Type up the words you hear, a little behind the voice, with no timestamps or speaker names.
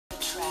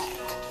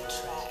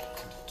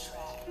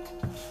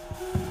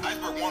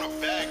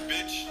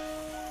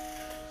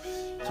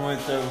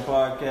27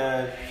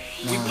 podcast.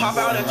 We pop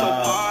out at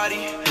your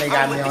party. They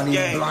got I'm me with on the these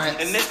gang,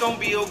 blunts. and it's gonna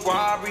be a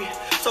robbery.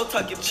 So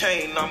tuck your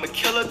chain. I'm a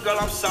killer, girl,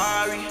 I'm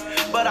sorry,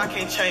 but I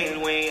can't change.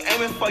 We ain't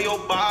aiming for your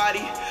body.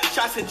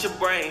 Shots hit your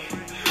brain.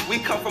 We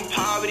come from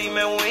poverty,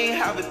 man, we ain't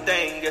have a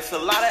thing. It's a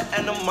lot of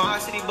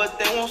animosity, but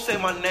they won't say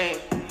my name.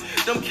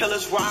 Them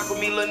killers rock with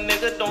me, little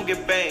nigga, don't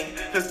get banged.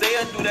 Cause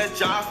they'll do that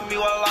job for me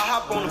while I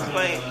hop on the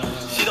plane.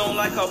 She don't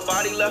like her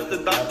body, left the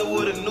doctor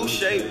with a new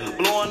shape.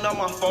 Blowing up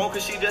my phone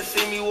cause she just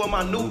see me with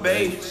my new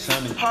babe.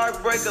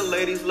 Heartbreaker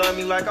ladies love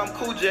me like I'm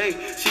Cool J.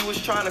 She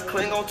was trying to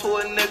cling on to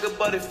a nigga,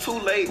 but it's too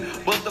late.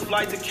 Booked the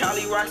flight to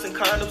Cali, rocks and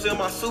condoms in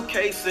my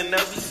suitcase. And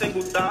every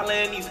single dollar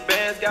in these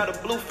bands got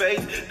a blue face.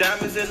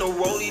 Diamonds in the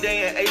rollie,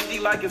 they in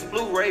HD like it's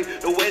Blu-ray.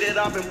 The way that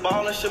I've been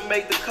ballin' should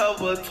make the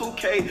cover of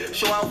 2K.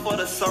 Show out for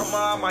the summer,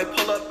 I might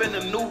pull up in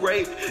a new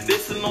rave.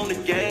 This is on the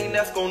gang,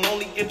 that's gon'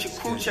 only get your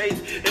crew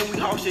chased. And we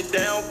haul shit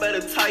down,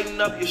 better tighten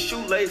up your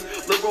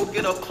shoelace. Look, bro,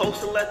 get up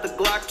close and let the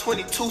Glock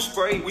 22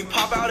 spray. We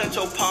pop out at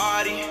your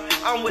party,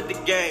 I'm with the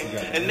gang,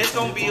 and this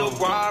gon' be a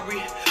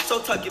robbery. So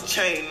tuck your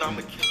chain. I'm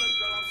a killer,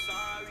 girl, I'm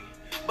sorry,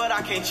 but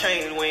I can't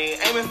change. We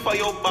ain't aiming for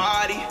your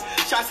body.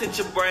 Shots hit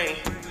your brain.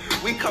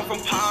 We come from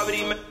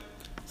poverty, man.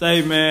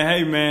 Say man,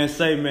 hey man,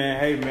 say man,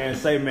 hey man,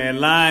 say man.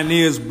 Line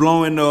is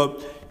blowing up.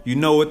 You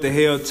know what the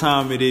hell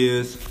time it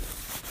is.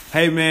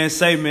 Hey man,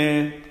 say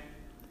man.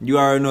 You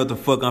already know what the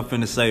fuck I'm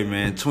finna say,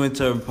 man. Twin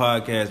Turban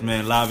Podcast,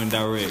 man, live and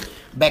direct.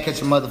 Back at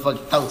your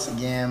motherfucking throats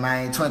again,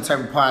 man. Twin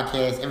Turban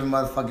Podcast every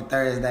motherfucking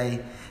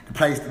Thursday. The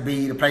place to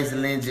be, the place to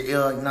lend your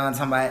ear. You know what I'm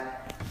talking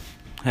about?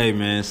 Hey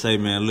man, say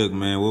man, look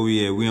man, where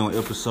we at? We on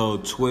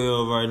episode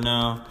 12 right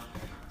now.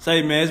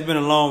 Say man, it's been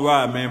a long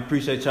ride, man.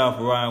 Appreciate y'all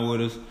for riding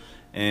with us.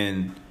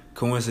 And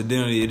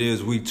coincidentally, it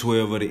is week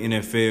 12 of the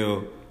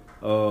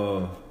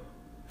NFL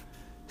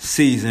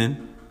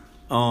season.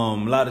 A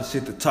lot of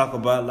shit to talk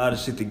about, a lot of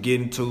shit to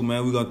get into,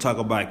 man. We're going to talk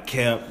about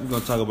Kaep. We're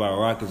going to talk about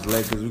Rockets,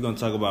 Lakers. We're going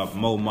to talk about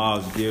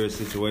Miles Garrett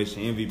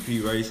situation,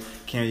 MVP race.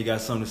 Cam, you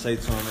got something to say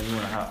to him, man? You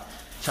want to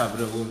chop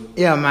it up with him?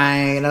 Yeah,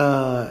 man.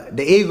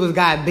 The Eagles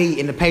got beat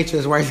in the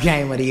Patriots' worst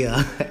game of the year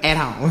at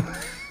home.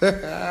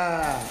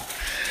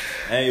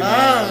 Hey, man.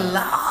 Oh,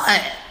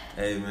 Lord.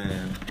 Hey,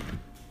 man.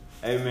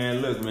 Hey, man,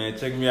 look, man.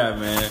 Check me out,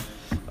 man.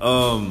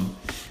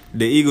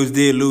 The Eagles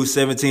did lose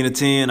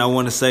 17-10. I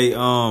want to say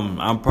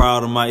I'm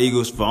proud of my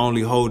Eagles for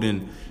only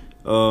holding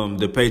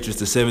the Patriots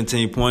to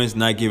 17 points,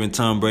 not giving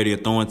Tom Brady a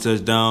throwing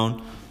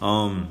touchdown.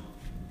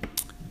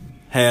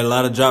 Had a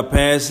lot of drop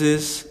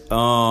passes.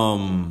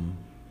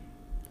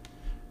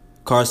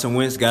 Carson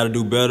Wentz got to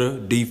do better.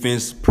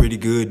 Defense, pretty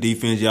good.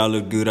 Defense, y'all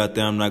look good out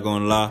there. I'm not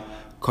going to lie.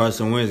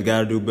 Carson Wentz got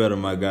to do better,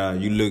 my guy.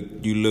 You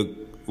look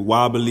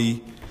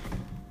wobbly.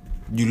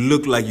 You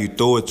look like you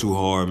throw it too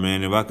hard,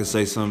 man. If I could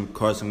say something,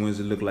 Carson Wentz,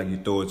 it look like you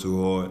throw it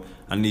too hard.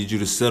 I need you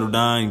to settle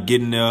down and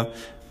get in there.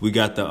 We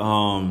got the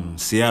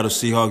Seattle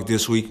Seahawks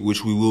this week,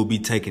 which we will be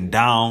taking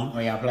down.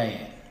 Where y'all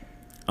playing?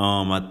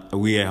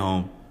 We at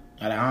home.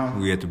 At home?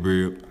 We at the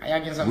crib. Y'all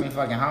getting so many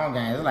fucking home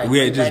games. It's like We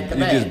had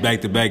back-to-back. just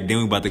back to back. Then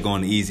we about to go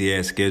on the easy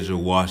ass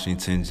schedule.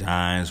 Washington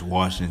Giants,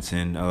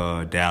 Washington,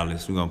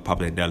 Dallas. We're gonna pop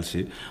that Dallas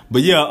shit.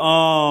 But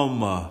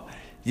yeah,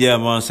 yeah,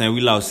 I'm saying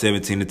we lost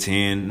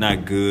 17-10.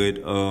 Not good.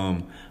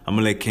 I'm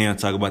gonna let Cam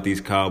talk about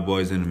these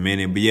Cowboys in a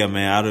minute. But yeah,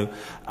 man,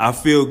 I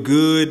feel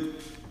good.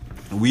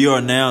 We are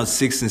now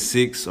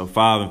 6-6 or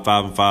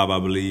 5-5, I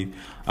believe.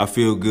 I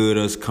feel good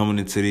us coming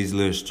into these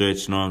little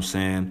stretch. You know what I'm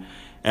saying?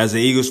 As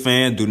an Eagles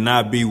fan, do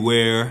not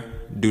beware.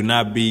 Do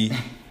not be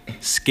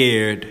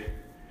scared.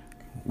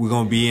 We're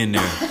gonna be in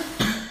there.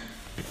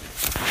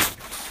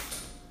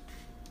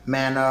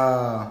 Man,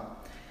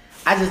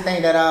 I just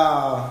think that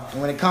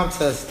when it comes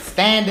to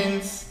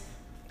standings,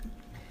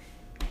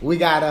 we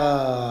got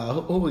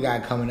who we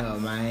got coming up,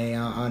 man,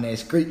 on that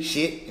street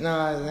shit. You know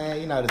what I'm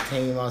saying? You know the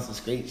team on some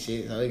street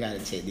shit, so we gotta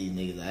check these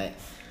niggas out.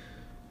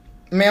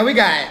 Man, we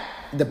got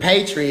the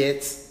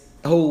Patriots,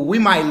 who we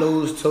might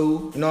lose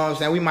to. You know what I'm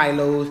saying? We might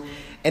lose.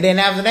 And then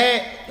after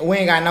that, we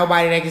ain't got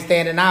nobody that can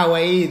stand in our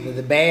way either.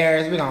 The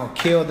Bears, we gonna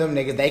kill them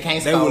niggas. They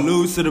can't score. They will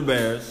lose to the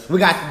Bears. We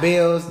got the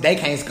Bills. They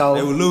can't score.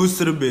 They will lose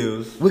to the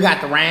Bills. We got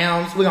the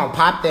Rams. We gonna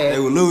pop that. They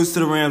will lose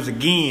to the Rams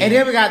again. And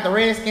then we got the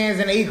Redskins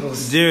and the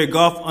Eagles. Jared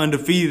Goff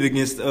undefeated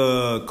against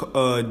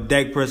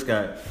Dak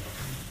Prescott.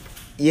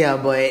 Yeah,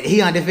 but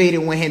he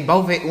undefeated when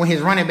his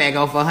running back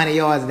go for 100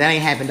 yards. That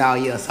ain't happened all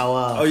year. So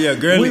oh yeah,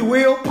 Gurley. We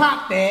will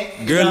pop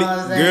that.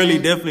 Gurley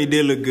definitely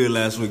did look good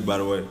last week, by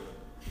the way.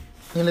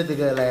 He looked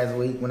good last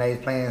week when they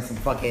was playing some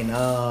fucking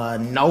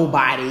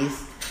nobodies.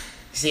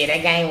 Shit,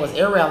 that game was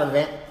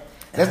irrelevant.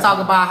 Let's talk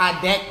about how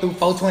Dak threw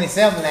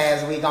 427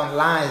 last week on the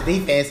Lions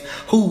defense.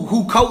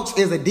 Who coach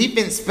is a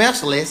defense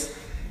specialist.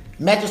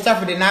 Matthew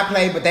Stafford did not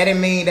play, but that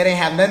didn't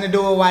have nothing to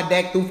do with why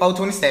Dak threw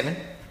 427.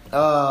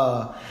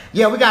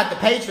 Yeah, we got the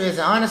Patriots,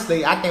 and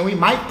honestly, I think we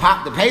might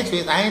pop the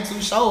Patriots. I ain't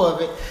too sure of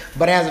it.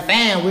 But as a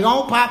fan, we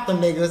gonna pop them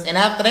niggas, and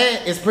after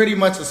that, it's pretty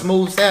much a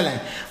smooth sailing.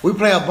 We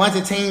play a bunch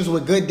of teams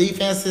with good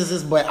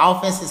defenses, but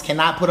offenses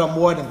cannot put up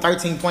more than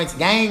 13 points a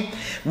game.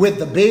 With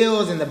the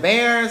Bills and the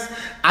Bears,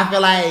 I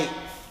feel like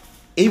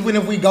Even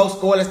if we go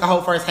scoreless the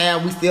whole first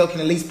half, we still can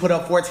at least put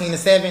up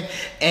 14-7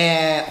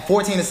 and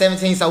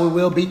 14-17. So we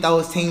will beat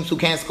those teams who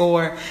can't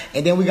score.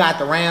 And then we got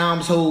the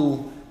Rams,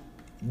 who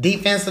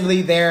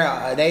defensively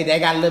they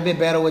got a little bit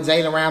better with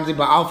Jalen Ramsey,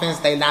 but offense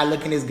they not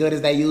looking as good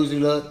as they usually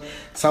look.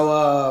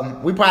 So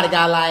we probably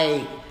got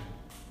like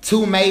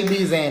 2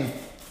 maybes and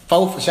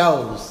 4 for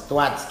shows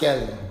throughout the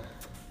schedule.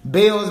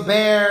 Bills,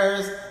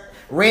 Bears,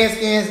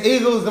 Redskins,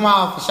 Eagles, them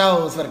all for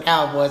shows for the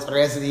Cowboys for the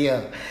rest of the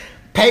year.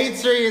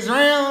 Patriots,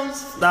 Rams.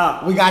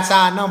 Stop. We got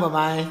y'all number,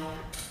 man.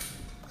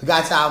 We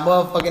got y'all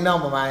motherfucking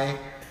number, man.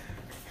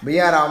 But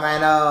yeah, though,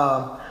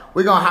 man.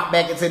 We're gonna hop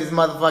back into this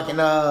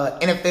motherfucking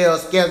NFL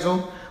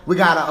schedule. We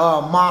got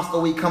a monster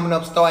week coming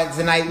up starting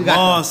tonight. We got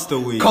Monster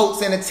week.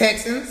 Colts and the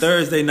Texans.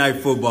 Thursday night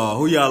football.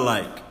 Who y'all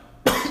like?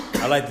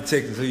 I like the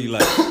Texans. Who you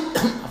like?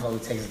 I vote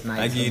with Texans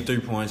tonight. I give you 3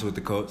 points with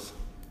the Colts.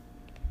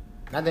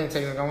 I think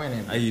Texans gonna win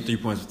it. I give you 3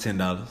 points for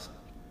 $10.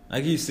 I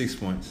give you 6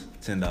 points,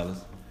 $10.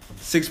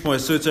 6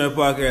 points. Switch Turn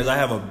Podcast. I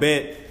have a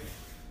bet.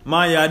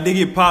 Mind you, I did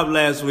get popped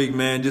last week,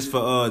 man, just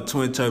for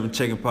Twin Turban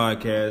Checking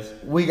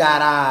Podcast. We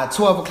got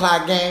 12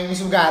 o'clock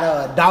games. We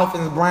got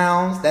Dolphins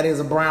Browns. That is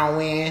a Brown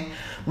win.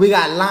 We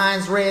got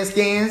Lions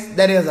Redskins.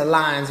 That is a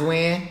Lions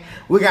win.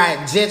 We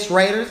got Jets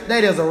Raiders.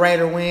 That is a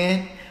Raider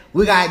win.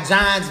 We got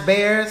Giants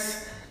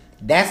Bears.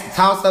 That's a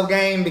toss-up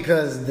game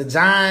because the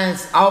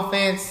Giants'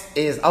 offense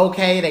is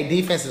okay. Their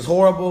defense is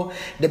horrible.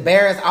 The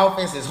Bears'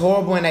 offense is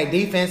horrible and their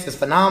defense is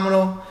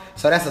phenomenal.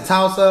 So that's a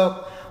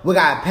toss-up. We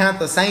got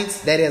Panthers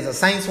Saints. That is a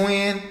Saints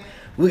win.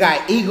 We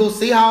got Eagles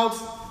Seahawks.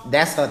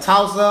 That's a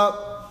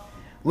toss-up.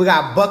 We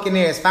got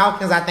Buccaneers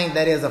Falcons. I think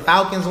that is a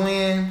Falcons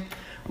win.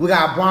 We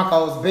got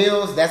Broncos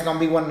Bills. That's going to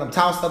be one of them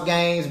toss-up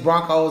games.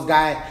 Broncos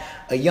got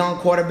a young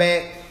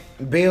quarterback.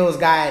 Bills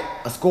got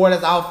a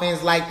scoreless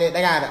offense like that.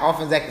 They got an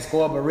offense that can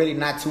score, but really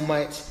not too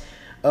much.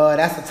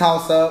 That's a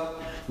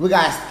toss-up. We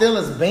got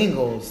Steelers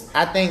Bengals.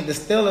 I think the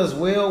Steelers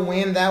will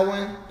win that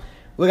one.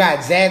 We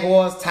got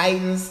Jaguars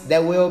Titans.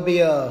 That will be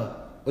a,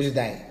 what you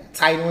think?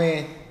 Titan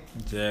win.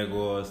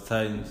 Jaguars,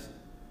 Titans.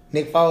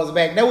 Nick Foles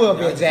back. That will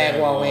be a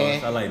Jaguar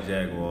win. I like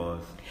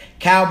Jaguars.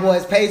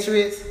 Cowboys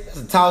Patriots.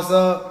 That's a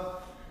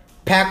toss-up.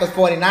 Packers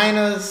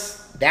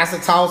 49ers. That's a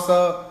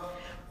toss-up.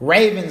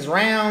 Ravens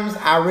Rams.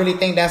 I really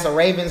think that's a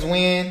Ravens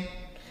win.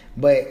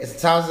 But it's a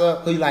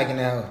toss-up. Who you liking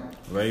now?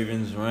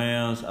 Ravens,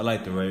 Rams. I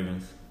like the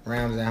Ravens.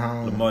 Rams at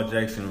home. Lamar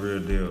Jackson, real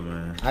deal,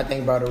 man. I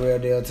think bro, the real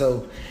deal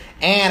too.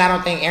 And I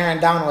don't think Aaron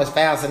Donald is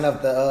fast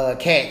enough to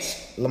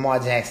catch Lamar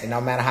Jackson, no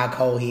matter how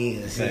cold he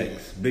is.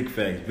 Facts. Big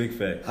facts. Big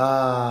facts.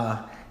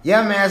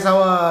 Yeah, man.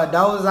 So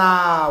those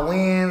are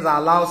wins,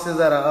 our losses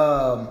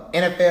of the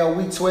NFL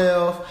Week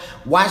 12.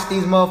 Watch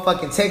these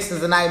motherfucking Texans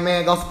tonight,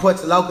 man. Go support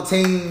your local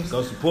teams.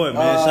 Go support,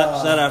 man.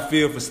 Shout out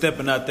Phil for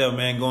stepping out there,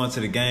 man. Going to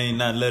the game,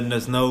 not letting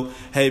us know.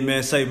 Hey,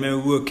 man,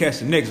 man, we'll catch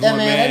the next one,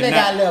 man. That nigga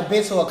got a little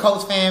bitch who a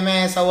Colts fan,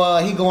 man. So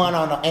he going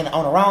on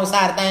the wrong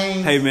side of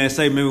things. Hey, man,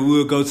 man,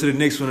 we'll go to the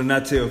next one and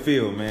not tell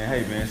Phil, man.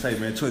 Hey,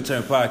 man, Twin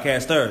Turn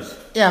Podcast Thursday.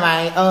 Yeah,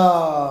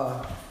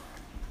 man.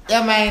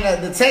 Yeah,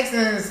 man, the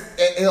Texans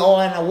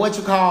are in what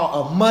you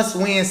call a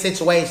must-win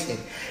situation.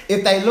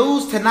 If they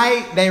lose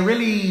tonight, they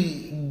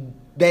really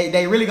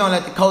gonna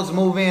let the Colts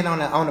move in on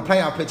the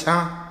playoff picture,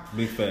 huh?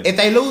 Big fact. If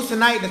they lose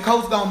tonight, the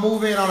Colts gonna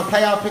move in on the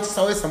playoff picture,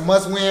 so it's a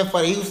must-win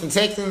for the Houston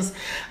Texans.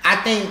 I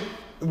think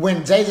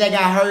when JJ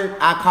got hurt,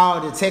 I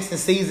called the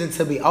Texans season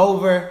to be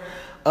over.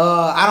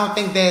 I don't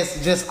think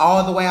that's just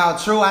all the way out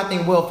true. I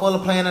think Will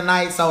Fuller playing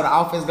tonight, so the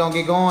offense gonna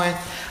get going.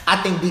 I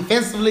think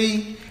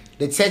defensively,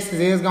 the Texans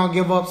is going to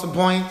give up some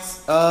points.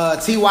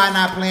 T.Y.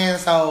 not playing,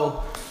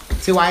 so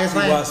T.Y. is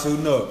playing. T.Y.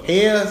 suiting up. He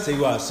is?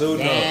 T.Y.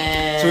 suiting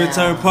up. Twin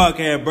Turn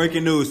Podcast,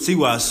 breaking news.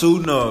 T.Y.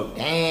 suiting up.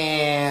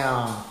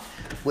 Damn.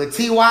 With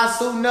T.Y.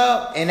 suiting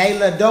up and they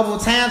little double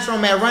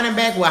tantrum at running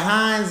back with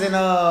Hines and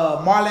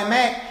Marlon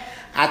Mack,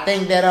 I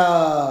think that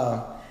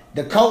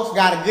the Colts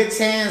got a good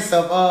chance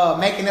of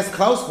making this a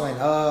close one.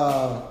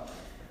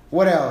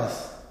 What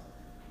else?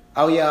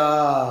 Oh,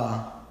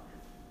 yeah.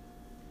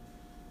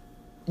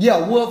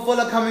 Yeah, Will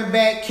Fuller coming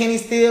back, Kenny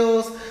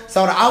Stills.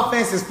 So the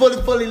offense is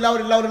fully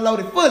loaded.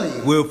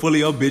 Will Fuller,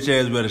 your bitch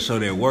ass better show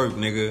that work,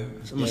 nigga.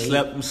 I'm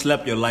gonna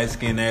slap your light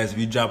skinned ass if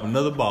you drop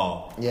another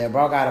ball. Yeah,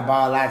 bro got a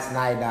ball out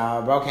tonight,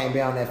 dog. Bro can't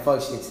be on that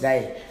fuck shit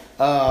today.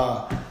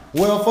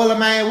 Will Fuller,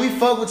 man, we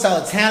fuck with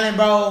your talent,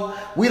 bro.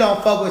 We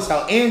don't fuck with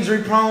your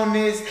injury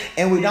proneness,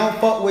 and we don't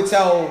fuck with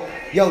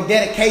your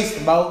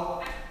dedication,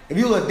 bro. If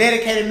you a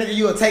dedicated nigga,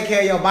 you will take care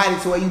of your body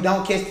to where you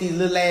don't catch these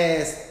little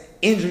ass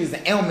injuries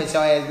and ailments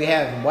your ass be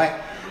having, boy.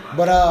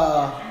 But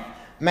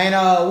man,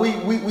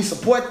 we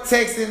support the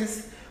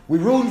Texans. We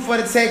rooting for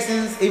the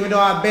Texans, even though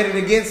I bet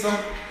it against them.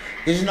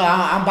 Cause you know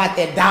I'm about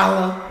that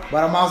dollar,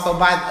 but I'm also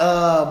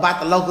about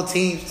the local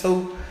teams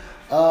too.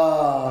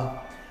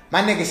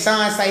 My nigga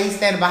Sean say he's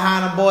standing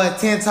behind them boys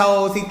 10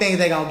 toes. He thinks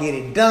they gonna get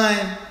it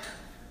done.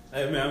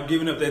 Hey man, I'm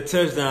giving up that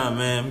touchdown,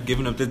 man. I'm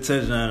giving up that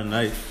touchdown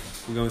tonight.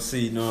 We're gonna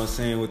see, you know what I'm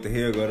saying, what the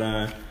hell go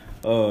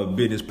down,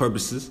 business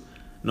purposes.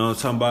 Know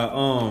what I'm talking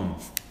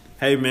about?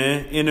 Hey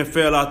man,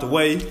 NFL out the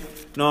way.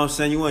 know what I'm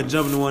saying? You want to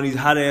jump into one of these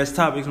hot ass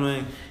topics,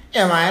 man?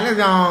 Yeah, man. Let's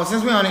go on.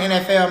 Since we're on the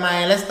NFL,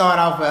 man, let's start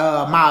off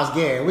with Myles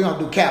Garrett. We're gonna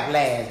do Kaep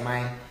last,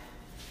 man.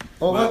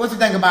 What you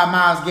think about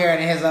Myles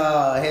Garrett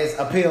and his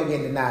appeal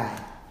getting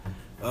denied?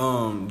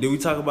 Did we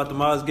talk about the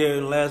Myles Garrett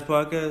in the last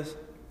podcast?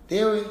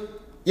 Did we?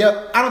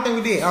 Yep. I don't think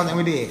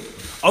we did.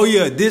 Oh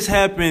yeah, this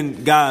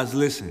happened, guys.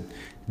 Listen,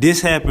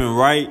 this happened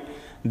right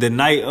the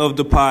night of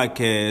the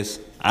podcast.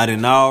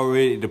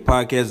 The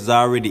podcast is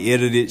already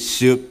edited,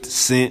 shipped,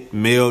 sent,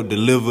 mailed,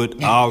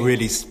 delivered,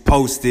 already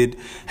posted.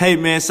 Hey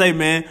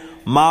man,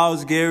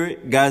 Myles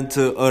Garrett got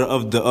into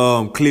of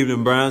the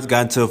Cleveland Browns,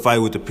 got into a fight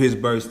with the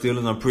Pittsburgh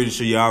Steelers. I'm pretty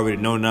sure you already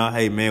know now.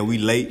 Hey man, we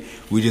late.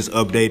 We just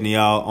updating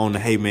y'all on the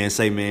Hey Man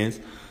Say Mans.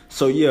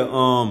 So yeah,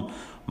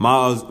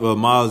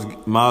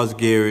 Myles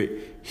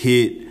Garrett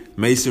hit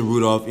Mason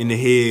Rudolph in the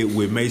head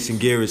with Mason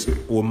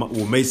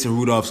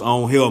Rudolph's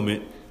own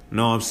helmet. You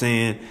know what I'm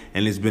saying?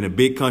 And it's been a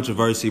big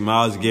controversy.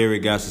 Myles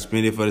Garrett got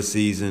suspended for the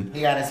season.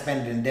 He got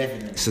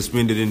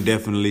suspended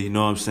indefinitely. You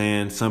know what I'm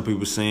saying? Some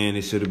people saying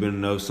it should have been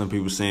enough. Some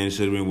people saying it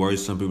should have been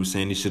worse. Some people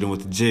saying he should have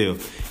went to jail.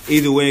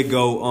 Either way it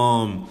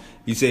go,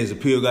 you say his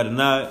appeal got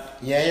denied?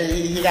 Yeah,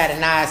 he got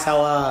denied.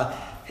 So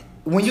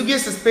when you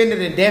get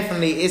suspended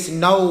indefinitely, it's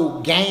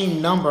no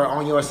game number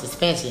on your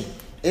suspension.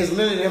 It's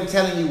literally them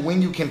telling you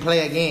when you can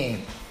play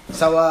again.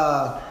 So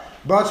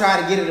bro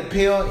tried to get an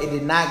appeal. It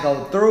did not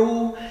go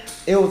through.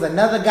 It was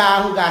another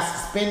guy who got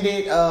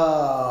suspended,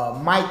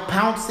 Mike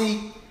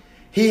Pouncey.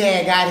 He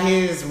had got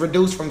his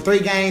reduced from 3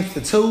 games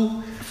to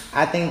 2.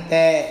 I think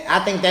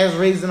that's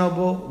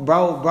reasonable.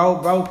 Bro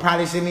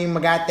probably shouldn't even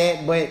have got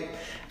that, but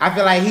I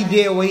feel like he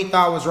did what he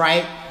thought was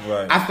right.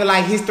 I feel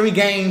like his 3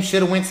 games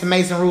should have went to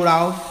Mason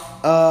Rudolph.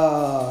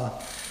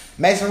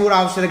 Mason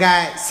Rudolph should have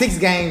got 6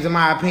 games in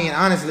my opinion,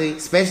 honestly,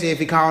 especially if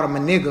he called him a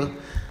nigga.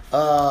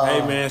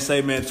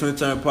 Hey man, Twin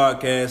Turn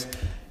Podcast.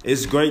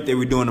 It's great that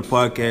we're doing a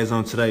podcast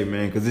on today,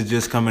 man, because it's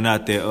just coming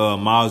out that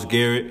Myles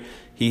Garrett,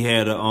 he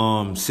had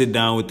a sit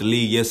down with the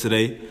league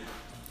yesterday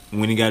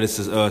when he got his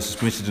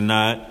suspension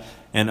denied.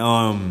 And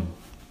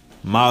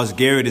Myles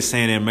Garrett is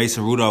saying that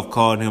Mason Rudolph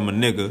called him a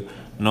nigga.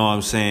 Know what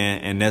I'm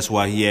saying? And that's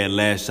why he had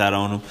last shot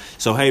on him.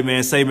 So, hey,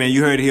 man,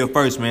 you heard it here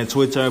first, man.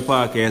 Twitter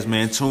Podcast,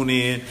 man. Tune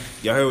in.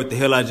 Y'all heard what the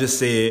hell I just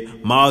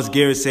said. Myles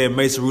Garrett said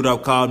Mason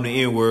Rudolph called him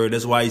the N-word.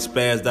 That's why he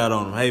spazzed out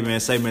on him. Hey,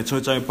 man,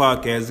 Twitter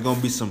Podcast.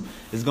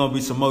 It's gonna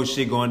be some more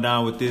shit going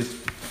down with this.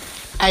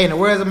 Hey, in the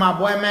words of my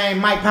boy, man,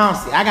 Mike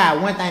Pouncey, I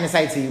got one thing to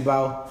say to you,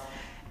 bro.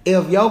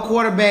 If your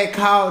quarterback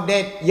called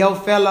that your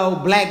fellow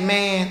black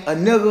man a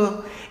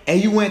nigga, and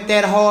you went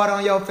that hard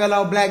on your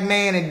fellow black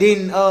man and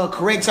didn't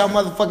correct your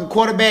motherfucking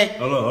quarterback,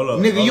 hold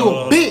on. Nigga, you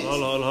a bitch.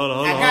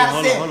 I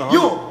gotta say,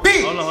 you a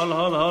bitch.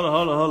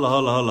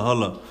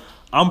 Hold on.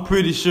 I'm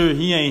pretty sure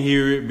he ain't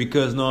hear it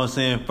because, know what I'm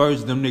saying,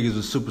 first, them niggas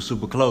are super,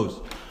 super close.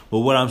 But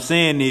what I'm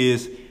saying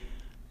is,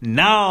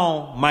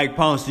 now, Mike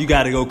Pouncey, you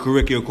got to go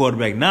correct your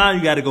quarterback. Now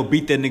you got to go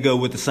beat that nigga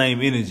with the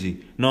same energy.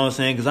 You know what I'm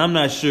saying? Because I'm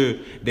not sure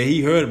that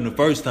he heard him the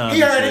first time. He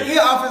heard it. He an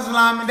offensive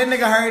lineman. That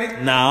nigga heard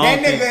it. Nah, that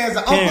nigga is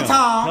an Uncle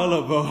Tom. Hold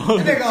up, bro.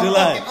 That nigga Chill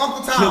fucking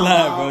Uncle Tom. Chill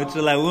out, bro.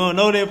 Chill out. We don't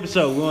know that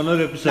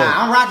for sure.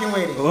 Nah, I'm rocking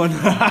with it. Bro,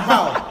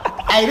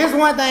 hey, this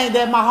one thing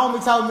that my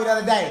homie told me the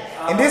other day.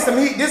 And this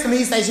some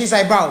he say, she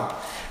say, bro.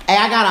 Hey,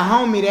 I got a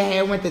homie that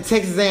had went to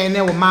Texas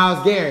A&M with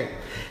Myles Garrett.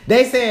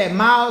 They said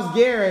Myles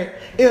Garrett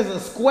is a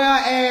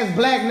square-ass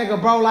black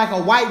nigga, bro, like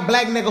a white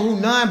black nigga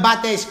who none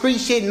about that street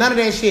shit, none of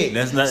that shit.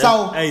 That's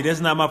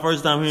not my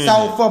first time hearing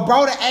that. For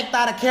bro to act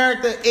out of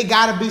character, it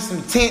gotta be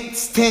some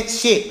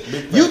tense shit.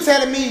 You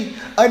telling me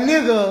a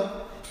nigga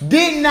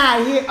did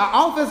not hear, an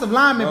offensive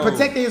lineman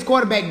protecting his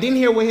quarterback, didn't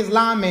hear what his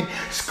lineman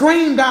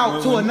screamed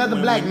out to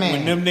another black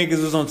man. When them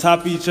niggas was on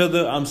top of each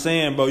other, I'm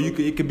saying, bro,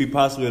 it could be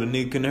possible that a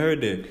nigga couldn't have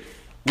heard that.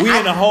 We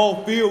in the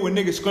whole field with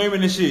niggas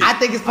screaming and shit. I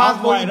think it's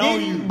possible he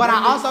didn't, but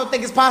I also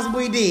think it's possible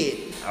he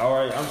did. All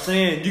right, I'm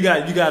saying you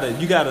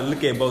gotta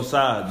look at both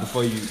sides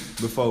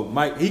before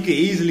Mike. He could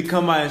easily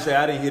come out and say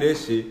I didn't hear that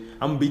shit.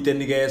 I'm gonna beat that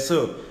nigga ass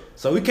up.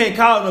 So we can't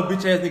call no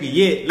bitch ass nigga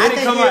yet. Let it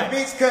come out. I think he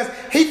a bitch because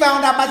he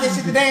found out about that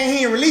shit today and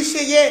he ain't released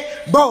shit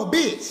yet. Bro,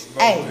 bitch.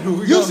 Bro, hey,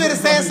 you should have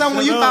said something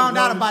when you found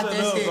out about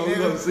that shit. We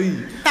gonna see.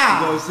 Nah,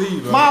 we gonna see,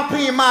 bro.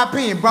 My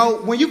opinion,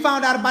 bro. When you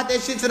found out about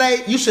that shit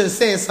today, you should have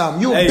said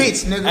something. You a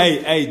bitch,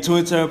 nigga. Hey,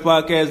 Twin Turn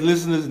Podcast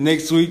listeners,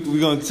 next week we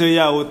gonna tell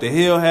y'all what the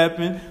hell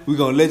happened. We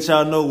gonna let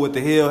y'all know what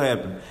the hell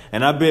happened.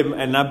 And I bet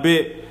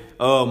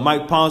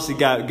Mike Pouncey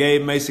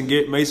gave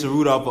Mason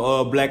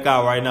Rudolph a black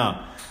eye right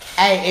now.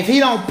 Hey, if he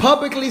don't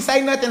publicly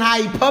say nothing,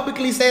 how he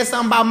publicly said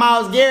something about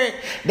Myles Garrett,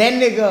 that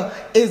nigga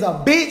is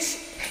a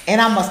bitch, and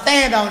I'ma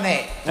stand on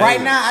that. Hey.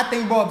 Right now, I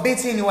think bro a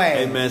bitch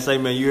anyway. Hey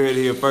man, you heard it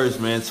here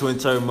first, man. Twin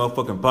Turn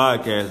motherfucking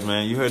podcast,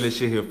 man. You heard this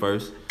shit here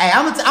first. Hey,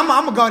 I'm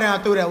gonna go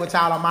down through that with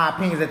y'all on my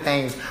opinions of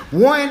things.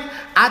 One,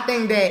 I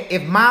think that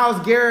if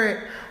Myles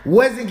Garrett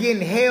wasn't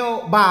getting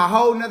held by a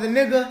whole nother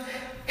nigga,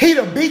 He'd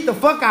have beat the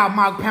fuck out of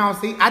Mark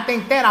Pouncey. I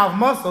think that off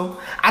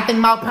muscle. I think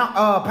Mark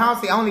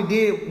Pouncey only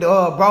did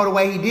bro the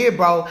way he did,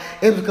 bro.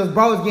 It was because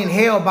bro was getting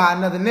held by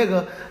another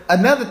nigga.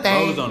 Another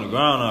thing. Bro was on the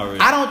ground already.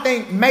 I don't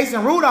think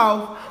Mason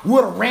Rudolph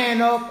would have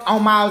ran up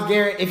on Myles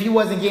Garrett if he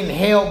wasn't getting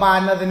held by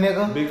another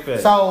nigga. Big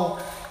fact. So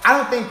I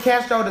don't think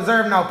Castro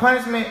deserved no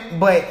punishment,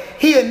 but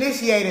he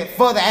initiated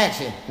further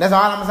action. That's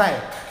all I'm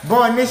saying.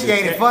 Bro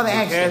initiated further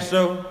action.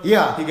 Castro?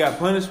 Yeah. He got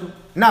punishment?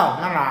 No.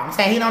 I'm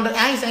saying he don't.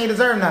 I ain't saying he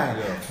deserved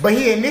nothing. Yeah. But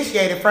he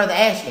initiated further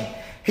action.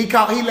 He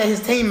let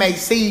his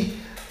teammates see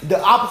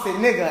the opposite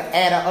nigga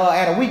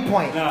at a weak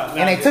point,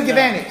 and they took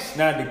advantage.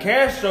 Now the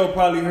Castro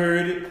probably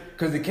heard it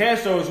because the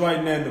Castro was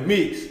right there in the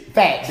mix.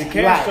 Facts. The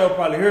Castro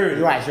probably heard it.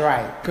 You're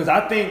right. Because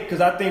I think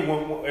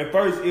when at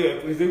first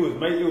it was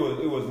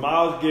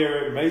Myles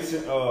Garrett,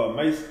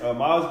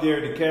 Myles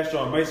Garrett, the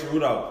Castro, and Mason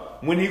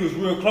Rudolph. When he was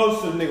real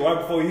close to the nigga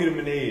right before he hit him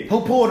in the head. Who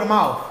pulled him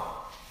off?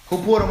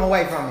 Who pulled him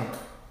away from it?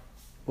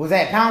 Was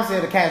that Pouncey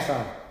or the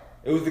Castro?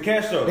 It was the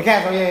Castro. The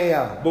Castro,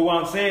 yeah. But what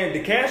I'm saying,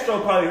 the Castro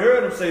probably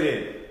heard him say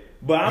that.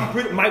 But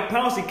Mike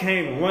Pouncey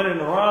came running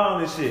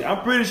around and shit.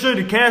 I'm pretty sure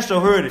the Castro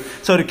heard it.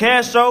 So the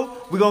Castro,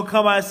 we gonna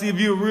come out and see if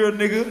you a real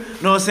nigga.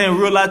 Know what I'm saying?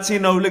 Real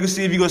Latino nigga.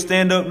 See if you gonna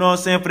stand up, know what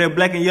I'm saying, for that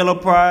black and yellow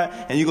pride.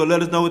 And you gonna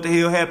let us know what the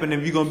hell happened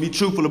if you gonna be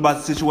truthful about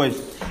the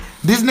situation.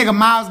 This nigga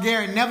Myles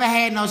Garrett never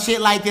had no shit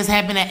like this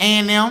happen at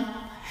A&M.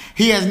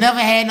 He has never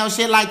had no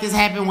shit like this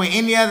happen with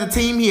any other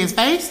team he has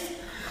faced.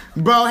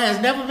 Bro has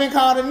never been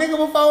called a nigga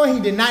before. He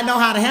did not know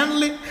how to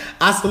handle it.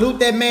 I salute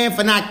that man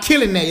for not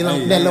killing that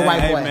little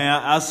white boy. Hey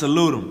man, I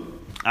salute him.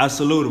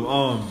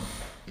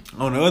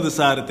 On the other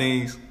side of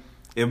things,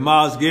 if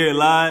Myles Garrett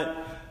lied,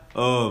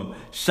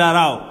 shout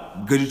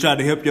out because you tried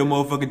to help your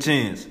motherfucking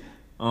chance.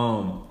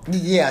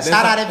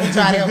 Shout out if you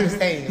try to help his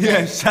team.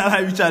 Yeah, shout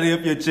out if you try to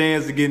help your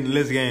chance to get in the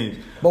list games.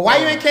 But why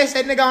you ain't catch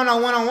that nigga on no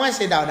one-on-one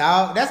shit though,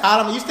 dog? That's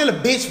all you still a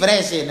bitch for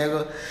that shit,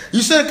 nigga.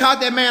 You should have caught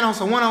that man on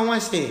some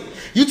one-on-one shit.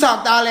 You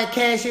talked all that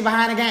cash shit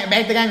behind the game,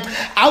 back the game.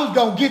 I was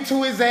gonna get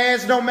to his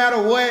ass no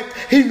matter what.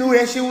 He knew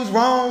that shit was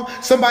wrong.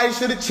 Somebody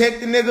should have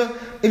checked the nigga.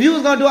 If you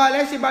was gonna do all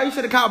that shit, bro, you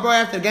should have caught bro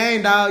after the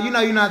game, dog. You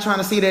know you're not trying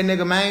to see that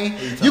nigga, man.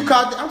 I'm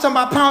talking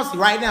about Pouncey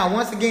right now,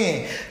 once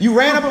again. You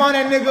ran up on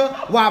that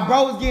nigga while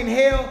bro was getting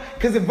held.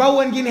 Cause if bro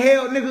wasn't getting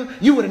held, nigga,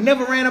 you would have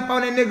never ran up on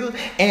that nigga.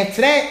 And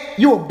to that,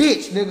 you a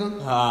bitch,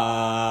 nigga.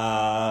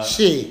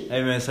 Shit.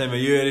 Hey man, say man,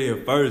 you heard it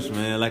here first,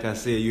 man. Like I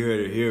said, you heard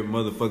it here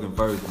motherfucking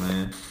first,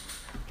 man.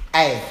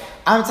 Hey,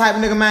 I'm the type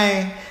of nigga,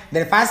 man,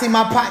 that if I see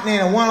my partner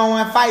in a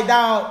one-on-one fight,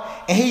 dog,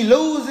 and he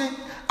losing,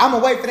 I'ma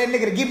wait for that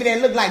nigga to give me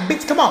that look like,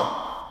 bitch, come on.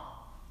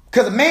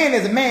 Cause a man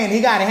is a man, he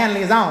gotta handle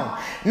his own.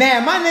 Now,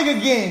 if my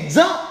nigga getting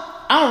jumped,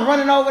 I'm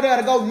running over there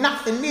to go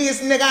knock the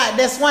nearest nigga out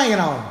there swinging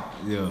on him.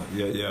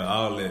 Yeah,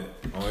 all that,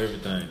 on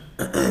everything.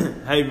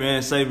 Hey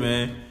man, say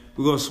man,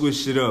 we're gonna switch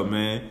shit up,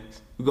 man.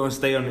 We're gonna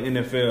stay on the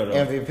NFL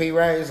though. MVP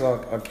race or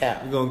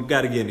Cap? We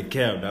gotta get in the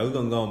Cap, though. We're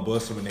gonna go and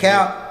bust them in the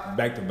Cap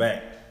back to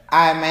back.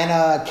 Alright,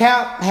 man.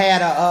 Cap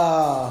had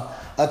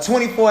a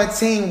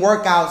 2014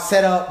 workout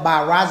set up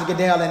by Roger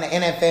Goodell in the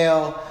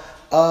NFL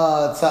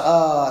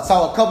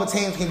so a couple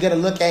teams can get a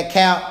look at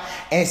Cap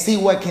and see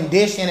what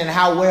condition and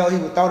how well he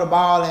would throw the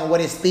ball and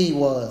what his speed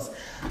was.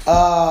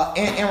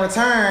 In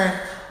return,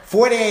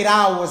 48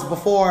 hours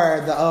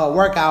before the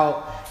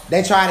workout,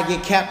 they tried to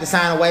get Cap to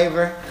sign a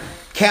waiver.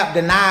 Cap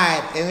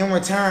denied, and in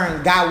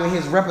return got with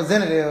his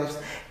representatives,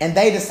 and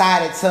they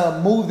decided to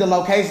move the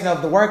location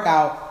of the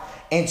workout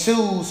and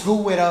choose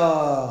who he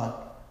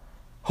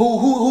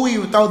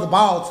would throw the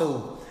ball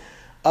to.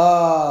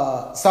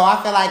 So I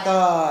feel like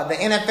the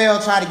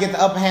NFL tried to get the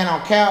upper hand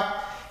on Cap.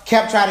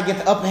 Cap tried to get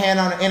the upper hand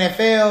on the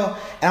NFL,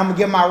 and I'm gonna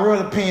give my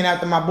real opinion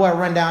after my boy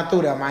run down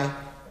through there, man.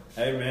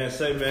 Hey man,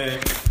 say man,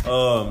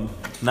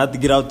 not to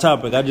get off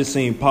topic, I just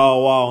seen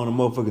Paul Wall on the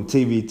motherfucking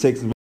TV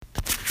texting.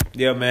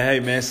 Yeah, man. Hey,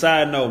 man.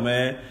 Side note,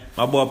 man.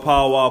 My boy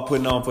Paul Wall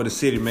putting on for the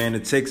city, man. The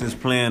Texans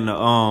playing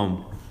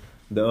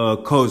the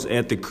coach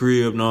at the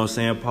crib. Know what I'm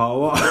saying?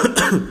 Paul Wall.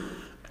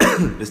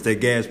 It's that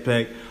gas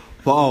pack.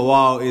 Paul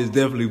Wall is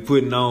definitely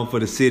putting on for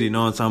the city.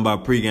 Know what I'm talking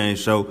about? Pregame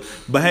show.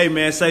 But hey,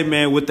 man. Say,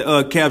 man, with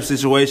the Cap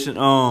situation,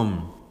 my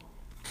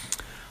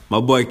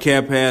boy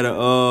Cap had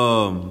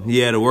he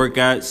had a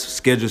workout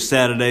scheduled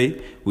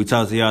Saturday. We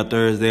talked to y'all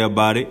Thursday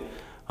about it.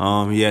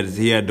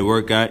 He had the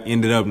workout,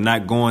 ended up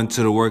not going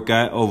to the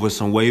workout over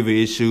some waiver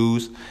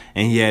issues,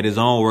 and he had his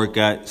own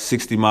workout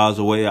 60 miles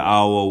away, an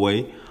hour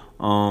away.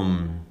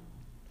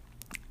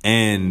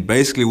 And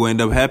basically what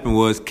ended up happening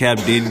was Cap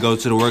didn't go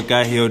to the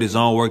workout, he held his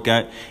own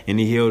workout, and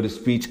he held a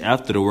speech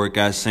after the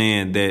workout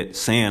saying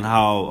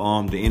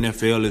how the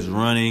NFL is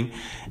running,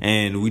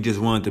 and we just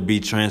wanted to be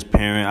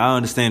transparent. I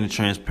understand the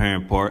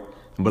transparent part.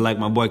 But like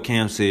my boy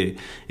Cam said,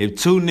 if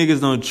two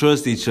niggas don't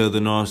trust each other,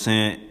 know what I'm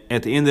saying,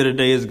 at the end of the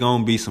day, it's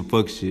going to be some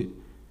fuck shit.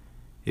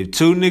 If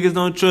two niggas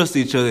don't trust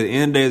each other, at the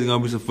end of the day, it's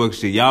going to be some fuck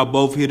shit. Y'all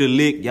both hit a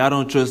lick. Y'all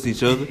don't trust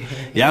each other.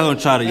 You going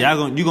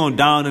to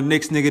down the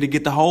next nigga to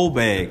get the whole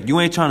bag. You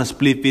ain't trying to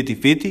split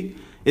 50-50.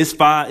 It's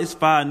five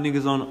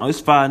niggas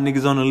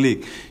on the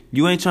lick.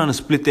 You ain't trying to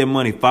split that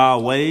money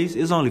 5 ways.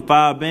 It's only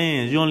 5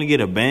 bands. You only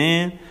get a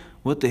band.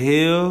 What the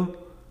hell?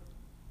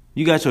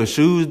 You got your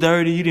shoes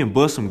dirty. You didn't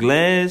bust some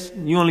glass.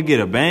 You only get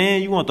a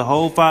band. You want the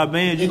whole 5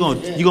 bands. You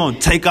gonna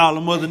take all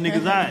them other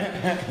niggas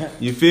out.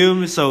 You feel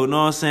me? So,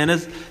 know what I'm saying?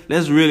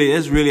 That's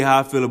really how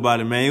I feel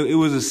about it, man. It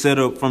was a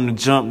setup from the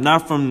jump,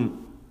 not from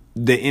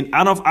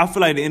I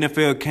feel like the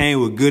NFL came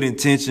with good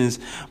intentions,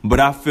 but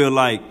I feel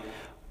like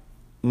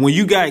when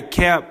you got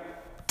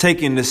Cap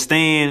taking the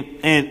stand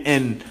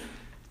and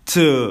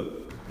to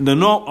a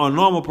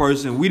normal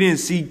person, we didn't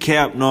see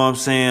Cap, know what I'm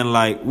saying?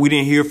 Like, we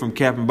didn't hear from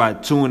Cap in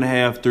about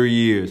 2.5, 3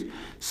 years.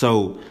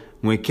 So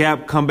when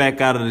Cap come back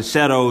out of the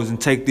shadows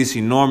and take this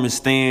enormous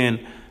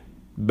stand,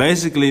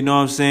 basically, know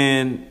what I'm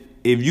saying,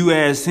 if you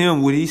ask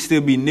him, would he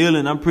still be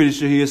kneeling? I'm pretty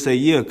sure he'll say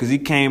yeah, because he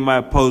came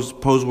out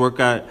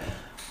post-workout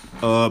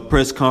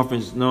press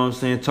conference, know what I'm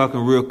saying, talking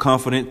real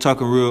confident,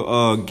 talking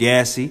real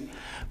gassy.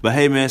 But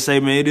hey, man,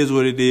 it is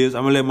what it is.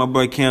 I'm going to let my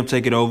boy Cam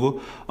take it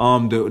over.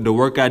 The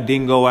workout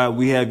didn't go out.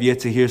 We have yet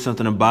to hear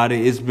something about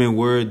it. It's been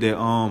word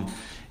that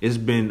it's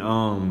been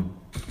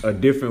a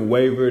different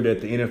waiver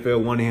that the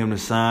NFL wanted him to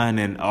sign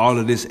and all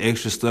of this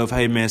extra stuff.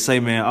 Hey, man,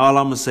 all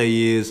I'm going to say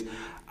is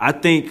I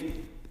think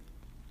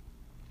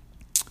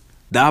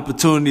the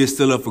opportunity is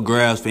still up for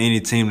grabs for any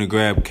team to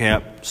grab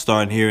Cap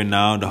starting here and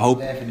now. The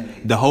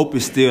hope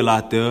is still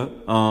out there.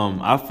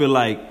 I feel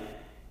like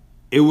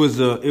it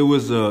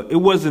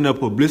wasn't a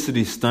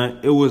publicity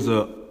stunt. It was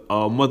a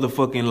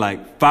motherfucking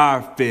like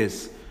fire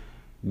fest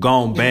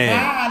gone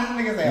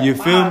bad. You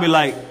feel me?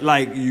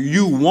 Like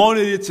you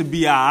wanted it to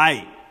be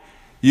alright.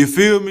 You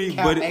feel me?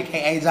 But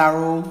AKA Ja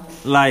Rule.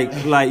 Like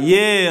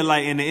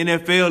in the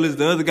NFL is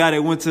the other guy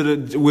that went to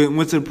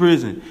the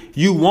prison.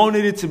 You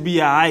wanted it to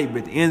be alright,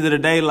 but at the end of the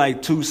day,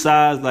 like two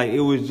sides, like it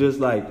was just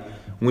like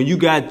when you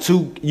got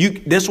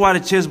that's why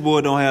the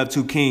chessboard don't have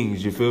 2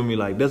 kings. You feel me?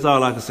 Like that's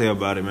all I can say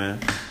about it, man.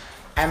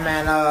 Hey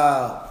man,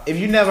 if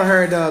you never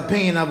heard the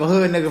opinion of a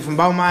hood nigga from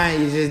Beaumont,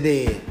 you just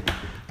did.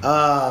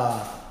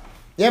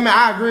 Yeah, man,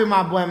 I agree with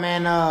my boy,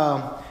 man.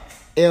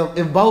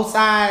 If both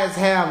sides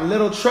have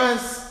little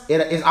trust,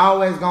 it's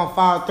always gonna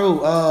fall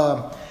through.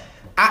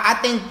 I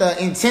think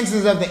the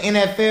intentions of the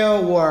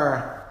NFL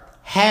were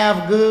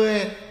half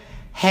good,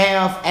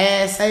 half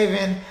ass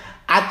saving.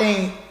 I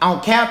think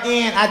on Cap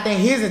end, I think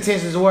his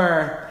intentions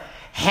were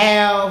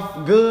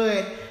half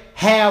good,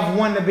 have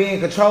one to be in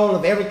control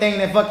of everything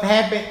that fucking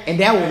happened, and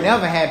that will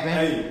never happen.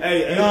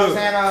 Hey, you know look, what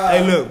I'm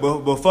saying? Hey,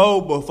 look,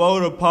 before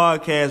the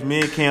podcast,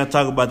 me and Cam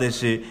talk about that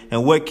shit,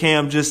 and what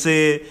Cam just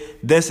said,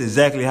 that's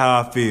exactly how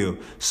I feel.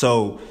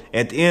 So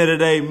at the end of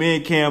the day, me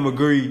and Cam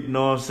agree. You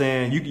know what I'm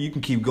saying? You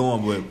can keep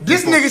going, but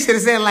this nigga should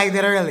have said it like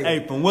that earlier.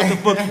 Hey, from what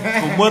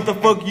the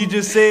fuck you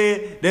just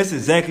said, that's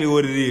exactly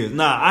what it is.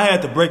 Nah, I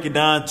had to break it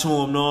down to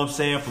him. Know what I'm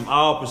saying? From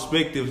all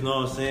perspectives.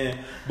 Know what I'm saying?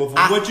 But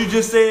from what you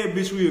just said,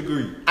 bitch, we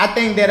agree. I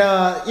think that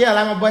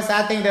like my boy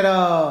said, I think that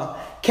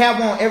Cap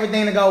want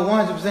everything to go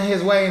 100%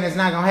 his way, and it's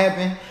not gonna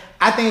happen.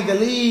 I think the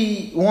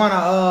league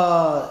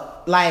wanna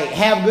like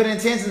have good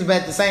intentions,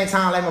 but at the same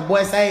time, like my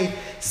boy say,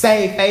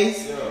 save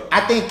face. Yeah. I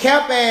think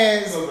Cap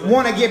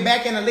want to get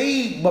back in the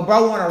league, but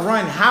bro want to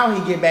run how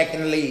he get back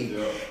in the league.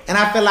 Yeah. And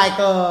I feel like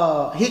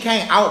he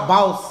can't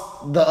outboss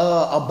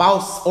a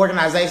boss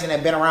organization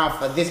that been around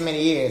for this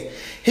many years.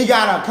 He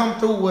gotta come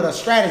through with a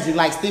strategy,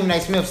 like Stephen A.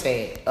 Smith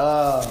said.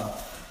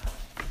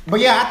 But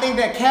yeah, I think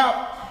that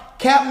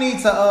Cap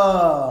needs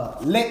to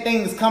let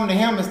things come to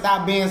him and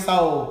stop being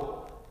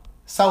so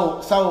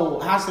how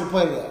should I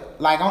put it?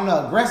 Like on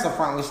the aggressive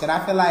front with shit.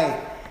 I feel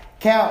like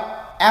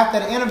Cap, after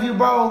the interview,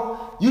 bro,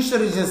 you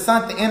should have just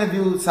sent the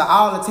interview to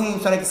all the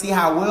teams so they can see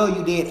how well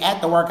you did at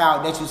the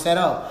workout that you set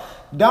up.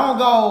 Don't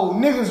go,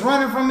 niggas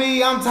running from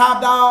me, I'm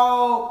top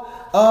dog.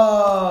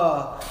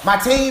 My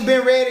team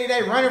been ready,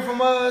 they running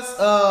from us,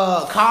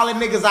 calling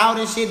niggas out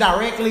and shit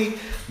directly.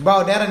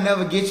 Bro, that'll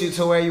never get you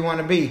to where you want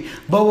to be.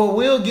 But what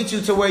will get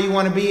you to where you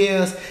want to be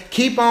is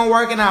keep on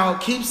working out,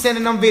 keep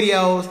sending them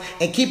videos,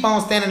 and keep on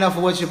standing up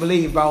for what you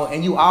believe, bro.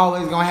 And you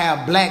always gonna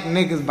have black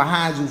niggas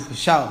behind you for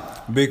sure.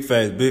 Big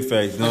facts.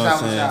 You know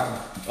what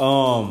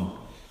I'm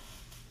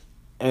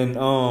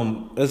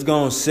saying? Let's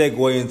go and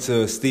segue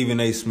into Stephen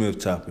A. Smith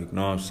topic. You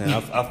know what I'm saying?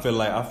 I feel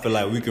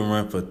like we can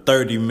run for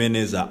 30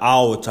 minutes, an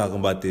hour talking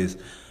about this.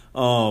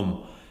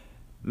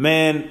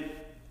 Man.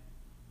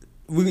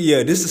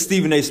 This is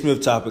Stephen A.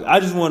 Smith topic.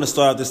 I just want to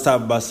start this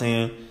topic by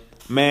saying,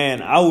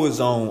 man, I was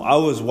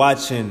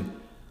watching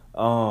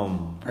I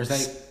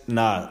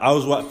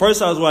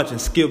was watching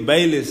Skip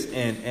Bayless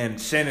and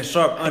Shannon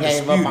Sharp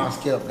Undisputed. I gave up on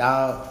Skip,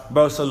 dog.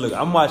 Bro, so look,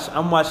 I'm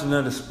watching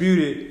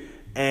Undisputed,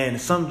 and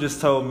something just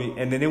told me,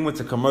 and then it went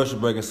to commercial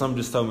break, and something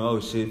just told me,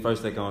 oh shit,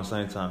 first take on the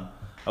same time.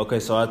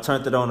 Okay, so I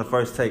turned it on the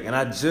first take, and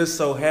I just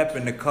so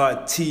happened to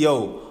caught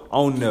T.O.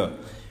 on there.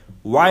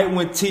 Right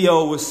when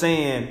T.O. was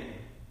saying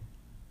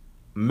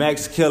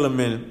Max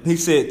Kellerman,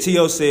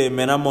 T.O. said,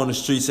 man, I'm on the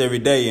streets every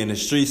day, and the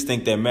streets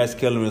think that Max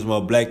Kellerman is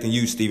more black than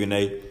you, Stephen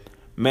A.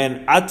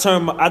 Man, I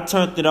turned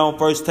it on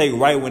first take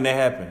right when that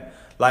happened.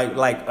 Like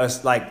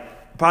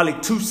probably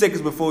 2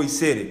 seconds before he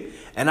said it.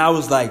 And I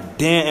was like,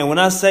 damn. And when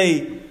I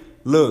say,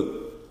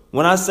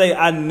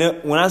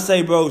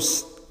 bro,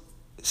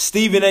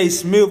 Stephen A.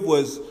 Smith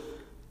was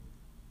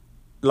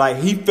like,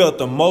 he felt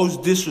the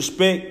most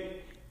disrespect,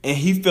 and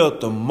he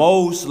felt the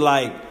most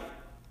like,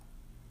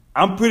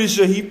 I'm pretty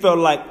sure he felt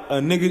like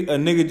a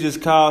nigga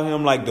just called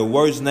him like the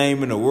worst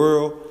name in the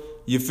world.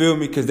 You feel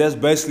me? Because that's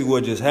basically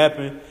what just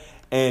happened.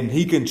 And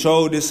he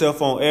controlled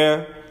himself on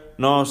air.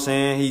 Know what I'm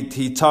saying?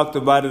 He talked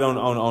about it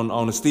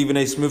on the Stephen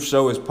A. Smith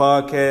show, his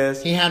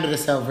podcast. He handled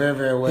himself very,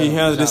 very well. He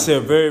handled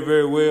himself very,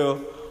 very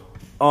well.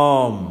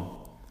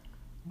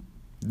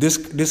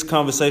 This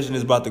conversation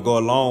is about to go a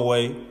long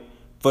way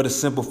for the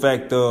simple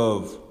fact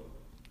of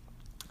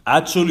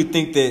I truly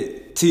think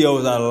that T.O.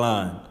 is out of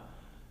line.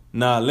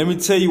 Now, let me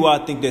tell you why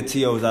I think that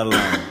T.O. is out of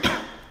line.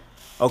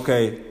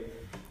 Okay.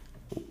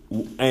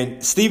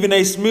 And Stephen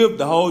A. Smith,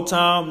 the whole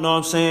time, know what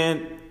I'm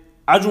saying?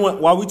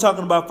 While we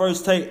talking about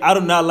First Take, I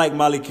do not like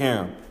Molly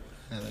Karam.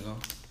 There they go.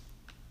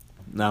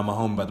 Nah, my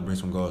homie about to bring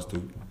some girls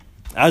too.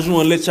 I just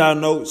want to let y'all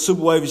know,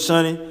 Super Wavy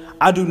Shunny,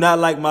 I do not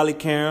like Molly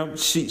Karam.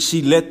 She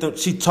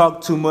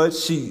talk too much.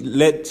 She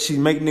make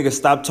niggas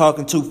stop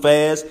talking too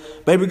fast.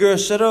 Baby girl,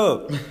 shut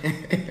up.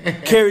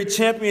 Carrie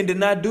Champion did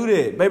not do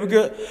that. Baby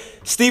girl,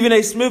 Stephen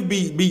A. Smith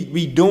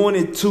be doing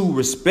it too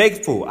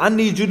respectful. I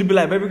need you to be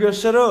like, baby girl,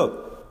 shut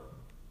up.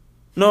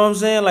 Know what I'm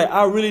saying? Like,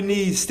 I really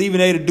need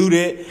Stephen A. to do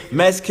that.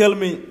 Max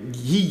Kellerman,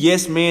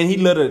 he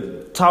let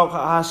her talk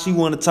how she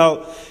want to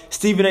talk.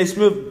 Stephen A.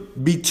 Smith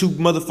be too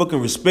motherfucking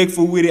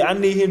respectful with it. I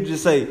need him to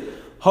just say,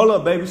 hold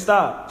up, baby,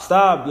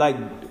 stop. Like,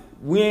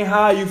 we ain't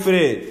hire you for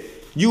that.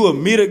 You a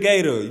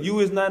mitigator. You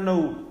is not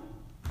no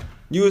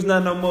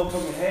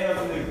motherfucking half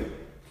nigga.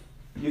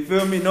 You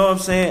feel me? Know what I'm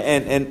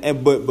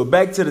saying? But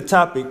back to the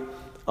topic.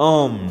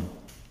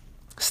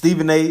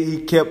 Stephen A.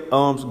 he kept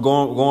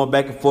going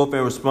back and forth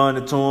and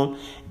responding to him,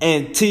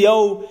 and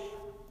T.O.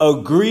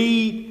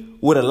 agreed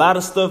with a lot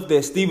of stuff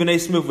that Stephen A.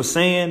 Smith was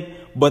saying,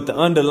 but the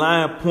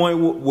underlying point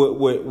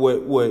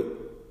what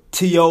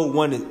T.O.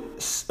 wanted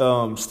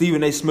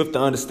Stephen A. Smith to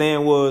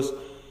understand was,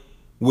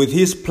 with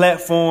his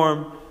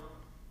platform,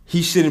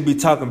 he shouldn't be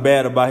talking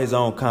bad about his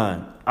own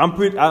kind. I'm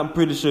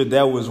pretty sure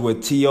that was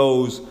what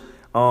T.O.'s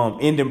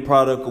ending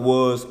product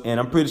was, and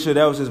I'm pretty sure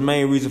that was his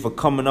main reason for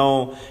coming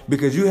on,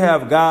 because you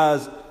have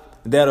guys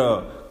that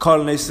are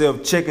calling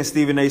themselves checking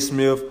Stephen A.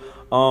 Smith.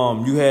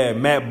 You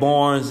had Matt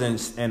Barnes and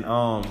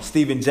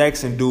Steven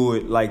Jackson do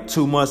it like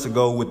 2 months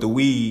ago with the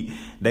weed.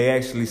 They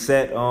actually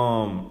sat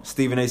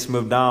Stephen A.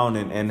 Smith down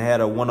and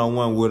had a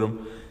one-on-one with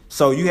him.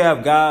 So you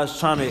have guys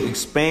trying to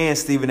expand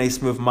Stephen A.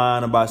 Smith's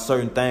mind about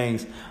certain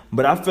things,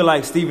 but I feel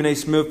like Stephen A.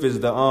 Smith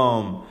is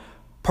the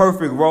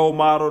perfect role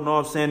model, know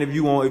what I'm saying? If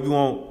you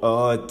want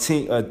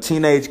a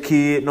teenage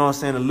kid, know what I'm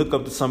saying, to look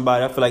up to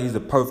somebody, I feel like he's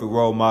the perfect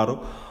role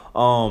model.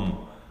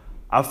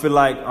 I feel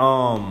like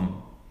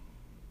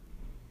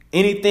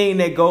anything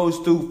that goes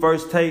through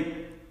First Take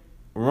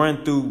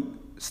run through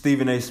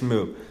Stephen A.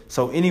 Smith.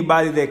 So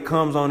anybody that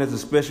comes on as a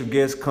special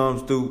guest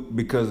comes through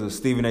because of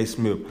Stephen A.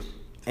 Smith.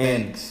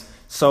 And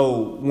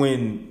so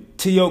when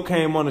T.O.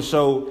 came on the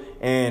show,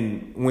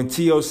 and when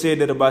T.O. said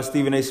that about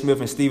Stephen A. Smith,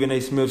 and Stephen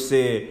A. Smith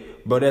said,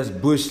 bro, that's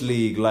Bush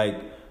League, like,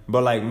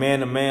 but like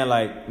man to man,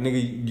 like,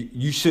 nigga,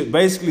 you should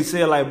basically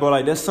say, like, bro,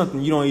 like, that's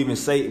something you don't even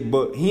say.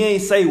 But he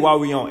ain't say while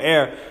we on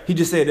air. He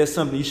just said that's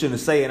something you shouldn't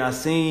say. And I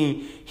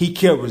seen he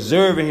kept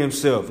reserving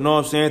himself, know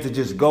what I'm saying, to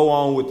just go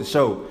on with the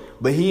show.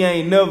 But he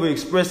ain't never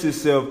expressed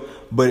himself.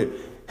 But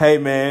hey,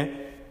 man,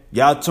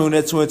 y'all tune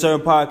that Twin Turn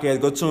podcast.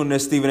 Go tune that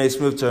Stephen A.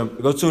 Smith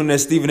Go tune that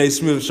Stephen A.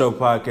 Smith show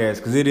podcast,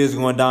 because it is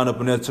going down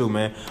up in there too,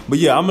 man. But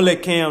yeah, I'm gonna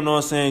let Cam, know what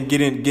I'm saying,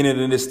 get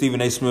into this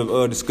Stephen A. Smith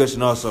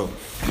discussion also.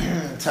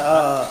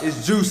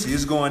 It's juicy.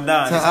 It's going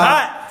down. It's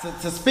hot.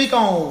 To speak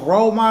on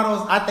role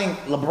models, I think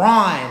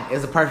LeBron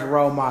is a perfect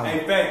role model.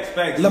 Hey,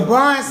 facts.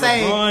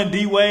 LeBron,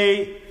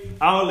 D-Wade,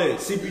 all that,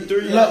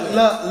 CP3.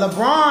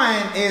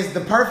 LeBron is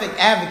the perfect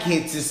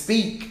advocate to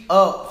speak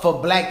up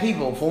for black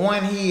people. For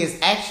one, he is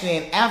actually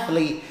an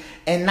athlete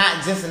and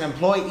not just an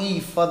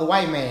employee for the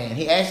white man.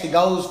 He actually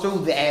goes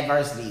through the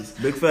adversities.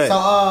 Big fact.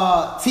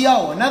 So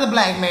T.O., another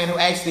black man who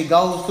actually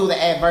goes through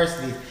the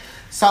adversities.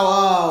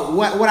 So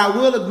what I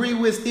will agree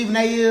with Stephen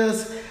A.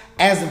 is,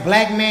 as a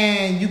black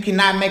man, you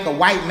cannot make a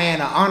white man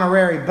an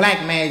honorary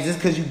black man just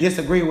because you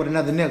disagree with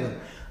another nigga.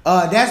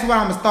 That's what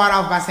I'm going to start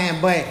off by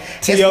saying. But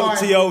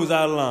T.O. was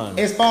out of line.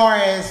 As far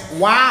as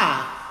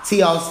why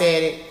T.O.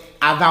 said it,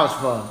 I vouch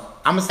for him.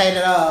 I'm going to say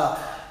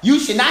that you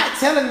should not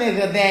tell a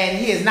nigga that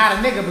he is not a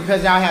nigga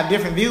because y'all have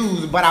different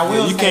views. But I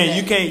will say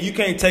you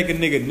can't take a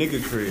nigga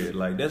cred.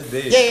 Like, that's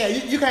dead. Yeah,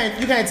 you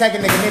can't take a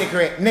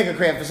nigga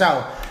cred for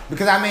sure.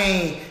 Because, I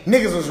mean,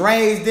 niggas was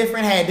raised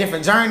different, had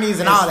different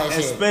journeys and all that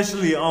shit.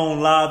 Especially on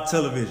live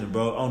television,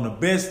 bro. On one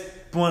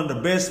of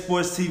the best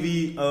sports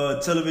TV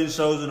television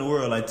shows in the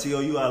world. Like, T.O.,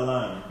 you out of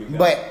line.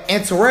 But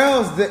in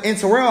Terrell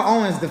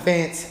Owens'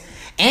 defense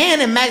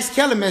and in Max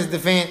Kellerman's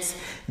defense,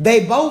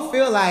 they both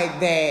feel like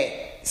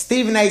that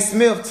Stephen A.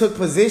 Smith took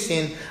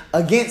position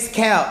against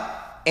Kaep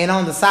and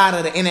on the side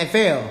of the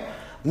NFL.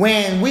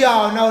 When we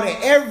all know that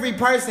every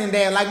person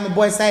that, like my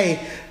boy say,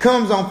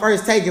 comes on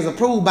First Take is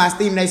approved by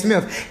Stephen A.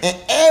 Smith. And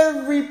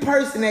every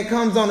person that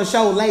comes on the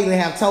show lately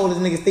have told this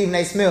nigga Stephen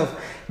A. Smith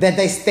that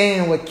they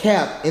stand with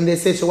Kaep in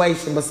this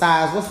situation.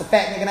 Besides, what's the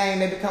fat nigga name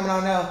that be coming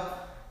on there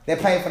that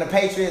played for the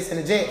Patriots and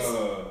the Jets?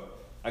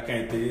 I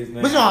can't think his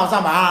name. But you know what I'm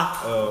talking about,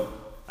 huh?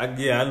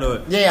 I know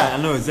it. Yeah.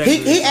 I know exactly.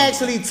 He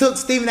actually took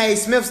Stephen A.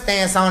 Smith's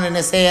stance on it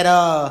and said,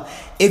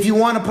 if you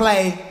want to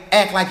play,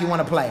 act like you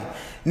want to play.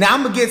 Now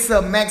I'm gonna get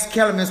to Max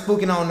Kellerman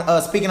speaking on the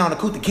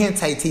Kuta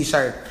Kente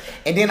t-shirt,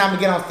 and then I'm gonna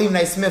get on Stephen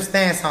A. Smith's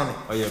stance on it.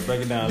 Oh yeah,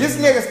 break it down. This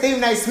nigga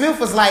Stephen A. Smith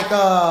was like,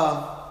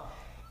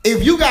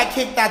 if you got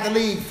kicked out the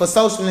league for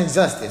social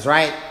injustice,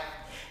 right?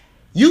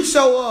 You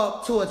show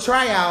up to a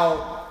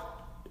tryout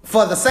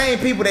for the same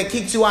people that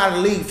kicked you out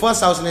of the league for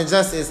social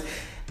injustice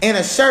in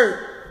a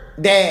shirt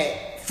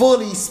that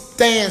fully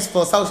stands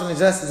for social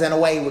injustice in a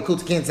way with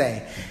Kuta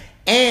Kente.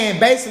 And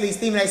basically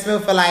Stephen A.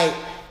 Smith feel like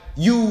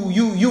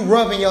you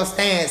rubbing your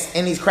stance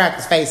in these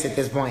crackers' face at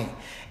this point.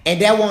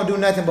 And that won't do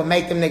nothing but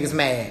make them niggas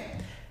mad.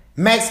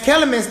 Max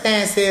Kellerman's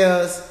stance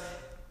is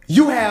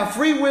you have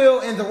free will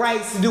and the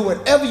rights to do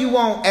whatever you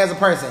want as a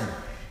person.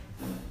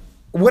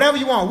 Whatever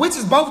you want, which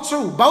is both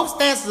true. Both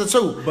stances are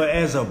true. But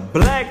as a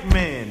black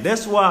man,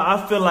 that's why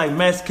I feel like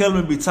Max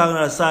Kellerman be talking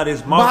outside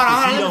his mouth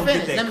because he don't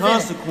get that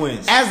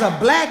consequence. As a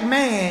black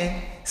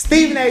man,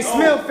 Stephen A.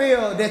 Smith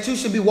feel that you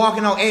should be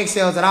walking on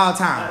eggshells at all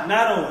times.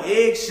 Not on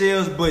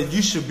eggshells, but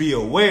you should be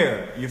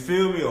aware. You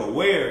feel me?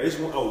 Aware. It's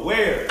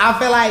aware. I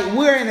feel like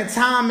we're in a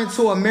time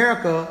into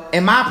America,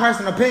 in my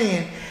personal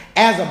opinion,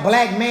 as a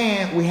black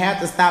man, we have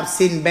to stop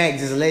sitting back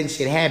just letting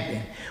shit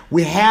happen.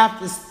 We have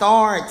to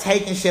start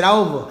taking shit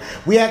over.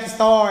 We have to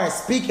start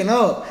speaking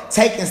up,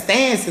 taking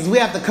stances. We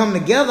have to come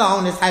together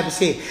on this type of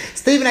shit.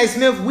 Stephen A.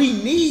 Smith, we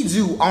need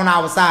you on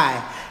our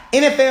side.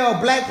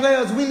 NFL black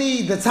players, we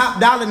need the top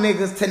dollar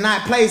niggas to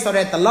not play so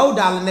that the low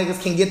dollar niggas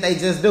can get they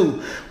just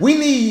due. We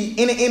need,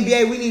 in the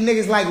NBA, we need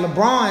niggas like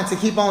LeBron to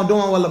keep on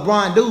doing what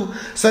LeBron do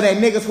so that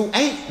niggas who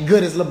ain't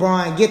good as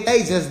LeBron get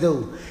they just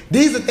due.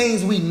 These are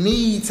things we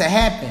need to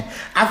happen.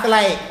 I feel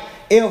like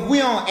if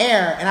we on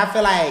air, and I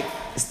feel like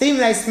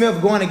Stephen A.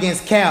 Smith going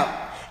against Kaep,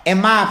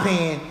 in my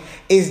opinion,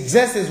 is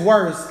just as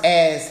worse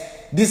as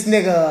this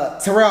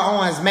nigga Terrell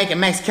Owens making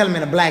Max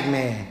Kellerman a black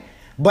man.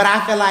 But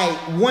I feel like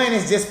one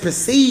is just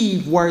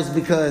perceived worse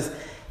because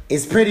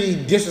it's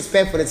pretty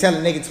disrespectful to tell a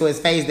nigga to his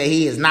face that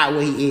he is not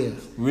what he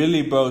is.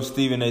 Really, bro,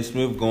 Stephen A.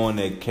 Smith going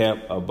at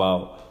Kaep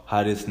about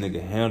how this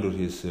nigga handled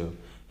himself.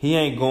 He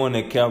ain't going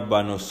at Kaep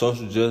about no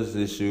social justice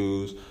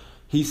issues.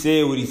 He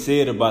said what he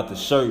said about the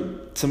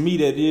shirt. To me,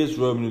 that is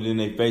rubbing it in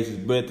their faces.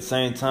 But at the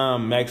same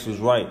time, Max was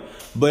right.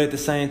 But at the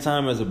same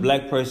time, as a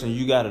black person,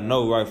 you gotta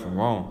know right from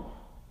wrong.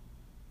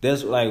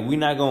 That's like we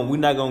not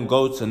gonna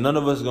go to, none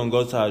of us gonna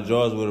go to our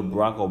drawers with a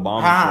Barack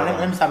Obama.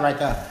 Let me stop right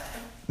there.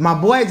 My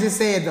boy just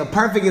said the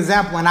perfect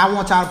example, and I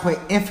want y'all to put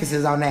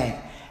emphasis on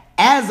that.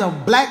 As a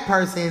black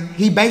person,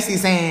 he basically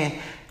saying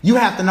you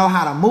have to know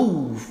how to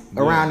move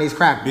around these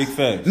crackers. Big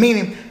facts.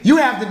 Meaning you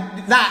have to.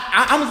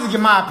 I'm gonna just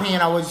give my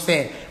opinion on what you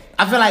said.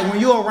 I feel like when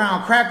you're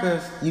around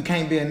crackers, you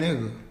can't be a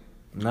nigga.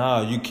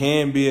 Nah, you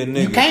can be a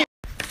nigga. You can't.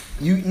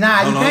 You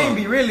can't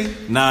be really.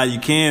 Nah, you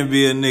can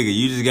be a nigga.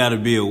 You just gotta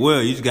be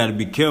aware. You just gotta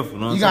be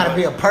careful. You gotta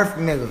be a perfect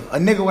nigga. A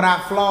nigga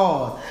without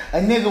flaws. A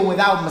nigga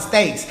without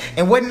mistakes.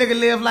 And what nigga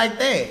live like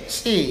that?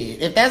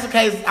 Shit. If that's the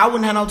case, I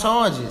wouldn't have no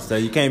charges. So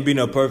you can't be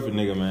no perfect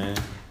nigga, man.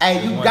 Hey,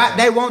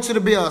 they want you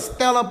to be a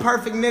stellar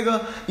perfect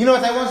nigga. You know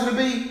what they want you to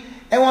be?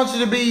 They want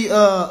you to be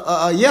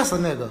a yes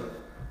nigga.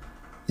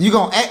 You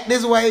gonna act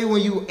this way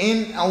when you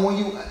in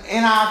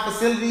our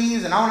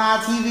facilities and on our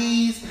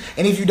TVs,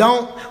 and if you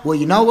don't, well,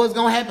 you know what's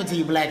gonna happen to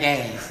you, black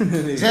ass.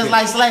 Just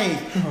like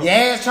slaves, your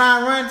ass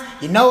trying to run,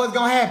 you know what's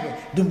gonna happen.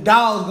 Them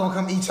dogs gonna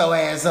come eat your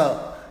ass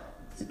up.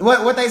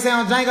 What they say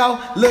on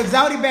Django? Lil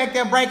Jody back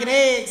there breaking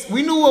eggs.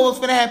 We knew what was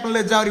gonna happen to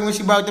Lil Jody when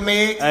she broke them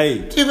eggs.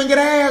 Hey, she even get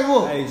her ass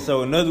whooped. Hey,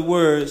 so in other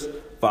words,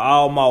 for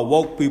all my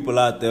woke people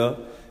out there,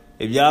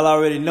 if y'all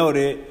already know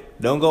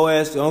that, don't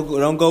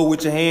go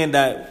with your hand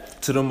out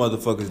to them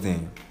motherfuckers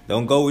then.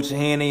 Don't go with your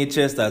hand in your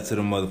chest out to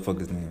them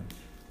motherfuckers then.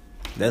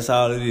 That's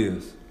all it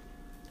is.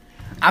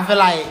 I feel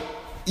like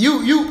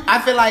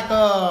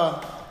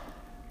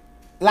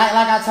like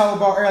I told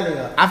bro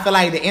earlier, I feel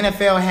like the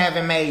NFL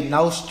haven't made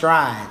no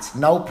strides,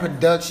 no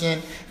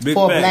production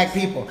for black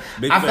people.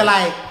 I feel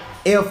like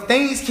if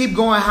things keep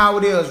going how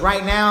it is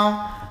right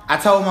now, I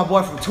told my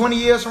boy from 20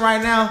 years from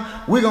right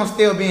now, we're going to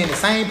still be in the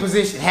same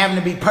position. Having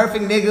to be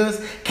perfect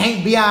niggas,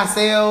 can't be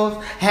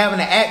ourselves, having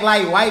to act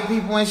like white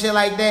people and shit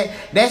like that.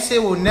 That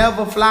shit will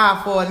never fly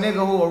for a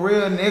nigga who a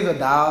real nigga,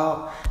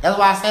 dog. That's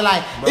why I say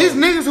like, there's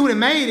niggas who done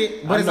made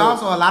it, but it's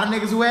also a lot of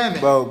niggas who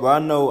haven't. Bro,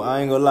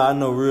 I ain't gonna lie, I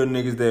know real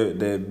niggas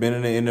that been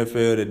in the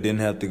NFL that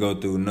didn't have to go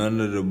through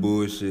none of the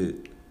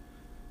bullshit.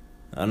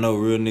 I know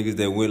real niggas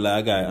that went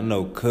like, I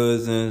know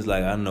cousins,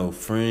 like I know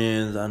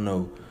friends, I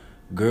know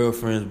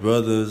girlfriends,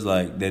 brothers,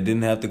 like that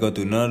didn't have to go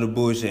through none of the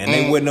bullshit, and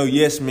they wasn't no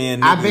yes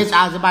men. I bet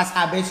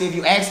you if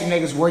you ask them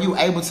niggas, were you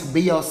able to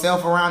be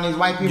yourself around these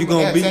white people?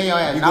 Tell your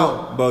ass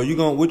no. Bro, you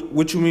gonna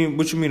what you mean?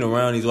 What you mean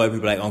around these white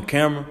people? Like on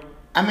camera?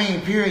 I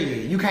mean,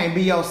 period. You can't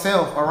be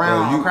yourself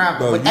around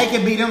Crabtree. But they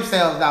can be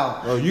themselves, though.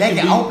 Bro, they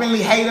can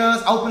openly hate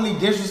us, openly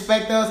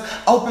disrespect us,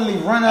 openly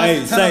run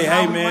us.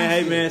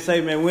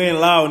 Hey, man, we ain't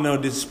allowed no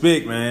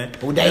disrespect, man.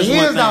 Well, they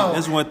is, though.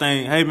 That's one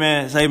thing. Hey,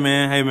 man.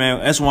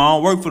 That's why I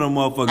don't work for them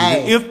motherfuckers.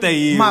 Hey, if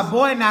they is. My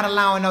boy not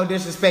allowing no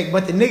disrespect,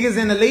 but the niggas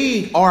in the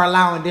league are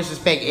allowing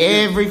disrespect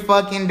every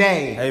fucking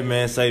day. Hey,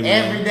 man,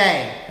 every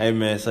day. Hey,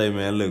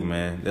 man, look,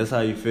 man. That's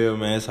how you feel,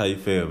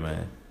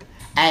 man.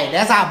 Hey,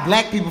 that's how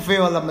black people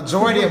feel. The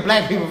majority of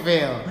black people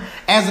feel.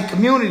 As a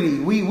community,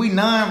 we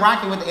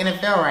non-rocking with the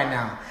NFL right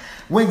now.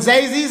 When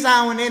Jay-Z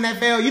signed with the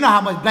NFL, you know how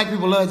much black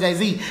people love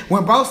Jay-Z.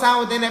 When bro signed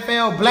with the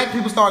NFL, black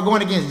people start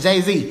going against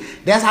Jay-Z.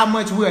 That's how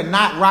much we're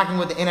not rocking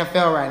with the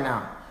NFL right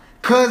now.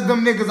 Cause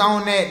them niggas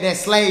on that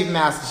slave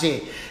master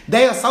shit.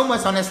 They are so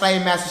much on that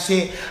slave master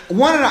shit.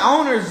 One of the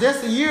owners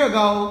just a year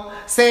ago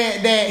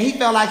said that he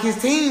felt like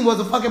his team was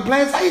a fucking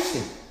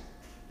plantation.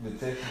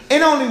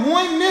 And only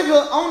one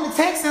nigga on the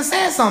Texans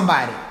said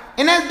somebody.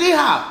 And that's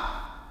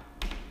D-Hop.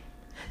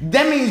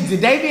 That means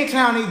David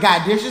Clowney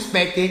got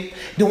disrespected.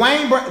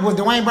 Was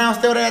Dwayne Brown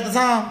still there at the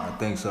time? I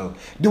think so.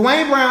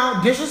 Dwayne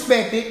Brown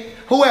disrespected.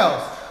 Who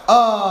else?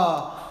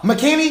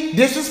 McKinney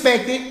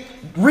disrespected.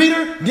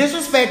 Reader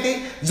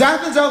disrespected.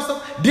 Jonathan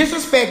Joseph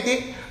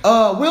disrespected.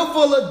 Will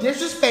Fuller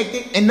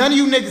disrespected. And none of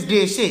you niggas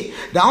did shit.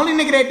 The only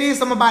nigga that did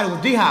something about it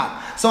was D-Hop.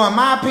 So in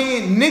my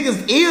opinion,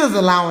 niggas is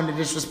allowing the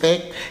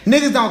disrespect.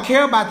 Niggas don't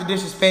care about the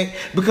disrespect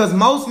because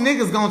most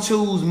niggas gonna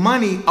choose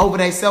money over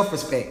their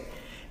self-respect.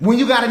 When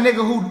you got a nigga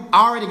who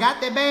already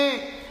got that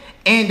bag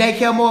and they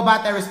care more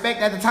about their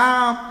respect at the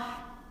time,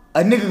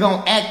 a nigga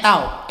gonna act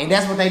out. And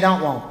that's what they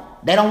don't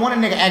want. They don't want a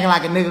nigga acting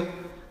like a nigga.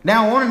 They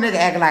don't want a nigga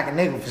acting like a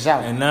nigga for sure.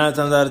 And 9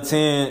 times out of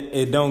 10,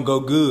 it don't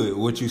go good.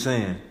 What you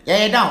saying?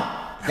 Yeah, it don't.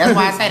 That's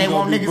why I say they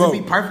want niggas to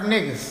be perfect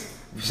niggas.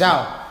 For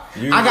sure.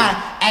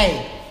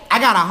 I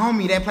got a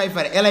homie that played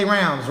for the LA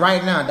Rams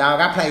right now, dog.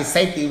 I played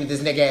safety with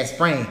this nigga at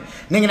Spring.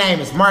 Nigga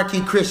name is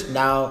Marquis Christian,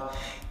 dog.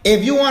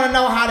 If you want to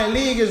know how the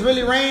league is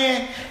really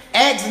ran,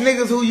 ask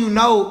niggas who you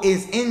know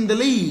is in the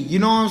league. You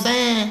know what I'm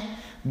saying?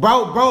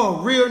 Bro,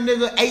 a real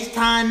nigga,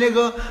 H-time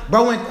nigga.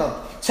 Bro went to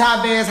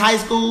Chavez High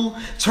School,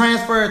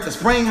 transferred to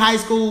Spring High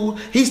School.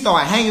 He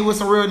started hanging with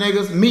some real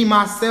niggas. Me,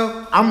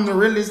 myself, I'm the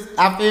realest,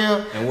 I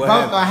feel. And what Bro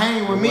happened? started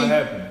hanging with me. What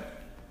happened?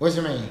 What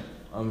you mean?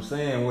 I'm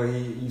saying,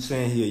 you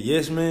saying he a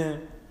yes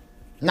man?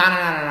 No.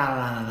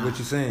 What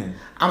you saying?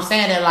 I'm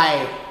saying that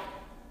like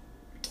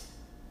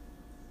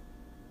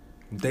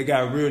they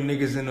got real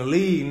niggas in the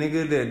league,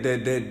 nigga,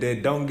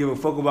 that don't give a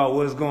fuck about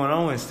what's going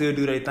on and still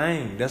do their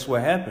thing. That's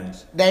what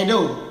happens. They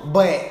do,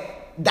 but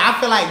I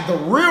feel like the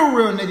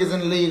real niggas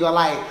in the league are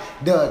like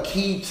the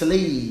Kaep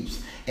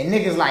Talibs and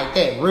niggas like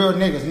that. Real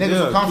niggas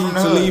who come from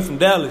the hood. Talib from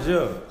Dallas,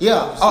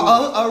 yeah,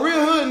 a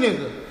real hood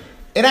nigga.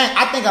 It ain't.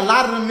 I think a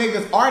lot of them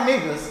niggas are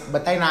niggas,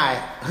 but they not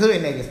hood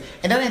niggas.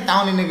 And that ain't the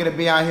only nigga to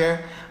be out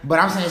here. But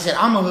I'm saying shit,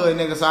 I'm a hood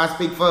nigga, so I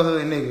speak for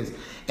hood niggas.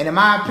 And in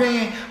my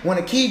opinion, when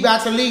the Kaep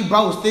got to the league,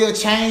 bro, still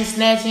chain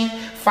snatching,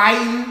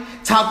 fighting,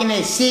 talking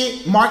that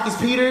shit. Marcus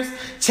Peters,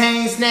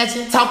 chain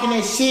snatching, talking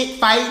that shit,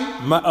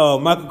 fighting.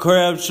 Michael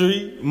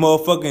Crabtree,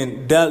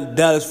 motherfucking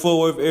Dallas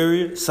Fort Worth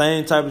area,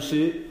 same type of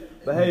shit.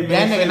 But hey,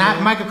 man, that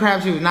nigga, Michael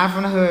Crabtree was not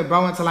from the hood,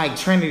 bro. Went to like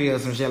Trinity or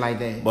some shit like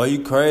that. Boy,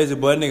 you crazy,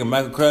 boy. That nigga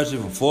Michael Crabtree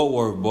from Fort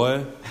Worth,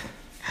 boy.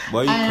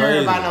 Boy, you I ain't crazy.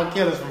 heard about no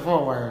killers from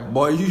Fort Worth.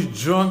 Boy, you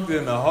drunk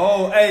in the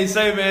hole. Hey,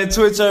 say, man,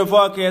 Twitch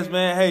podcast,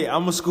 man. Hey,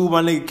 I'm gonna school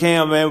my nigga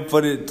Cam,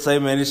 man, say,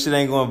 man, this shit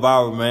ain't going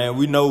viral, man.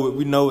 We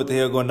know what the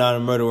hell going down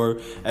in Murder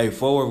Worth. Hey,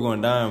 Fort Worth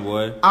going down,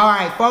 boy. All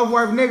right, Fort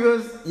Worth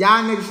niggas,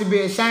 y'all niggas should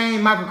be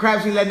ashamed. Michael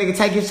Crabtree let nigga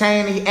take his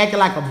chain and he acting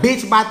like a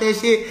bitch about that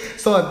shit.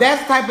 So if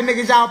that's the type of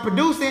niggas y'all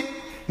producing,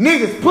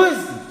 niggas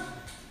pussy.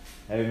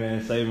 Hey,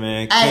 man, say,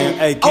 man.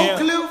 Hey,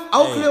 Cam,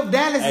 Oak Cliff,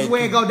 Dallas is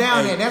where it go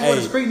down at. That's where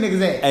the street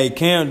niggas at. Hey,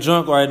 Cam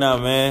drunk right now,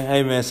 man.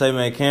 Hey, man, say,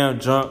 man, Cam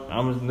drunk.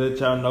 I'm gonna let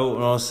y'all know, you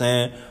know what I'm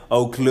saying?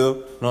 Oak Cliff,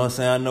 you know what I'm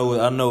saying?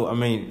 I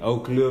mean,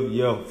 Oak Cliff,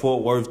 yeah,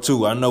 Fort Worth,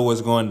 too. I know what's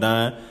going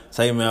down.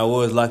 Say, man, I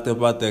was locked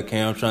up out there,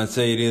 Cam. I'm trying to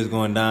tell you it is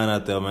going down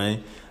out there,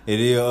 man. It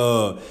is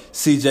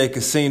CJ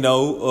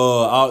Casino,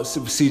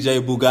 CJ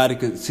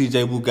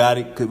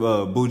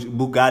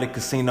Bugatti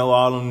Casino,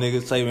 all them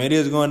niggas say, man, it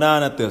is going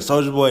down out there.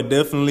 Soulja Boy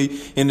definitely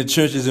in the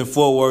trenches in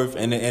Fort Worth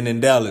and in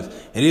Dallas.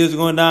 It is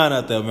going down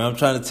out there, man. I'm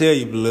trying to tell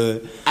you,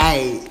 blood.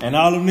 Hey. And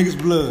all them niggas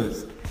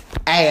bloods.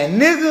 Hey, a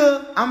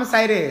nigga, I'ma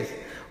say this.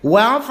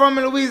 Where I'm from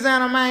in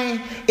Louisiana,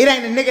 man, it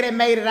ain't a nigga that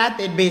made it out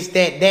that bitch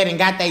that and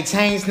got they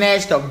chain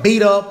snatched or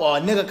beat up or a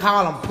nigga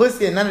call them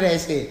pussy or none of that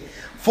shit.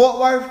 Fort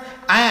Worth,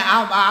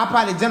 I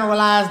probably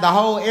generalized the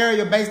whole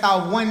area based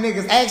off one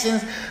nigga's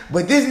actions,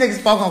 but this nigga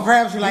spoke on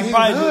Crabtree like he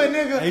was a hood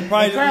nigga. He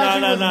probably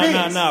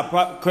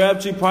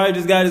Crabtree probably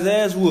just got his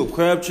ass whooped.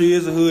 Crabtree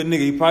is a hood nigga.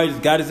 He probably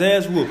just got his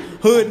ass whooped.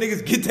 Hood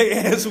niggas get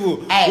their ass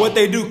whooped. Hey, what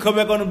they do, come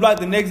back on the block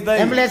the next day.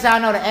 Let me let y'all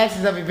know the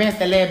actions of events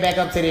that led back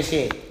up to this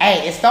shit.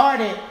 Hey, it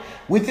started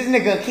with this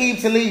nigga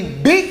Kaep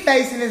Talib big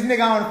facing this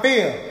nigga on the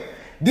field.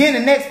 Then the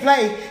next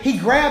play, he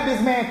grabbed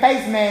this man's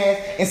face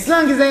mask and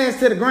slung his ass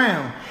to the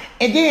ground.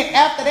 And then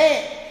after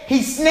that,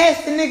 he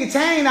snatched the nigga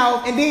chain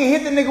off and then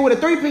hit the nigga with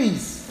a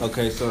 3-piece.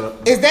 Okay, so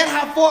is that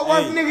how Fort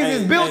Worth niggas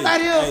is built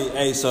out here?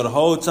 Hey, so the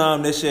whole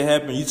time that shit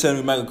happened, you telling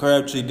me Michael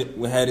Crabtree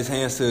had his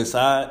hands to his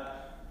side?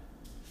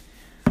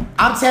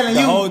 I'm telling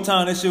you. The whole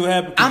time that shit would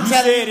happen. You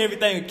said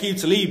everything Kaep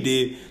Talib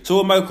did. So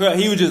what Michael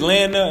Crabtree, he was just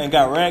laying there and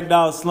got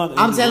ragdoll slunk.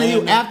 I'm telling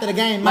you, after the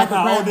game,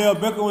 Michael Crabtree. Odell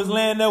Beckham was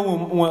laying there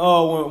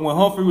when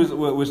Humphrey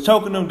was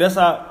choking him. That's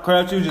how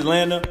Crabtree was just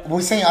laying there.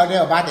 We seen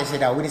Odell about that shit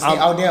though. We didn't see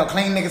Odell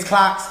clean niggas'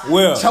 clocks,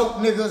 choke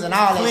niggas and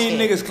all that shit. Clean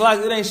niggas'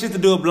 clocks. It ain't shit to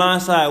do with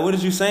blindside. What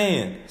is you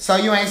saying? So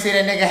you ain't see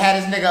that nigga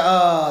had his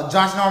nigga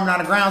Josh Norman on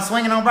the ground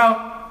swinging on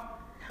bro?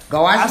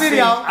 Go watch the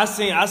video.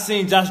 I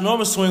seen Josh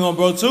Norman swing on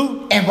bro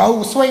too. And bro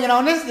was swinging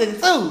on this nigga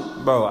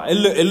too. Bro, it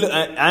look.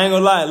 I ain't gonna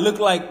lie. It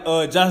looked like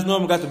Josh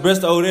Norman got the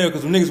best of Odell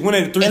because them niggas went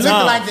at it 3 times. It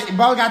looked like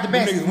bro got the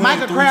best.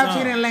 Michael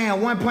Crabtree didn't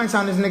land one punch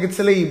on this nigga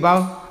Talib,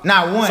 bro.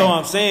 Not one. So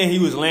I'm saying he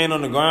was laying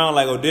on the ground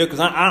like Odell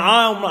because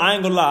I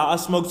ain't gonna lie. I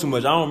smoked too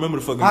much. I don't remember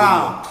the fucking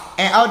video.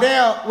 And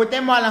Odell with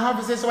that Marlon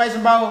Humphrey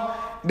situation, bro.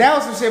 That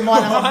was some shit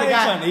Marlon Humphrey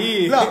got.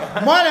 Look,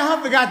 Marlon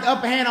Humphrey got the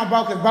upper hand on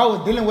bro because bro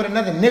was dealing with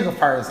another nigga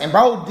first. And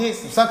bro did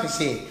some sucker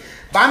shit.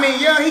 But I mean,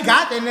 yeah, he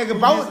got that nigga.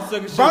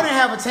 Bro didn't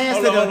have a chance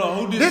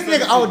this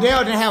nigga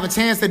Odell didn't have a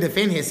chance to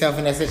defend himself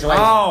in that situation.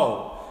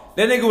 Oh,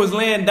 that nigga was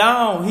laying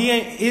down.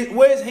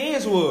 Where his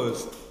hands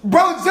was.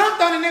 Bro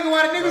jumped on the nigga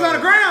while the nigga was on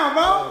the ground,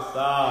 bro.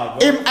 Stop,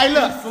 bro. Hey,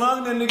 look. He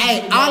flung the nigga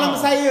hey, all I'm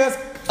gonna say is,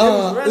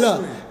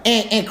 look,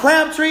 and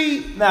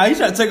Crabtree. Nah, he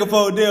trying to take up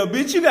for Odell,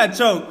 bitch. You got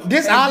choked.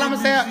 This all I'm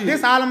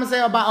gonna say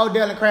about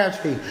Odell and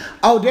Crabtree.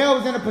 Odell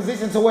was in a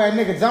position to where a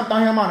nigga jumped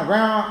on him on the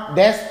ground.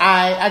 That's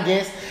I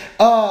guess.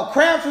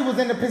 Crabtree was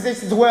in the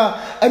position to where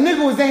a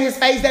nigga was in his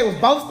face. They was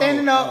both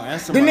standing up.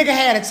 The nigga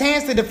had a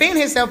chance to defend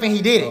himself and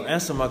he did it.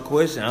 Answer my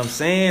question. I'm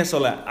saying so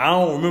like I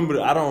don't remember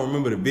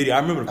the video. I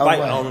remember the fight.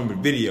 I don't remember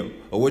the video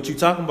or what you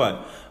talking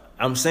about.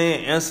 I'm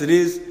saying answer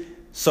this.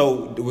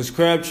 So was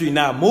Crabtree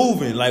not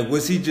moving? Like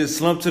was he just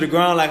slumped to the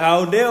ground like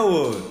how Odell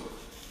was?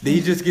 Did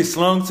he just get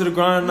slung to the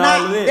ground and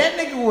all of that? That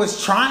nigga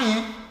was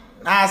trying.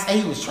 I say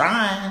he was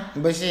trying,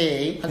 but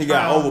shit, he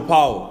got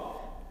overpowered.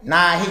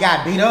 Nah, he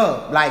got beat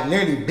up. Like,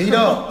 literally beat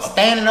up.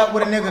 Standing up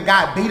with a nigga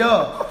got beat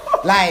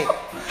up. Like,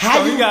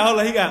 how so he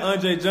got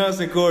Andre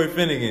Johnson, Corey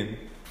Finnegan.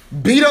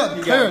 Beat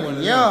up,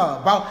 clearly. Yeah,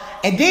 bro.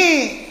 And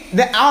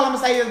then, all I'm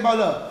gonna say is, bro,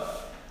 look.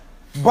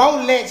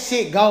 Bro let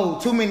shit go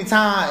too many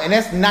times, and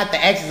that's not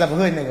the actions of a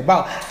hood nigga,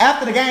 bro.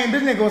 After the game,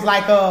 this nigga was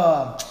like,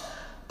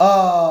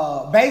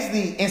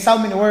 basically, in so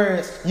many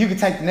words, you can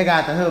take the nigga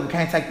out the hood, but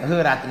can't take the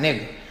hood out the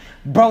nigga.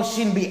 Bro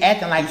shouldn't be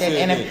acting like that.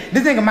 And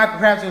this nigga Michael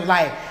Crabtree was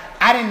like,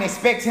 I didn't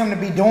expect him to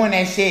be doing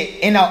that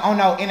shit on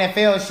no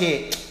NFL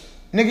shit.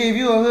 Nigga, if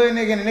you a hood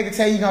nigga and the nigga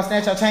tell you gonna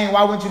snatch your chain,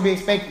 why wouldn't you be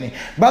expecting it?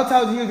 Bro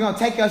told you he was gonna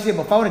take your shit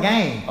before the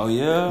game. Oh,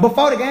 yeah?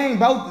 Before the game,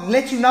 bro,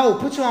 let you know,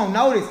 put you on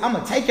notice, I'm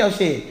gonna take your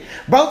shit.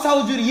 Bro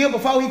told you the year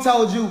before, he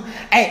told you,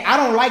 hey, I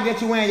don't like that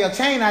you wearing your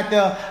chain out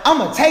there, I'm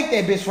gonna take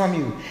that bitch from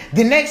you.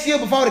 The next year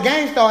before the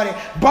game started,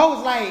 bro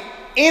was like,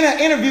 in an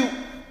interview,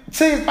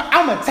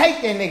 I'm gonna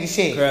take that nigga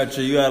shit.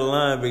 Crabtree, you out of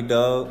line, big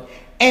dog.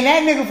 And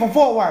that nigga from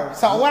Fort Worth.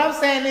 So what I'm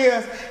saying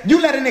is,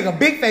 you let a nigga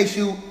big face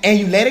you and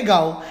you let it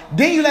go.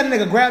 Then you let a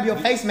nigga grab your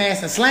face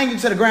mask and slang you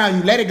to the ground.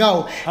 You let it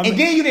go. And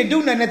then you didn't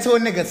do nothing until a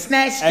nigga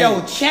snatched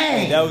your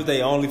chain. Hey, that was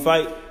their only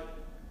fight?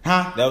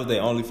 Huh? That was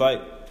their only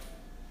fight?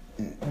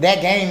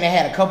 That game, they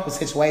had a couple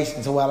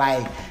situations where,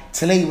 like,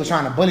 Talib was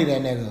trying to bully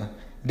that nigga.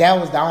 That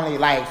was the only,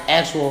 like,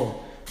 actual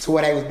to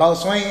where they was both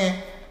swinging.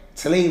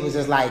 Talib was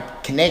just,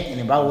 like, connecting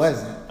and bro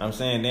wasn't. I'm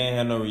saying they ain't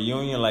had no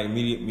reunion, like,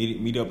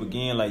 meet up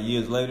again, like,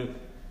 years later?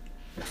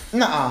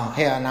 Nuh-uh,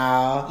 hell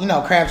no. You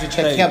know, Crabtree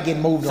kept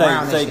getting moved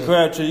around and shit.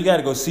 Crabtree, you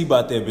gotta go see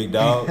about that, big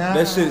dog.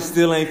 That shit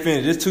still ain't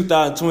finished. It's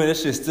 2020, that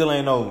shit still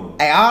ain't over.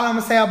 Hey, all I'm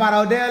gonna say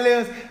about Odell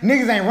is,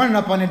 niggas ain't running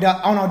up on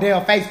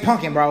Odell face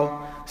punking,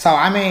 bro. So,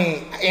 I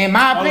mean, in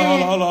my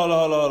opinion... Hold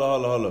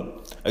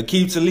on.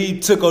 Kaep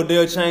Talib took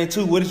Odell chain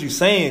too. What is you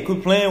saying?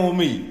 Quit playing with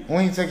me.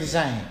 When he took his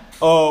chain?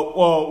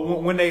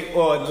 When they,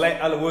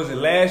 was it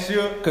last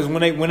year? Because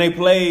when they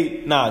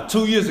played,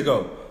 2 years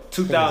ago.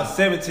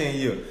 2017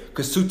 year.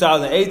 Because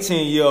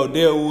 2018 year,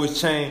 Odell wore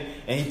his chain,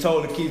 and he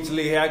told Kaep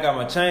Talib, hey, I got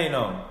my chain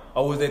on.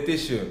 Or was that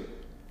this year?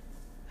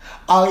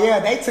 Oh,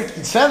 yeah, they took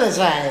each other's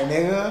chain,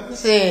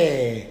 nigga.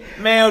 Shit.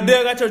 Man,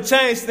 Odell got your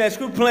chain snatched.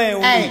 Quit playing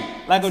with me.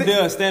 Like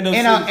Odell, stand up.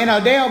 And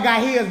Odell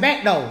got his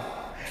back, though.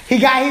 He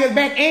got his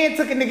back and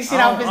took a nigga shit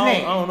off his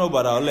neck. I don't know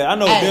about all that. I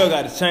know Odell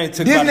got his chain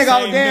took this by the nigga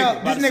same Odell,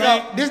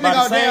 nigga. this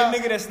nigga Odell, same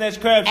nigga that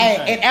snatched Crabtree.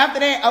 Hey, and after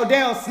that,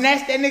 Odell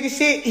snatched that nigga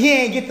shit. He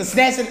ain't get the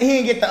snatching, he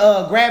ain't get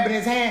the grab in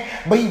his hand,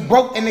 but he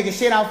broke that nigga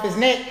shit off his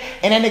neck.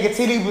 And that nigga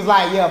Talib was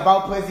like, yeah, bro,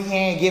 pussy, he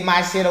ain't get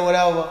my shit or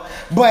whatever.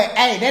 But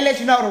hey, that let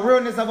you know the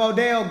realness of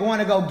Odell going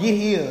to go get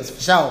his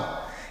for sure.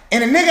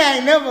 And a nigga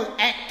ain't never,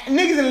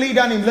 niggas in the league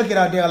don't even look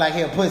at Odell like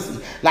he a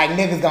pussy. Like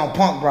niggas gonna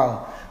punk,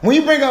 bro. When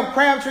you bring up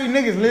Crabtree,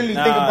 niggas literally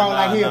think about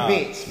like he a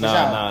bitch. For sure.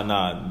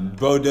 Nah.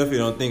 Bro definitely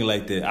don't think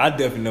like that. I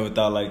definitely never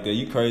thought like that.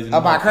 You crazy.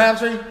 About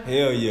Crabtree?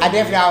 Hell yeah. I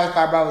definitely always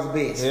thought bro was a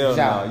bitch. Hell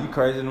no. You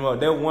crazy in the mouth.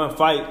 That one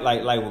fight,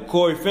 like with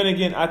Corey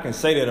Finnegan, I can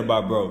say that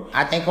about bro.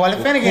 I think Corey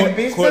Finnegan a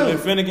bitch Corey too.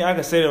 Finnegan, I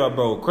can say that about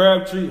bro.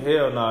 Crabtree,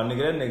 hell nah, nigga.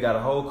 That nigga got a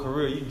whole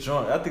career. You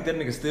drunk. I think that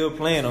nigga still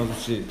playing on some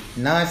shit.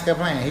 None still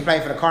playing. He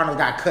played for the Cardinals,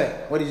 got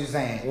cut. What did you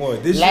saying?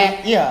 What, this year?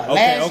 Yeah,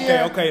 last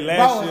year. Okay,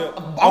 last year.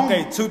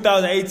 Okay,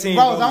 2018.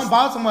 Bro was on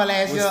Baltimore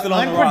last year.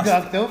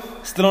 Unproductive.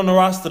 Still on the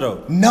roster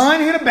though.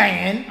 None hit a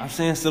band. I'm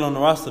saying still on the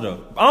roster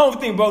though. I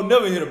don't think bro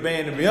never hit a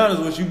band, to be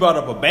honest with you. Brought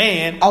up a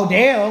band.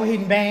 Odell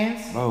hitting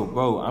bands.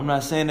 Bro, I'm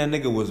not saying that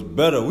nigga was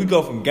better. We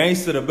go from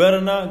gangster to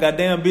better now.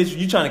 Goddamn bitch,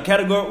 you trying to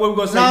categorize? What we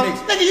gonna say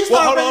next? Nigga, you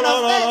start hold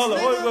on.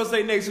 What we gonna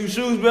say next? Whose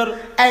shoes better?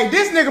 Hey,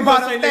 this nigga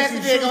brought up stats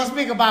and then gonna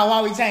speak about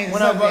why we changed the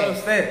subject. When I brought up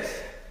stats.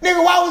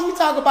 Nigga, why was we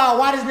talking about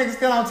why this nigga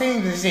still on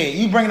teams and shit?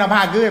 You bringing up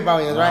how good bro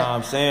is, right? Nah,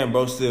 I'm saying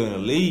bro still in the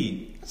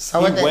league.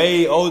 So he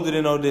way older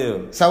than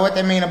Odell. So what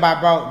they mean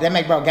about bro? That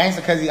make bro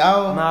gangster because he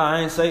old? Nah, I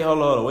ain't say hold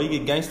on. Where you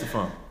get gangster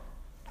from?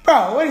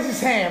 Bro, what is you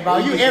saying, bro?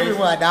 You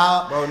everywhere,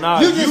 dog. Bro, nah.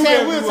 You just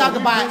said we were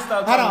talking about.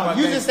 Hold on.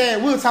 You just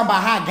said we were talking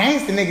about how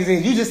gangster niggas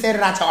is. You just said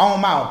it out your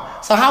own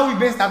mouth. So how we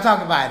been stop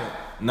talking about it?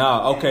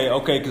 Nah,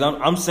 okay, cause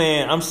I'm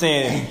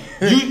saying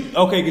you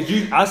okay,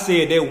 cause I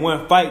said that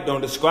one fight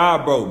don't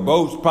describe bro.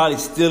 Bro's probably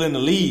still in the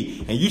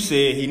league, and you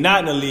said he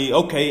not in the league.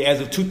 Okay,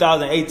 as of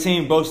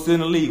 2018, bro's still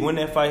in the league. When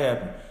that fight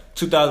happened?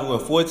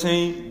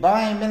 2014? Bro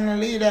ain't been in the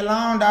league that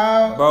long,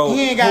 dog. Bro,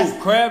 he ain't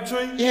got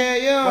Crabtree?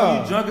 Yeah.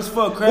 Bro, you drunk as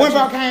fuck, Crabtree. When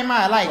bro came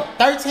out, like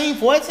 13,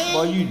 14?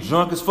 Boy, you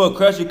drunk as fuck.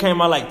 Crabtree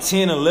came out like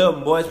 10,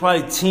 11, boy. It's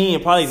probably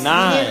 10, probably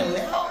 9. 10,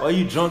 11? Boy,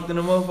 you drunk in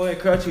the motherfucker.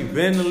 Crabtree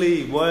been in the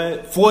league,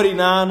 boy.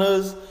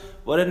 49ers.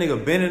 Boy, that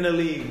nigga been in the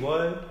league,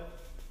 boy.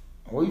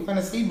 What you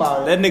finna see,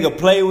 ball? That nigga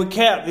played with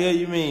Kaep, yeah,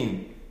 you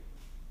mean?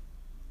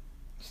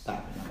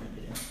 Stop it,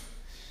 man.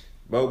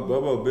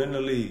 Bro, been in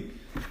the league.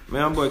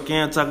 Man, my boy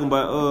Cam talking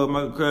about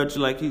Michael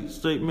Crabtree like he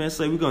straight, man.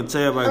 Say we gonna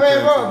tell about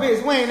Crabtree. Bro,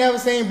 bitch, we ain't never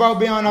seen bro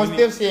be on no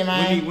stiff shit,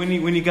 man.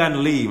 When he got in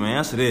the league, man.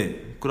 Answer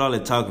that. Quit all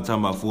that talking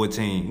about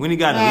 14. When he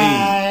got in the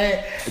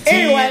league.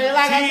 Anyway,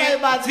 like I said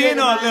about 10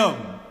 or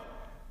 11.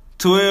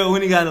 12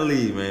 when he got in the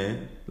league,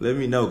 man. Let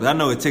me know, cause I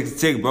know it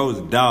Texas Tech, bro, was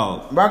a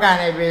dog. Bro got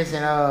that bitch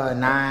in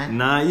 9.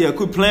 9, yeah.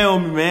 Quit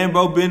playing with me, man.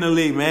 Bro been in the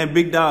league, man.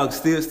 Big dog,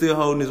 still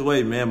holding his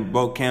weight, man.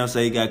 Bro Cam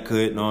say he got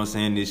cut. Know what I'm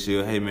saying? This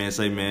year, hey man,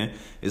 say man,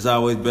 it's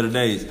always better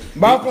days.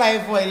 Bro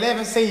played for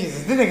 11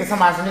 seasons. This nigga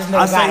somebody from this nigga.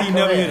 I say he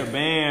never hit a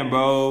band,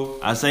 bro.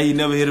 I say he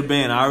never hit a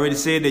band. I already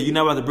said that. You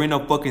not about to bring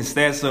no fucking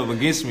stats up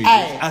against me.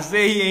 Hey. I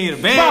said he ain't hit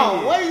a band.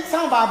 Bro, what are you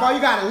talking about, bro?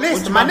 You gotta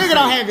listen. My nigga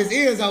don't have his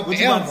ears open. What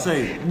you about to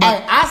say?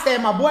 Hey, I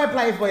said my boy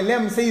played for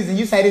 11 seasons.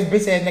 You say this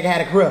bitch ass nigga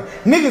had a career.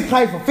 Niggas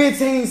played for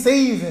 15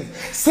 seasons,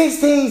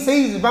 16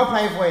 seasons. Bro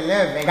played for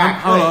 11.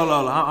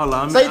 Hold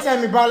on. So you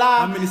tell me, bro, like,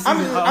 how many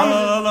seasons?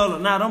 Hold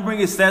on. Nah, don't bring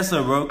his stats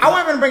up, bro. I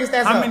wasn't gonna bring his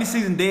stats up. How many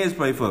seasons Dez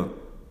play for?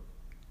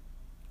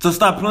 So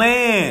stop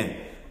playing.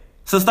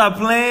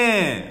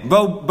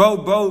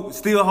 Bro,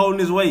 still holding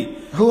his weight.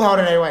 Who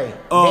holding their weight?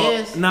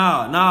 Dez?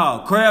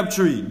 Nah.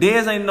 Crabtree.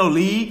 Dez ain't no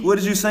league. What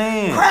is you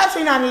saying?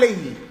 Crabtree not in the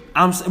league.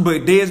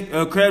 But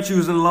Dez, Crabtree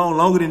was in the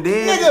longer than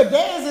Dez. Nigga,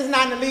 Dez is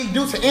not in the league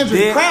due to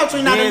injury.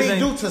 Crabtree not in the league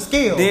due to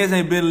skill. Dez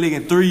ain't been in the league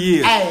in 3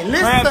 years. Hey,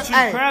 listen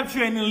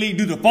Crabtree ain't in the league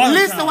due to father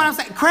Listen to what I'm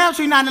saying.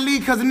 Crabtree not in the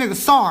league because the nigga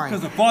sorry.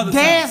 Because of father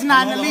Dez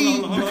not in the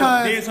league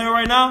because... Dez hurt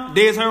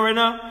right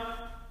now?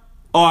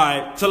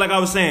 Alright, so like I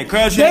was saying,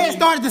 Crabtree... Dez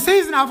started the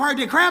season off hurt.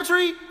 Did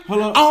Crabtree?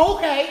 Hold up. Oh,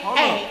 okay.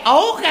 Okay.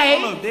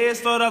 Hold up, Dez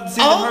started off the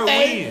season hurt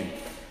when?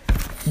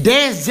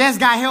 Dez just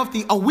got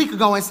healthy a week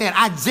ago and said,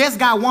 I just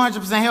got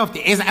 100%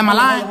 healthy. Am I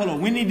lying? Hold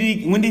on. When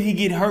did he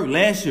get hurt?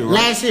 Last year, right?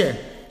 Last year.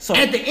 So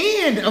at the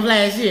end of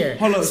last year.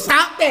 Hold up.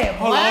 Stop that,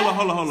 boy.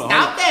 Hold on.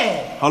 Stop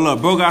that. Hold up.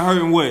 Bro got hurt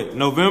in what?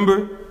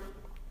 November?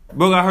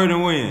 Bro got hurt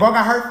in when? Bro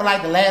got hurt for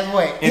like the last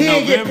what? He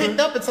didn't get picked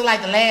up until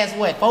like the last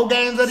what? 4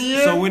 games of the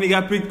year? So when he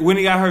got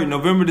hurt?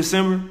 November,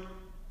 December?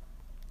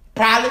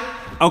 Probably.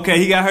 Okay,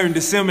 he got hurt in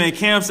December, and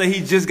Cam said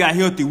he just got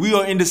healthy. We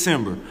are in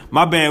December.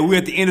 My bad. We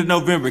at the end of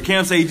November.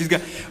 Cam said he just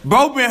got...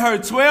 Bro been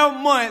hurt 12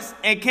 months,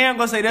 and Cam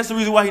gonna say that's the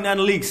reason why he not in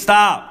the league.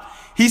 Stop.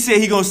 He said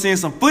he gonna send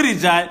some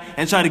footage out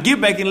and try to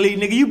get back in the league.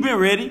 Nigga, you been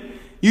ready.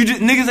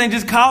 Niggas ain't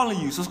just calling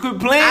you, so quit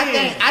playing.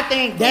 I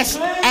think that's...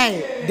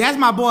 Hey, that's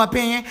my boy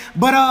opinion.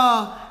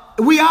 But,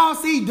 we all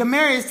see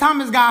Demaryius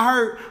Thomas got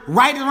hurt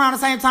right around the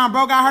same time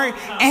bro got hurt,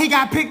 and he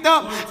got picked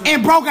up,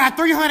 and bro got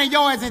 300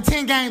 yards in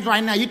 10 games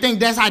right now. You think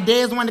that's how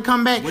Dez wanted to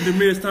come back? What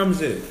Demaryius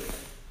Thomas is?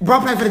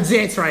 Bro play for the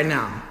Jets right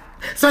now.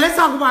 So let's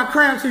talk about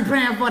Crabtree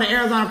playing for the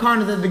Arizona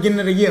Cardinals at the beginning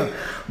of the year.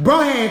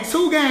 Bro had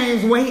 2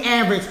 games where he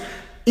averaged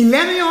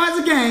 11 yards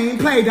a game,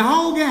 played the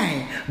whole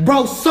game.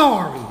 Bro,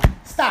 sorry.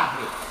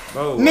 Stop it.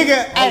 Bro,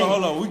 nigga,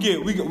 hold on.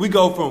 We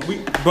go from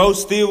bro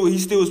he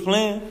still was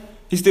playing?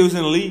 He still was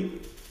in the league?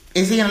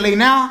 Is he in the league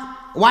now?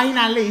 Why he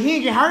not in the league? He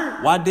didn't get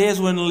hurt. Why Dez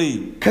wasn't in the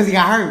league? Because he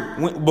got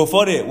hurt.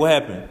 Before that, what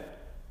happened?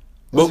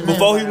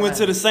 Before he went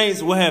to the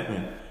Saints, what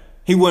happened?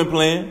 He wasn't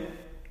playing.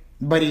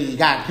 But he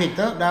got picked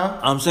up, though.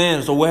 I'm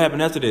saying, so what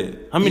happened after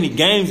that? How many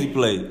games he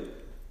played?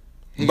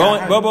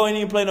 Bro ain't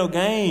even play no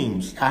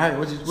games. I heard.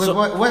 What's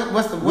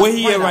where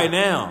he at right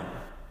now?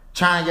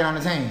 Trying to get on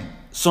the team.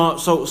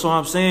 So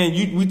I'm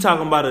saying we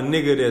talking about a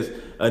nigga that's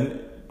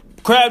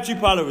Crabtree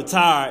probably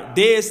retired.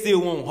 Dez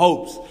still want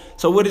hopes.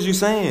 So what is you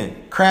saying?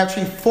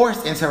 Crabtree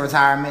forced into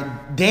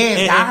retirement.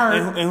 Dez got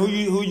hurt. And who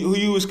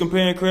you was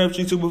comparing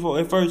Crabtree to before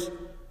at first?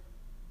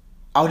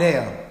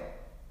 Odell.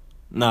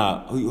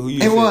 Nah, who you?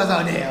 It said? Was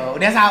Odell.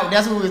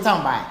 That's what we were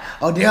talking about.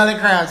 Odell and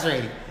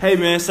Crabtree. Hey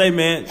man,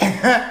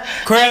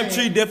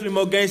 Crabtree definitely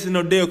more gangster than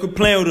Odell. Could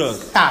play with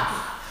us. Stop it.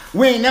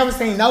 We ain't never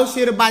seen no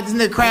shit about this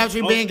nigga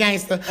Crabtree being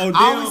gangster.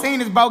 All we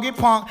seen is bro get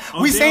punked.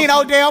 We seen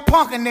Odell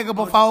punk a nigga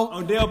before.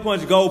 Odell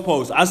punched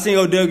goalposts. I seen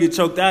Odell get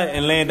choked out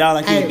and land out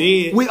like he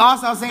did. We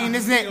also seen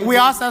this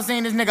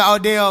nigga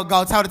Odell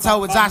go toe to toe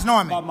with Josh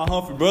Norman. About my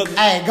Humphrey brother.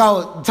 Hey,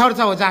 go toe to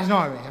toe with Josh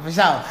Norman for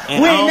sure.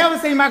 And we ain't never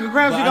seen Michael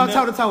Crabtree go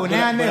toe to toe with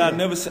that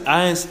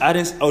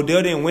nigga.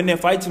 Odell didn't win that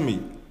fight to me.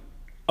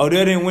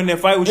 Odell didn't win that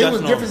fight with Josh Norman.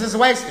 It was different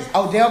situations.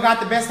 Odell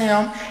got the best of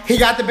him. He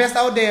got the best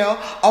of Odell.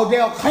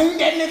 Odell cleaned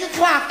that nigga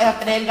clock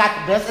after that. He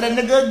got the best of that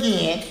nigga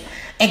again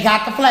and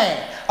got the flag.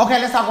 Okay,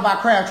 let's talk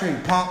about Crabtree.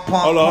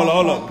 Hold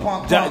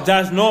on.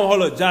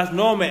 Josh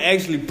Norman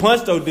actually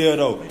punched Odell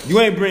though. You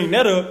ain't bring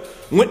that up.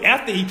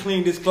 After he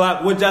cleaned this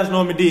clock, what Josh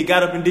Norman did,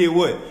 got up and did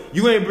what?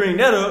 You ain't bring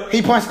that up.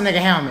 He punched the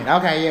nigga helmet.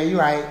 Okay, yeah, you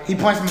right. He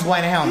punched my boy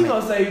in the helmet. You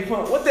gonna say he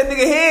punched? What that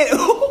nigga head?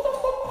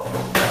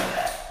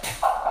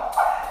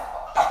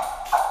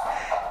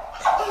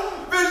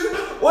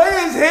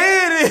 Where his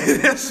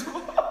head is?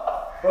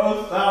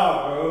 Bro,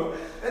 stop, bro.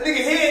 That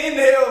nigga head in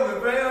the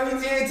helmet, bro.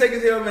 He ain't take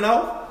his helmet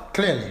off.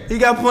 Clearly. He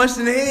got punched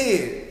in the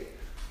head.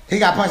 He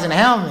got punched in the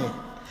helmet.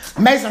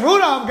 Mason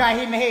Rudolph got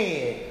hit in the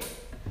head.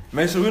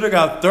 Mason Rudolph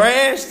got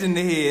thrashed in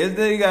the head.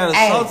 He got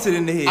assaulted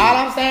in the head.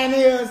 All I'm saying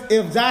is,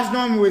 if Josh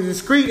Norman was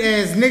discreet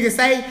as niggas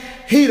say,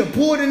 he'd have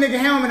pulled the nigga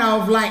helmet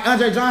off like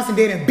Andre Johnson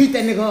did and beat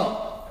that nigga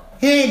up.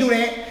 He ain't do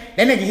that.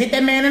 That nigga hit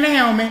that man in the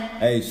helmet.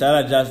 Hey, shout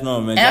out Josh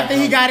Norman. After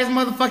he got his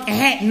motherfucking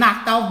hat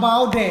knocked off by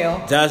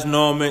Odell. Josh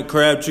Norman,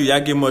 Crabtree,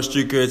 y'all get more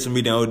street cred to me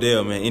than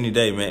Odell, man. Any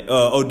day, man.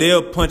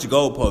 Odell punched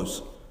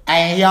goalposts.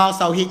 And he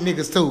also hit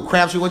niggas too.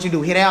 Crabtree, what you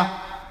do? Hit out?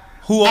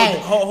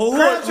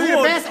 Crabtree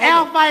the best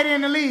out fighter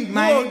in the league,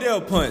 man. Who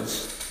Odell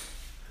punched?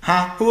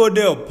 Huh? Who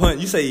Odell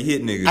punched? You say he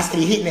hit niggas. I said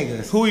he hit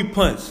niggas. Who he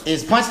punched?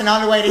 Is punching the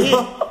only way to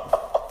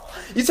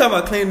hit? You talking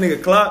about cleaning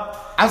nigga clock?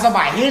 I'm talking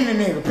about hitting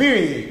the nigga,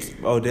 period.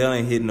 Odell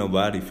ain't hitting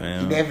nobody,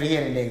 fam. He definitely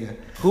hit a nigga.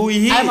 Who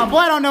he hit? Hey, my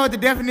boy don't know what the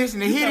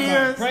definition of hit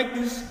is.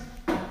 Practice?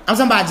 I'm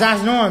talking about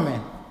Josh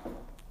Norman.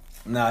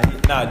 Nah, Josh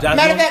Norman.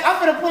 Matter of fact, I'm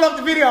finna pull up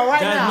the video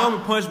right now. Josh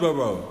Norman punched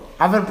bro.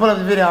 I'm finna pull up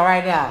the video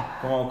right now.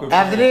 Come on, quick.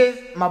 After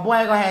this, my boy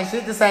ain't gonna have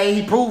shit to say.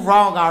 He proved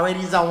wrong already.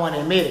 He just don't want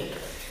to admit it.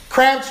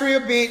 Crabtree a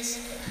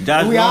bitch.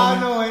 Josh we Norman, all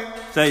know it.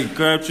 Say,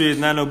 Crabtree is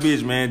not no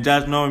bitch, man.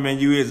 Josh Norman, man,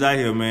 you is out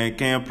here, man.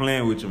 Can't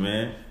playing with you,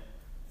 man.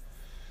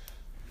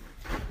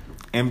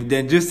 And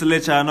then just to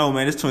let y'all know,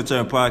 man, this Twin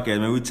Turn Podcast,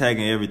 man, we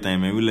tagging everything,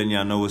 man. We letting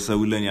y'all know what's up.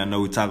 We letting y'all know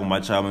we talking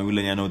about y'all, man. We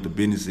letting y'all know what the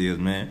business is,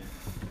 man.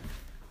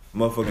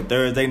 Motherfucking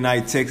Thursday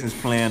night, Texans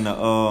playing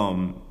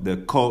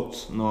the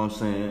Colts, you know what I'm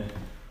saying?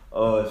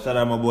 Shout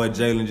out my boy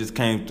Jalen, just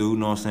came through, you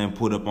know what I'm saying?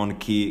 Put up on the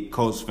kid,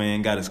 Colts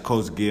fan, got his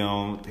Colts gear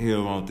on, here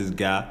on this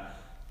guy,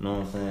 you know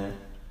what I'm saying?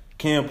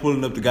 Cam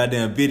pulling up the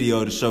goddamn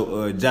video to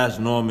show Josh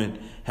Norman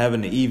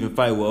having an even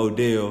fight with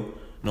Odell, you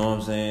know what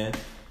I'm saying?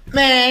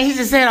 Man, he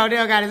just said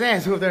Odell got his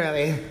ass whooped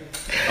earlier.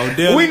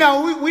 Odell. We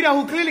know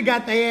who clearly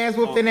got their ass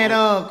whooped in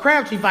that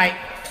Crabtree fight.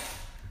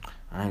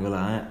 I ain't gonna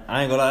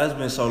lie. That's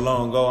been so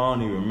long ago. I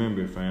don't even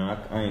remember it, fam.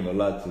 I ain't gonna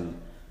lie to you.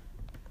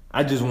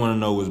 I just want to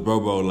know was bro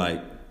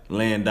like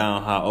laying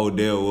down how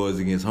Odell was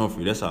against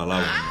Humphrey. That's all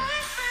I want to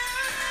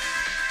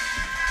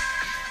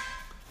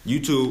know.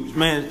 YouTube,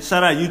 man.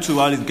 Shout out YouTube.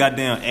 All these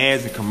goddamn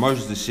ads and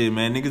commercials and shit,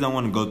 man. Niggas don't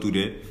want to go through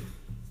that.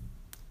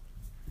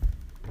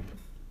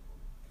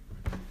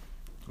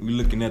 We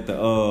looking at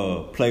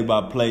the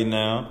play-by-play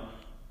now.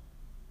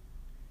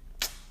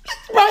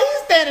 Bro,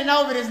 he's standing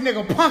over this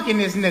nigga, punking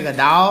this nigga,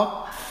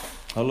 dog.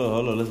 Hold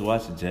on. Let's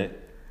watch it, Jack.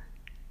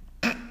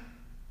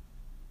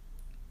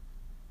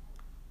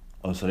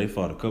 Oh, so they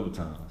fought a couple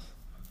times.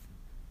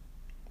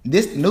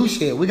 This the new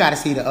shit. We gotta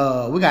see the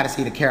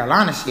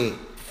Carolina shit.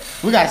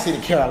 We gotta see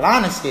the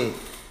Carolina shit.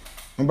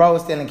 When bro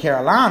was still in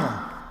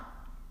Carolina.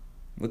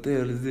 What the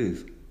hell is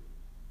this?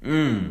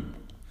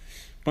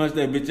 Punch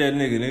that bitch ass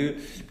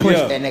nigga. Push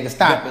that nigga.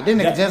 Stop it. This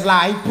nigga just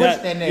like he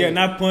pushed that nigga. Yeah,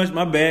 not punch.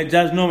 My bad.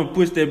 Josh Norman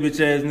pushed that bitch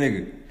ass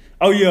nigga.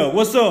 Oh, yeah,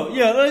 what's up?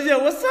 Yeah,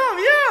 what's up?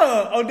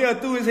 Yeah. Odell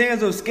threw his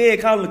hands up,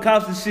 scared, calling the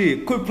cops and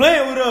shit. Quit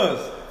playing with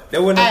us.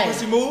 That wasn't no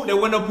pussy move. That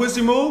wasn't no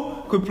pussy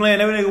move. Quit playing.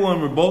 That nigga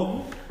wasn't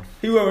revolting.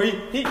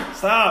 He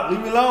stop.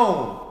 Leave me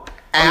alone.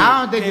 And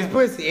I don't think it's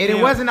pussy. And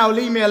it wasn't no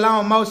leave me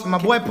alone motion. My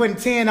boy putting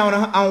 10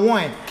 on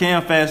one.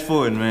 Cam fast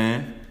forward,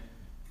 man.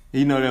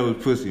 You know that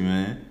was pussy,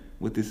 man.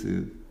 What this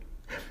is.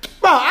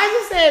 Bro, I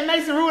just said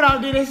Mason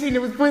Rudolph did that shit and it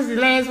was pussy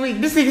last week.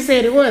 This nigga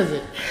said it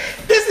wasn't.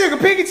 This nigga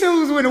pick and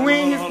choose when to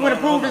win when to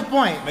prove his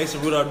point.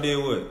 Mason Rudolph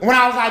did what? When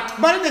I was like,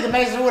 but this nigga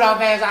Mason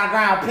Rudolph ass on the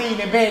ground peeing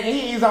and begging,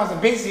 he was on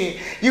some big shit.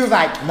 You was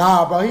like,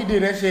 nah, bro, he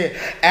did that shit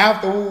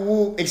after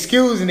woo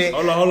excusing it.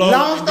 Hold on.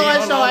 Long story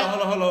short.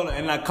 Hold on.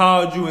 And I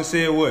called you and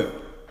said what?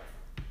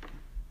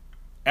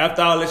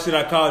 After all that shit,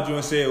 I called you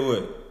and said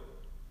what?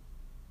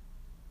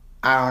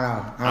 I don't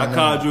know. I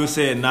called you and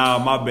said, nah,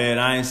 my bad.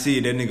 I ain't see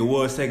it. That nigga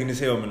was taking his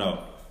helmet off.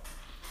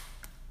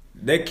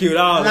 That killed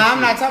all that I'm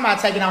not talking about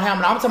taking off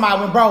helmet. I'm talking about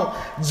when bro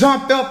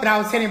jumped up and I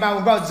was telling you about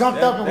when bro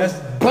jumped up and was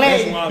bleeding.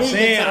 That's what I'm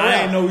saying. I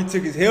didn't know he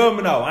took his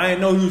helmet off. I didn't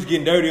know he was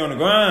getting dirty on the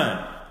grind.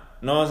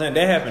 You know what I'm saying?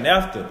 That happened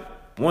after.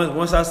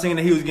 Once I seen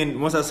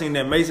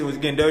that Mason was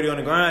getting dirty on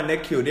the grind,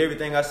 that killed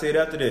everything I said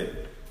after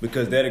that.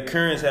 Because that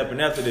occurrence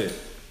happened after that.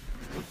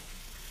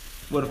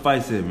 What the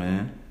fight said,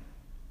 man?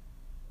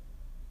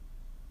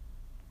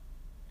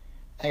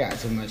 I got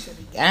too much of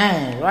the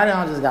game. Why don't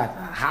I just got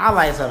the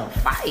highlights of the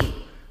fight?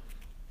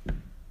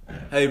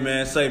 Hey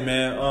man, let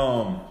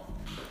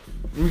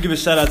me give a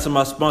shout out to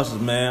my sponsors,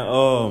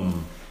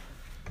 man.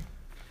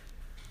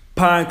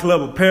 Pine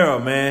Club Apparel,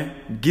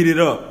 man. Get it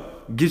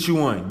up. Get you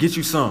one. Get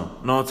you some.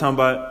 Know what I'm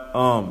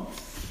talking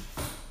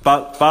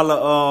about?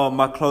 Follow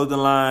my clothing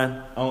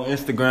line on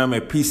Instagram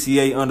at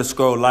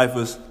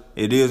PCA_lifers.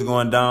 It is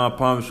going down, I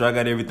promise you. I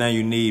got everything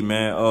you need,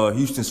 man.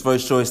 Houston's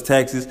first choice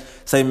taxes.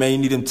 Say, man, you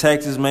need them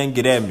taxes, man,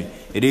 get at me.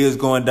 It is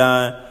going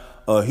down.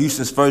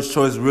 Houston's first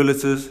choice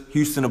realtors.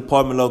 Houston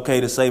apartment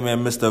locator. Say,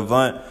 man, Mr.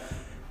 Avant.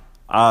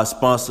 Our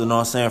sponsor, know what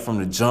I'm saying, from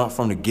the jump,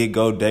 from the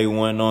get-go, day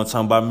one. Know what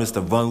I'm talking about? Mr.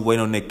 Avant, wait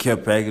on that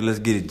Kaep package. Let's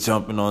get it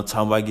jumping. Know what I'm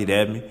talking about? Get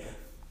at me.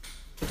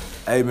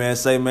 Hey, man,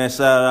 say, man,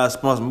 shout out our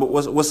sponsor.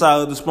 What's our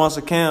other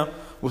sponsor, Cam?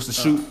 What's the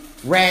shoot?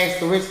 Rags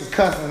to Riches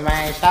Customs,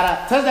 man. Shout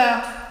out.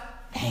 Touchdown.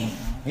 Damn.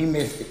 He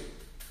missed it.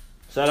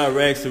 Shout out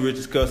Rags to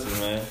Riches Customs,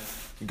 man.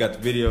 You got the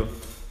video.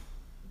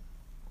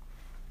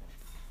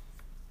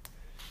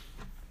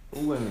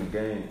 Who won the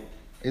game?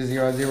 It's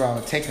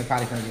 0-0. Texans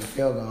probably gonna get a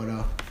field goal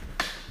though.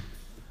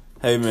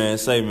 Hey man,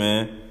 say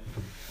man.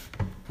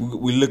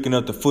 We looking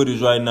up the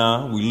footage right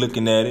now. We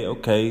looking at it.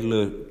 Okay,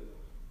 look.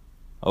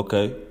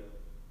 Okay.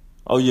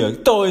 Oh yeah,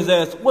 throw his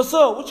ass. What's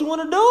up? What you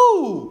wanna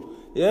do?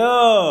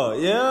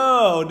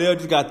 Yeah. Odell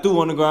just got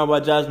threw on the ground by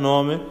Josh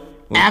Norman.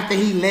 After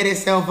he let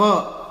himself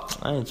up.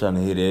 I ain't trying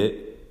to hit that.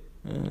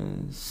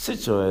 Man,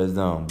 sit your ass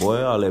down,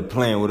 boy. All that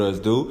playing with us,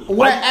 dude.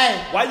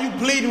 Why you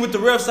pleading with the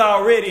refs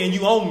already and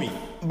you own me?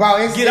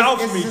 Bro, get off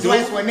me, dude.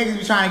 It's where niggas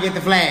be trying to get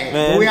the flag.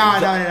 Man, but we all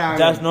know that already.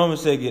 Josh Norman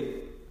said,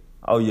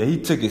 oh yeah, he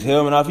took his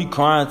helmet off. He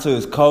crying to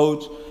his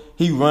coach.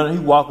 He running, he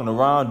walking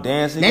around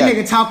dancing. That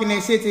nigga talking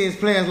that shit to his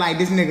players like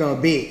this nigga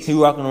a bitch. He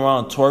walking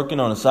around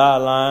twerking on the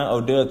sideline.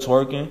 Odell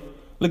twerking.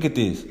 Look at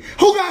this.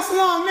 Who got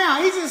slung now?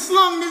 He just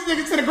slung this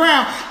nigga to the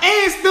ground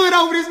and stood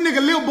over this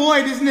nigga, little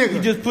boy, this nigga. He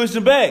just pushed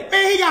him back.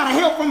 Man, he got a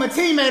help from a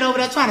teammate over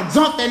there trying to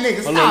jump that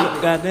nigga. Stop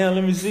it. Goddamn,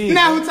 let me see.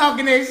 Now we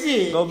talking that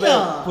shit. Go back.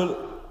 Yeah. Pull it.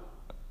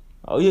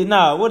 Oh yeah,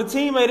 nah. What a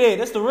teammate at?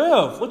 That's the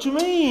ref. What you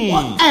mean?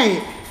 Well,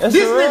 hey, that's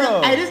this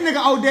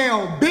nigga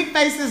Odell, big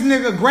face this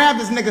nigga, grabbed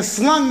this nigga,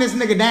 slung this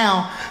nigga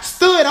down,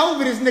 stood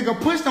over this nigga,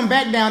 pushed him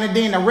back down, and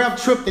then the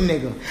ref tripped the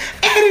nigga. And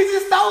he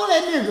just stole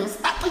that nigga.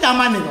 Stop. We got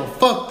my nigga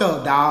fucked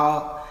up,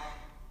 dog.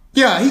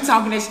 Yeah, he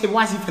talking that shit.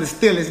 Watch he finna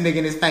steal this nigga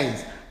in his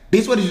face.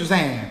 Bitch, what is you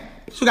saying?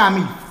 You got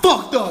me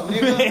fucked up,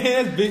 nigga.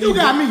 Man, big, you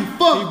got me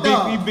fucked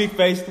up. He big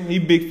faced him. He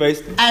big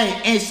faced him.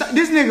 Hey, and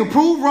this nigga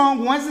proved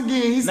wrong once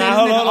again. He said this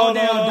nigga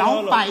Odell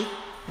don't fight.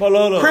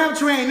 Hold on.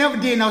 Crabtree ain't never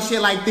did no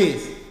shit like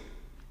this.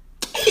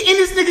 He in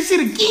this nigga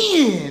shit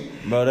again.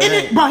 Bro,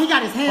 he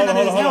got his hand on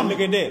his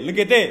helmet. Look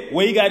at that.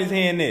 Where he got his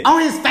hand at?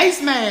 On his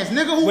face mask,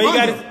 nigga. Who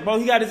under?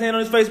 He got his hand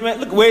on his face mask.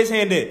 Look, where his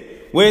hand at?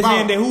 Where's his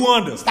hand at? Who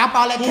under? Stop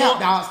all that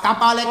count, dog.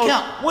 Stop all that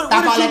count. What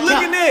are you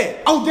looking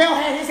at? Odell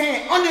had his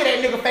hand under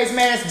that nigga face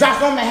mask. Josh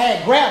Norman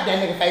had grabbed that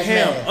nigga face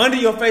mask. Under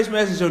your face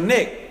mask is your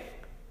neck.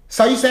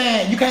 So you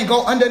saying you can't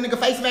go under a nigga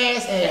face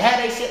mask and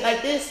have that shit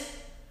like this?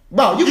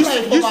 Bro, you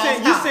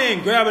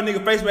saying grab a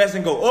nigga face mask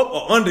and go up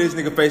or under this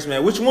nigga face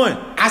mask? Which one?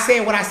 I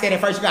said what I said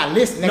at first. You gotta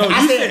listen, nigga. No,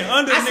 you said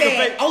under the nigga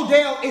face.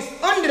 Odell is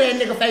under that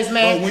nigga face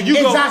mask, and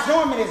Josh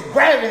Norman is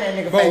grabbing that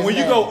nigga face mask. Bro, when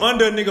you go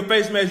under a nigga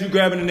face mask, you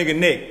grabbing a nigga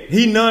neck.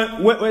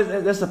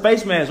 That's a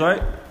face mask,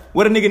 right?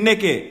 Where the nigga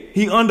neck at?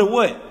 He under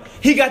what?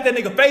 He got that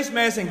nigga face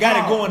mask and got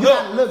it going you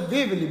up. gotta look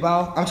vividly,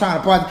 bro. I'm trying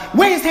to pause.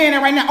 Where his hand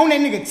at right now? On that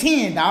nigga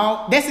 10,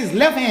 dog. That's his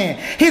left hand.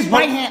 His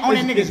right hand on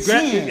that nigga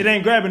 10. It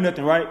ain't grabbing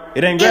nothing, right?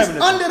 It ain't grabbing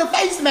nothing. Under the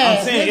face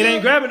mask. I'm saying it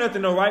ain't grabbing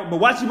nothing though, right? But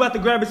watch you about to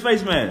grab his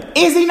face mask.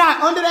 Is he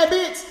not under that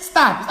bitch?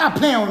 Stop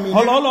playing with me.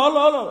 Hold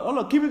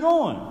on. Keep it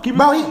going.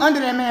 Bro, he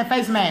under that man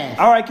face mask.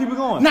 All right, keep it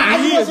going. Nah,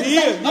 he is.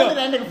 Under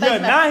that nigga face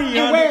mask. Now he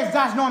and where is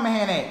Josh Norman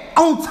hand at?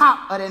 On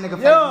top of that nigga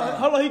face mask.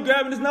 Hold on, he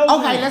grabbing his nose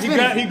ring. Okay, let's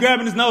finish. He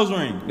grabbing his nose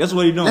ring. That's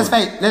what he doing. Let's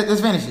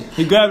finish it.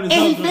 He grabbing his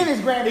nose ring. And he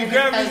finished grabbing his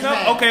face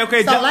mask.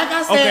 Okay. So like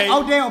I said,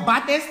 Odell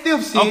bought that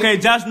stiff shit. Okay,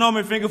 Josh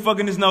Norman finger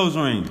fucking his nose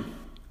ring.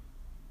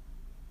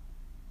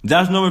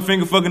 Josh Norman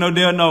finger fucking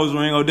Odell nose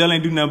ring. Odell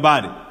ain't do nothing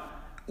about it.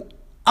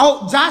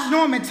 Oh, Josh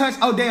Norman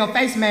touched Odell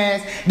face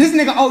mask. This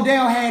nigga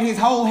Odell had his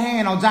whole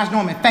hand on Josh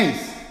Norman's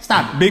face.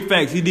 Stop it. Big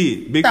facts, he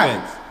did. Big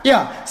facts.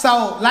 Yeah,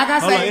 so like I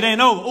said, it ain't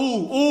over.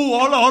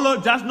 Hold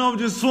on. Josh Norman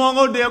just swung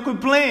Odell,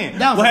 quit playing.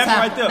 That was what a happened tackle.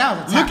 right there?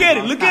 That was a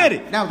tackle. Look at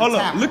it. That was Hold a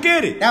up, tackle. look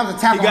at it. That was a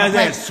tackle. You guys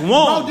had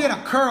swung. Bro did a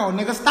curl,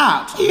 nigga.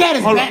 Stop. He had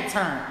his back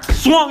turned.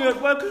 Swung it,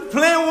 quit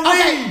playing with me.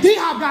 Okay,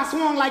 D-Hop got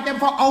swung like that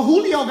before. Oh,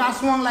 Julio got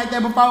swung like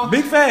that before.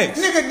 Big facts.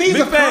 Nigga, these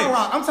Big are curl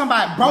rock. I'm talking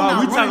about bro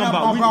not running up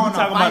on bro. We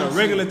talking about a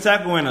regular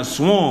tackle and a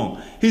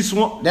swung. He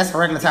swung. That's a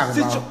regular tackle,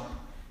 bro.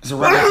 It's a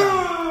regular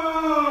tackle.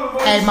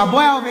 Hey, my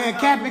boy over here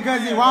capping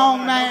because he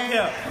wrong, man.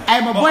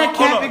 Hey, my boy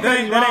capping because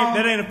he wrong.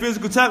 That ain't a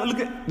physical tackle. Look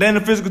at that ain't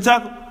a physical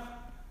tackle.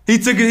 He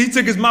took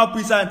his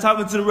mouthpiece out and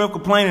talking to the ref,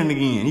 complaining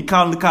again. He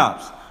calling the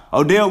cops.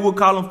 Odell would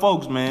call them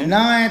folks, man.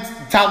 No,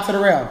 talk to the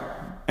ref.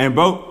 And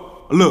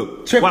bro,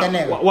 look, tripped that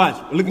nigga. Watch.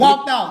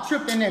 Walked out,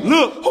 tripped that nigga.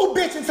 Look, who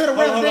bitching to the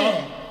ref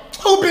then?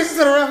 Who bitching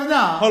to the ref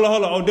now? Hold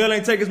on. Odell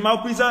ain't take his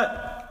mouthpiece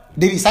out.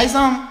 Did he say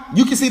something?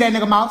 You can see that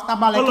nigga mouth.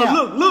 Stop all that cap.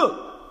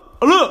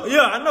 Look,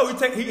 yeah, I know he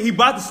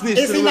about to snitch.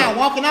 Is he not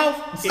walking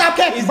off? Stop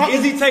capping.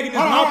 Is he taking his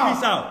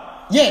mouthpiece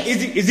out? Yes.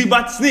 Is he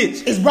about to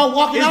snitch? Is bro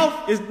walking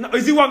off?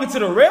 Is he walking to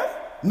the ref?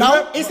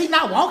 No, is he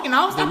not walking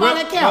off? Stop all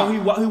that cap. No, he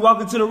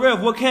walking to the ref.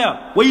 What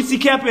cap? Where you see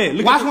Cap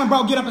at? Watch when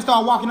bro get up and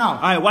start walking off.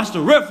 All right, watch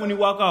the ref when he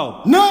walk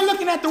off. No,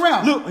 looking at the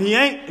ref. Look, he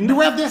ain't. The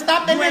ref didn't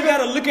stop that nigga. You ain't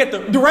gotta look at the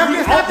ref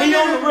didn't stop that nigga. He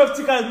on the ref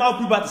took out his mouth.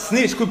 He about to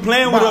snitch. Quit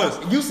playing with us.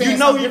 You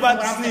know he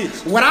about to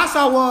snitch. What I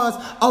saw was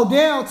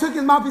Odell took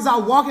his mouthpiece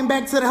out, walking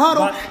back to the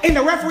huddle, and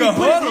the referee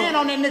put his hand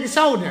on that nigga's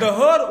shoulder. The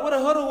huddle? What the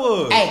huddle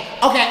was? Hey,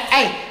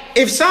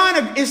 if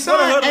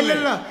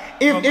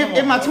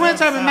my twin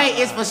turban mate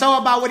is for sure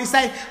about what he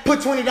say,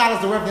 put $20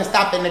 the ref and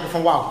stop that nigga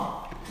from walking.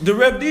 The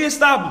ref did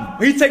stop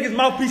him. He take his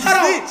mouthpiece and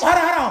snitch.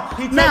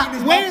 Hold on. Now,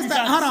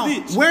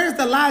 where's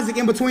the logic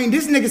in between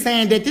this nigga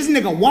saying that this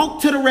nigga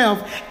walked to the ref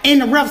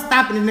and the ref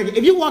stopping the nigga?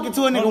 If you walk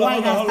into a nigga, why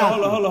you gotta stop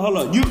him? Hold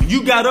on.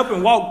 You got up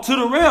and walked to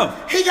the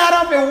ref. He got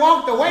up and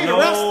walked away. The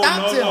ref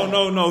stopped him.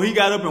 No. He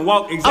got up and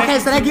walked exactly. Okay,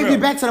 so that gets me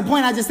back to the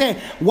point I just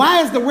said.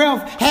 Why is the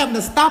ref having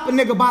to stop a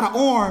nigga by the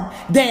arm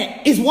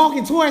that is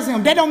walking towards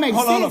him? That don't make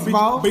sense,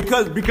 bro.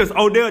 Because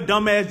Odell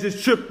dumbass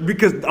just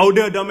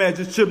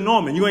tripped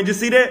Norman. You ain't just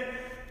see that?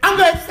 I'm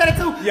glad you said it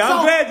too. Yeah,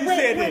 I'm glad you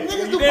said that.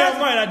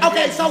 Damn right.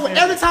 Okay, so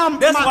every time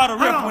that's why the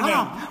ref went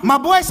out. My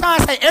boy Sean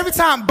say every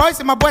time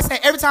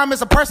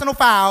it's a personal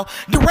foul,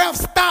 the ref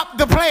stopped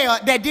the player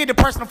that did the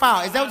personal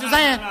foul. Is that what you're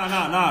saying?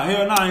 Nah.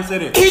 Hell no, I ain't said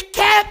that. He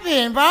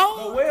capping,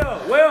 bro.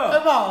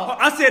 Well.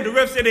 I said the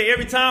ref said that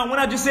every time. When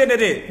I just said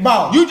that,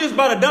 bro, you just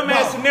brought a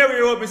dumbass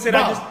scenario up and said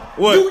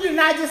what? You did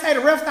not just say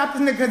the ref stopped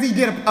this nigga because he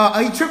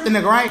tripped the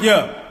nigga, right?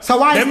 Yeah. So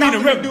why that mean the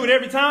ref do it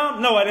every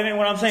time? No, that ain't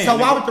what I'm saying. So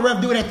why would the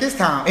ref do it at this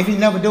time if he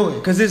never do it?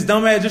 Because this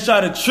dumbass just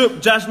tried to trip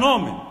Josh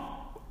Norman.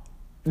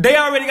 They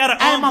already got an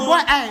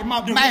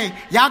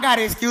y'all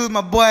gotta excuse my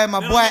boy.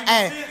 My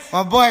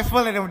boy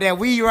full of them that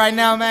weed right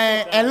now,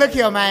 man. And look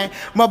here, man.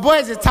 My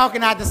boy just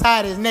talking out the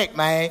side of his neck,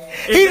 man.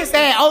 He just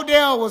saying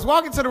Odell was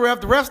walking to the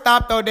ref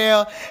stopped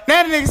Odell.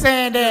 Now the nigga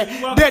saying that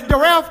he's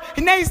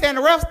saying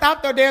the ref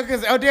stopped Odell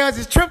because Odell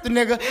just tripped the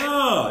nigga.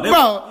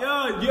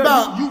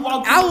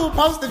 I will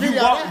post the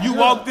video. You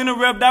walked in the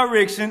ref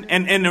direction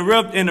and the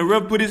ref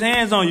put his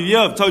hands on you.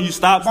 Yeah, told you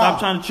stop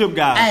trying to trip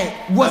guys. Hey,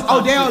 was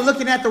Odell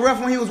looking at the ref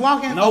when he was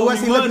walking? No, or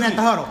was he looking at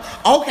the huddle?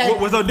 Okay.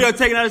 Was Odell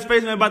taking out his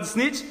face and about to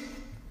snitch?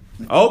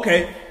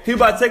 Okay. He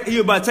about to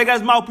take out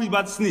his mouthpiece,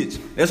 about to snitch.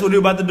 That's what he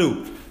about to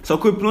do. So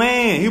quit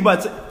playing. He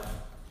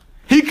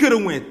could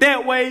have went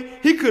that way.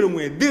 He could have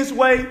went this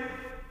way.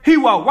 He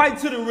walked right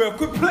to the ref.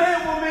 Quit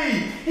playing with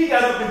me. He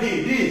got up and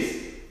did this.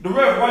 The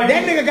ref right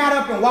That nigga got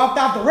up and walked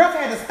off. The ref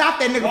had to stop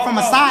that nigga from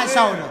a side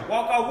shoulder.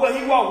 Walk out what?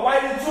 He walked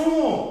right into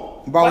him.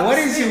 Bro, what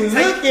is you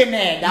looking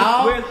at,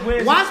 dog?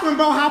 Watch when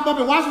bro hop up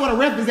and watch where the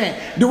ref is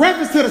at. The ref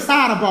is to the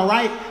side of bro,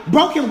 right?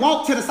 Bro can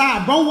walk to the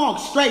side. Bro walk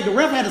straight. The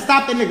ref had to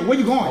stop that nigga. Where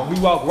you going? We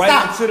walk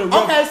right into the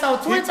ref. Okay, so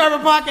Twin Turbo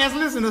Podcast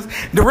listeners,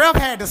 the ref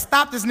had to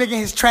stop this nigga in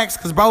his tracks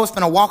because bro was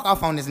finna walk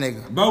off on this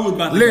nigga. Bro was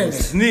about to go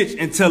snitch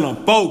and tell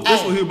him, folks,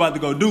 that's what he was about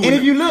to go do. And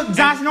if you look,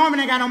 Josh Norman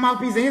ain't got no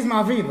mouthpiece in his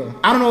mouth either.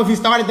 I don't know if he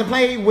started to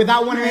play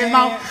without one in his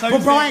mouth,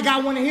 but bro ain't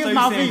got one in his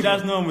mouth either.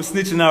 Josh Norman was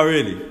snitching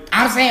already.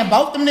 I'm saying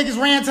both them niggas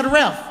ran to the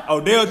ref.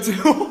 Odell too.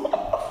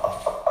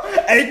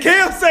 Hey,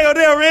 Kaep say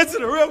Odell ran to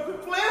the ref.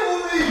 Quit playing with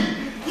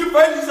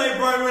first you say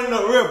bro ran to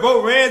the ref.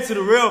 Bro ran to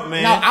the ref,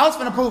 man. No, I was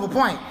finna prove a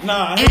point.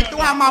 Nah. And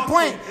throughout my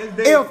point,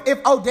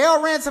 if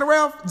Odell ran to the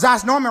ref,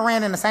 Josh Norman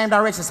ran in the same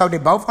direction, so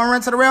did both of them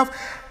run to the ref?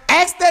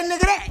 Ask that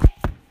nigga that.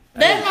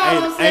 That's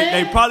all I'm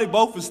saying. They probably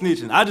both were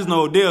snitching. I just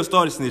know Odell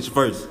started snitching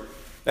first.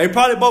 They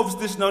probably both were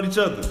snitching on each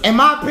other. In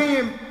my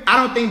opinion,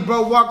 I don't think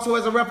bro walked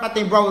towards the ref. I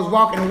think bro was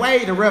walking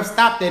away. The ref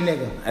stopped that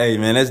nigga. Hey,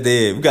 man, that's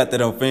dead. We got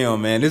that on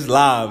film, man. This is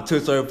live.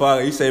 Two-story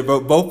podcast. You say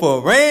bro, both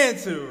of them ran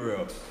to the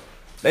ref.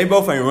 They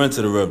both ain't run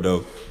to the ref,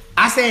 though.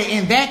 I said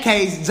in that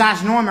case,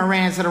 Josh Norman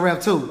ran to the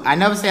ref, too. I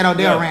never said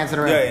Odell ran to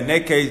the ref. Yeah, in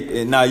that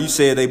case, you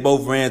said they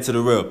both ran to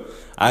the ref.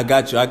 I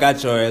got you. I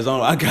got your ass on.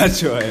 I got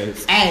your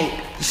ass.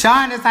 Hey,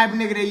 Sean, this type of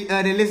nigga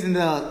that listen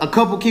to a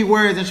couple key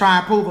words and try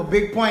and prove a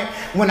big point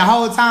when the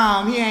whole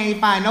time he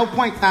ain't find no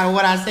points out of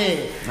what I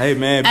said. Hey,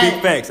 man,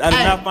 big facts. I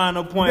did not find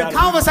no point. The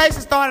conversation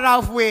started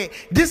off with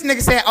this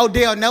nigga said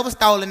Odell never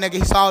stole a nigga.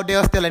 He saw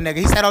Odell steal a nigga.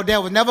 He said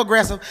Odell was never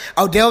aggressive.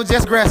 Odell was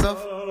just aggressive.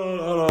 Hold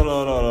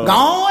on.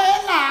 Go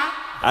ahead now.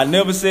 I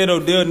never said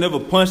Odell never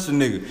punched a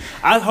nigga.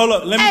 Hold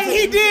up, let me. Hey,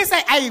 he did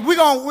say, "Hey, I'm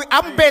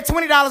gonna bet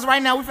 $20 right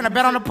now. We finna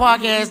bet on the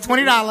podcast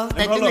 $20 that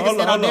this nigga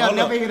said Odell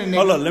never hit a nigga."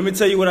 Hold up, let me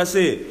tell you what I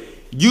said.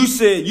 You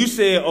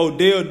said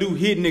Odell do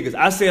hit niggas.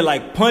 I said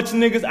like punch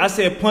niggas. I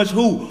said punch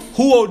who?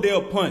 Who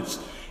Odell punched?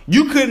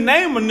 You couldn't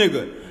name a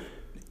nigga.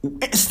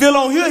 Still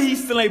on here, he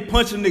still ain't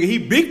punched a nigga. He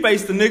big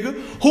faced the nigga.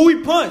 Who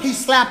he punched? He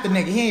slapped the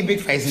nigga. He ain't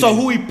big faced. So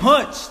who he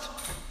punched?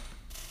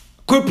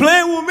 Quit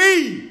playing with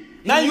me.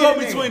 Now you owe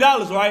me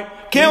 $20, right?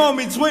 Cam owe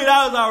me $20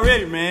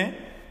 already, man.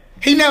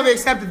 He never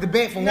accepted the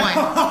bet for one.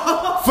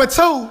 For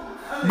two,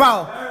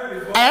 bro.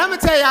 Hey, I'm gonna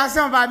tell y'all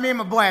something about me and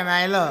my boy,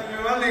 man. Look.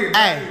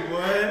 Hey,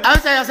 I'm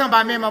gonna tell y'all something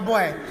about me and my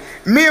boy.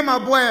 Me and my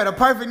boy are the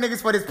perfect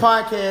niggas for this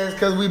podcast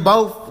because we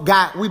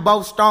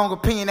both strong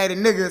opinionated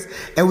niggas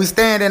and we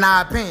stand in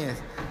our opinions.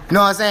 You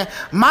know what I'm saying?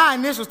 My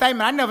initial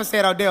statement, I never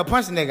said Odell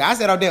punched a nigga. I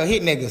said Odell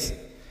hit niggas.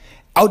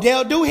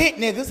 Odell do hit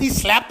niggas. He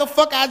slapped the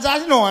fuck out of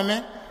Josh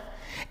Norman.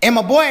 And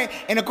my boy,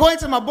 and according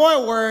to my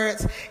boy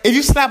words, if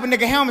you slap a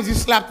nigga helmet, you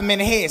slap him in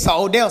the head.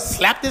 So Odell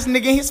slapped this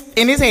nigga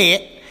in his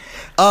head.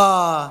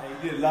 I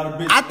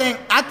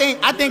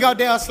think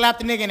Odell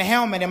slapped the nigga in the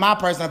helmet. In my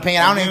personal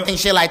opinion, I don't even think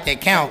shit like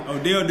that count.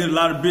 Odell did a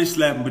lot of bitch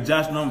slapping, but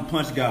Josh Norman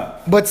punched God.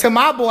 But to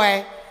my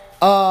boy,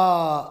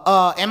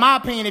 in my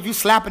opinion, if you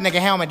slap a nigga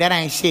helmet, that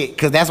ain't shit.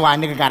 Cause that's why a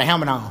nigga got a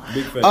helmet on.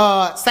 Big face.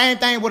 Same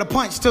thing with a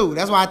punch too.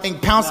 That's why I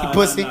think pouncy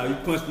pussy. Nah. You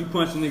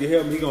punch a nigga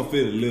helmet, he gonna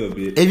feel it a little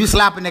bit. If you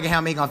slap a nigga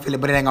helmet, he gonna feel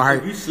it, but it ain't gonna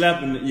hurt. If you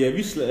slapping,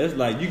 that's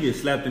like you get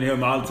slapped in the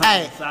helmet all the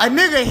time. Hey, a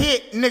nigga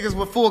hit niggas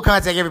with full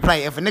contact every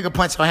play. If a nigga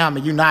punch your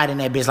helmet, you not in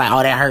that bitch like,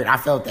 oh, that hurt. I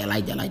felt that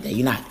like that.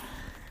 You not.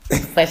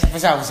 For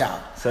sure.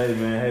 Say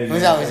man,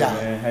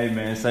 hey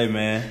man, say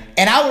man.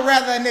 And I would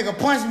rather a nigga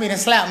punch me than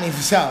slap me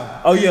for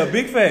sure. Oh yeah,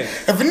 big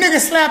fact. If a nigga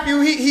slap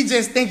you, he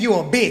just think you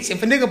a bitch.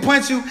 If a nigga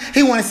punch you,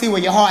 he want to see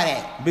where your heart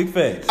at. Big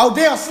fact.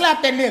 Odell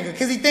slapped that nigga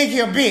because he think he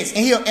a bitch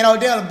and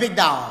Odell a big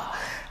dog.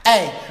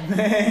 Hey,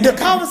 the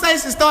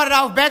conversation started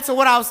off back to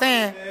what I was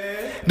saying.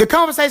 The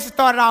conversation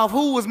started off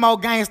who was more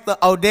gangster,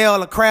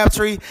 Odell or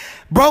Crabtree.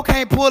 Bro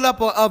can't pull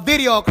up a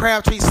video of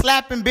Crabtree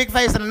slapping big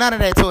face and none of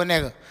that to a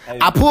nigga. Hey.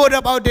 I pulled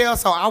up Odell,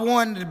 so I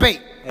won the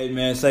debate. Hey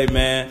man, say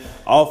man,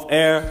 off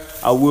air,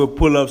 I will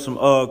pull up some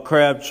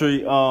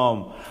Crabtree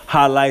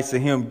highlights of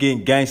him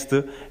getting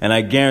gangster, and I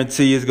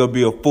guarantee you it's gonna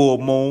be a full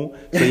moon.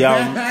 So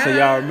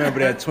y'all remember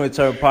that Twin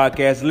Turn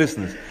podcast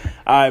listeners.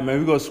 All right, man,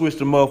 we're gonna switch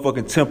the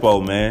motherfucking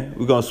tempo, man.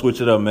 We're gonna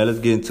switch it up, man. Let's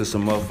get into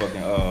some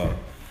motherfucking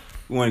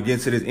we wanna get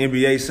into this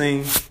NBA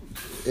scene.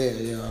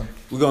 Yeah.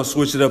 We're gonna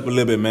switch it up a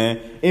little bit, man.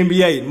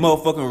 NBA,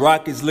 motherfucking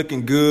Rockets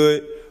looking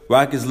good.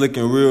 Rockets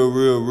looking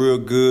real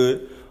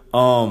good.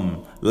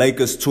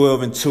 Lakers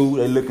 12-2.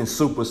 They looking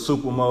super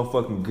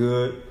motherfucking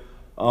good.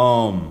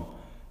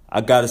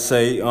 I gotta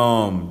say,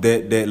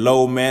 that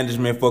low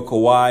management for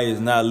Kawhi is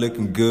not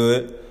looking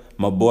good.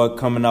 My boy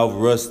coming off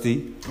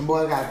rusty. My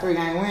boy got a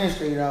 3-game win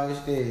streak though.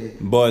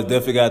 Boys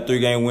definitely got a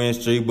 3-game win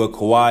streak, but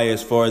Kawhi,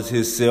 as far as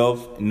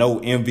himself,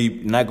 not gonna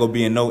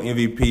be in no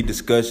MVP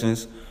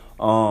discussions.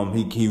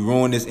 He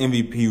ruined his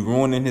MVP,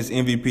 ruining his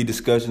MVP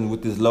discussions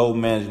with this low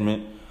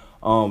management.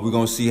 We're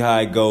gonna see how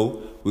it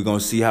go. We're gonna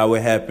see how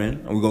it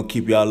happen, and we're gonna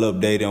keep y'all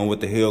updated on what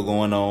the hell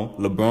going on.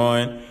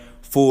 LeBron,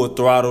 full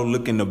throttle,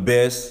 looking the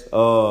best.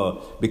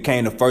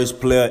 Became the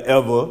first player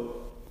ever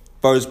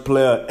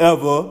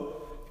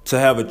to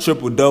have a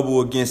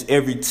triple-double against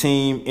every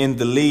team in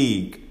the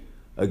league.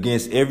 Man.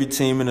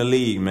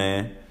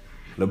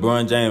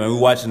 LeBron James, man, we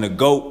watching the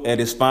GOAT at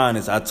his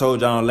finest. I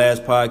told y'all on the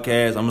last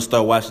podcast, I'm gonna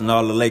start watching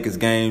all the Lakers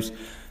games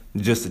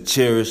just to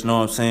cherish, know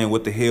what I'm saying,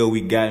 what the hell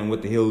we got and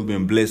what the hell we've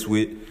been blessed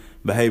with.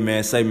 But hey,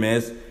 man,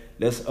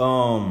 that's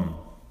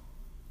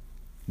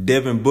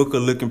Devin Booker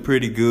looking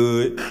pretty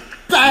good.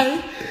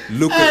 Hey,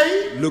 Luka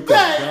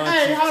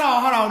hey,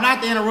 hold on,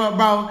 not to interrupt,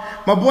 bro.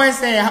 My boy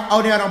said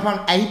Odell don't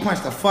punch. Hey, he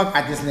punched the fuck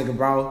out this nigga,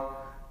 bro.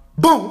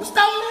 Boom, stole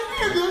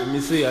that nigga. Let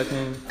me see, I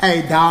can.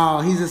 Hey,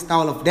 dog, he's a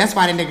stoler. That's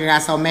why the nigga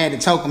got so mad to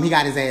choke him. He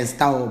got his ass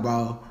stole,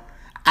 bro.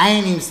 I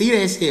ain't even see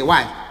that shit.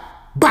 Why?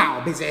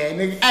 Bow, bitch ass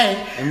nigga.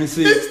 Hey, Let me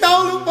see. he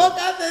stole the fuck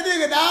out that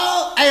nigga,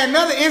 dog. Hey,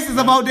 another instance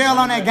of Odell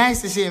on that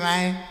gangster shit,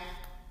 man.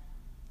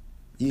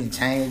 You can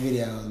change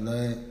videos,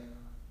 blood.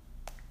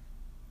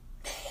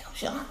 Damn,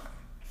 Sean.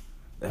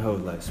 That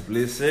was like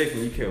split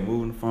second. You kept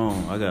moving the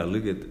phone. I gotta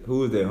look at who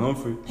was that,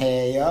 Humphrey?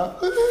 Hey, yo.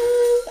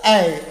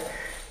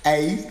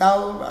 Hey, you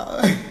stole,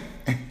 bro.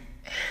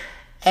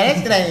 Hey,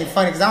 that shit ain't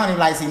funny because I don't even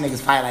like seeing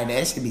niggas fight like that.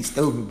 That shit be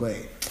stupid, but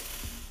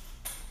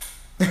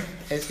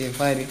that shit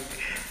funny.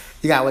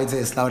 You gotta wait till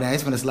it slow down.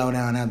 It's gonna slow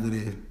down after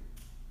this.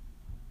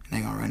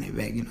 They gonna run it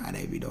back. You know how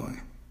they be doing.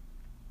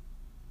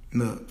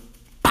 Look.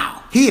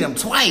 Pow. He hit him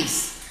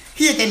twice.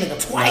 He hit that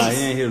nigga twice. Nah,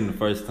 he ain't hit him the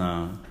first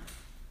time.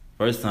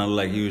 First time, looked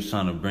like he was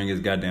trying to bring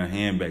his goddamn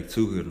hand back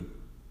to hit him.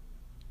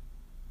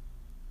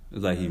 It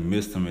was like he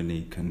missed him and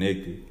he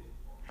connected.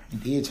 He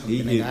did choke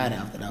the nigga out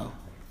after though.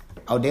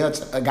 Odell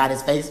got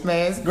his face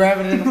mask,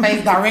 grabbing it in the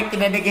face, directing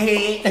that nigga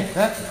head.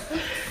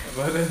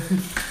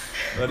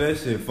 But that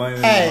shit funny.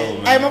 Hey,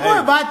 my boy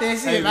about that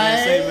shit,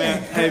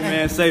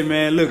 man. Say,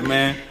 man, look,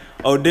 man.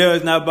 Odell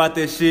is not about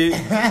that shit.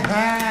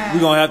 We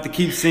gonna have to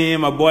keep seeing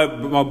my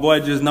boy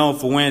just known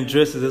for wearing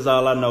dresses. That's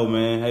all I know,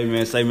 man. Hey,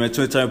 man, say, man,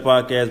 Twin Turn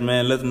Podcast,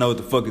 man. Let them know what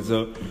the fuck is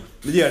up.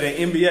 But yeah, that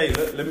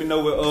NBA. Let me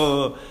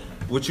know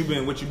what you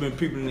been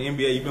peeping in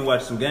the NBA. You been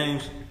watching some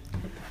games?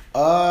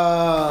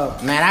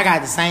 Man, I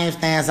got the same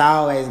stance I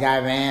always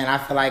got, man. I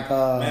feel like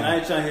man, I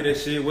ain't trying to hear that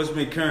shit. What's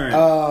been current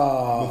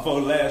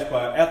after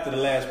the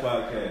last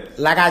podcast?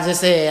 Like I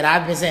just said,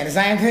 I've been saying the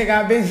same thing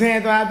I've been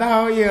saying throughout the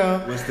whole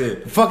year. What's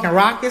that? Fucking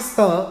Rockets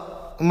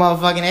suck.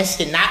 Motherfucking that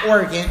shit not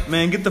working.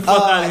 Man, get the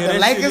fuck out of here. The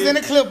that Lakers shit and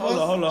the Clippers.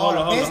 Hold are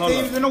the best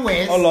teams in the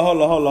West.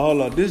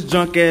 Hold on. This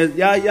junk ass,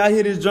 y'all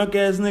hear this junk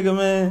ass nigga,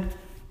 man?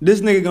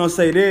 This nigga gonna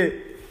say that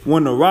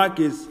when the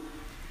Rockets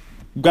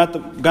got the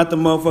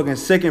motherfucking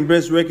second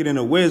best record in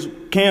the West.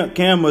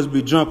 Cam must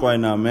be drunk right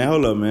now, man.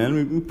 Hold up, man.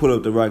 Let me pull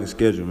up the Rockets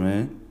schedule,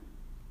 man.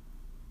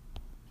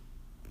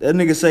 That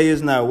nigga say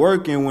it's not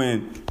working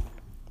when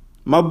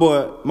my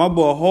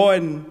boy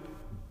Harden,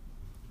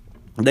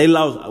 they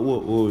lost.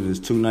 What was this?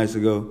 2 nights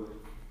ago.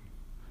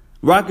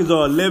 Rockets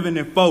are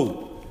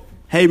 11-4.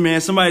 Hey,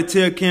 man, somebody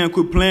tell Cam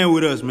quit playing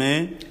with us,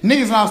 man.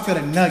 Niggas lost to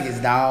the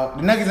Nuggets, dog.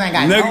 The Nuggets ain't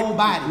got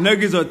nobody.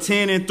 Nuggets are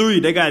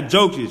 10-3. They got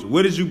Jokic.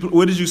 What is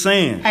you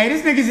saying? Hey,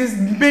 this nigga just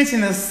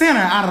mentioned a center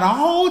out of the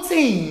whole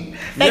team.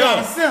 They got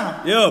a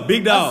center. Yeah,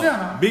 big dog. A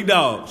center. Big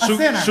dog. A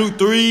center. Shoot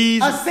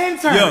threes. A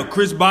center. Yeah,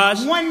 Chris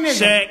Bosh. One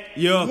nigga. Shaq.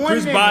 Yeah, One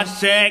Chris nigga. Bosh,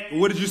 Shaq.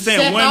 What did you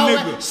say? One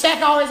nigga.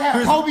 Shaq always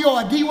had Kobe or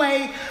a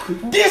D-Wade.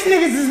 This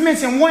nigga just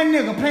mentioned one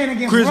nigga playing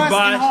against Russ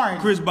and Harden.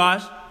 Chris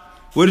Bosh.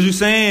 What are you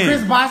saying?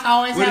 Chris Bosh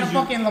always had a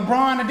fucking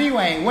LeBron or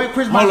D-Wade. What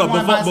Chris Bosh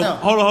won by himself?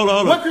 Hold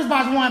on. What Chris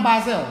Bosh won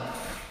by himself?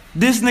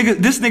 This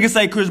nigga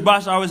say Chris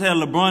Bosh always had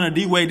LeBron or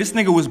D-Wade. This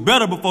nigga was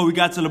better before we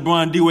got to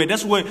LeBron and D-Wade.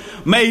 That's what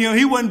made him.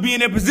 He wouldn't be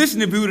in that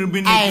position if he would have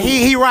been. Hey,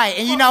 he right.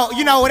 And you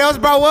know what else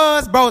bro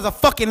was? Bro was a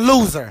fucking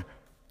loser.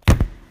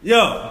 He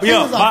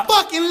was a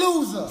fucking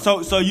loser.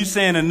 So you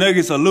saying the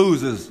Nuggets are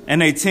losers and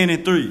they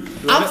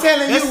 10-3? I'm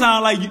telling you.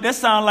 That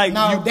sound like.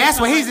 No, that's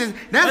what he just.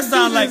 That's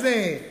what he just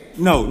said.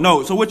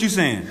 No. So what you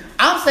saying?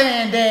 I'm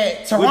saying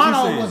that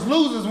Toronto was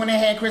losers when they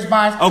had Chris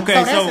Bosh. Okay,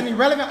 so that's an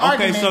irrelevant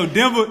argument. Okay, so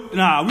Denver.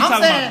 Nah, we talking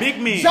about big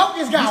men.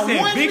 Jokic got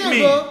one nigga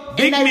and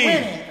they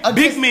winning.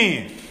 Big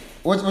men.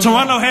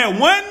 Toronto had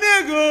one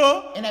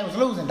nigga and they was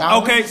losing,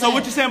 dog. Okay, so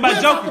what you saying about Jokic?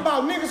 We're talking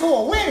about niggas who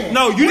are winning.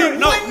 No, you didn't.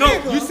 No.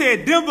 You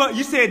said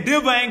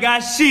Denver ain't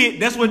got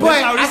shit. That's how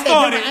it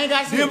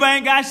started. Denver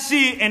ain't got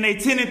shit, and they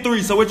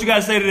 10-3. So what you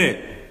gotta say to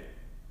that?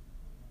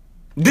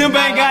 Denver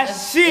ain't got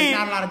shit,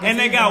 and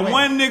they got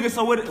one nigga.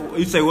 So what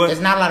you say? What?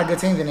 There's not a lot of good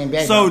teams in the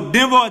NBA. So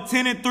Denver are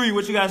 10-3.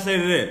 What you gotta say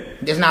to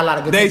that? There's not a lot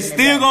of good teams. They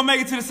still gonna make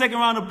it to the second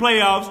round of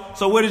playoffs.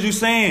 So what is you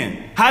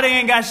saying? How they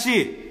ain't got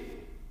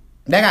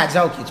shit? They got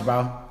Jokic,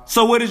 bro.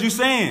 So what is you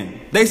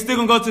saying? They still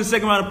gonna go to the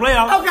second round of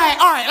playoffs? Okay,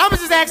 all right. I'm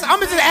just ask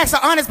an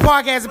honest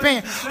podcast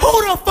opinion.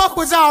 Who the fuck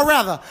would y'all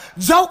rather?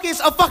 Jokic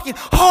or fucking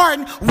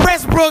Harden,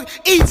 Westbrook,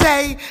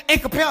 EJ,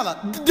 and Capella?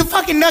 The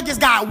fucking Nuggets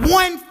got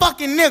one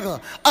fucking nigga,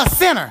 a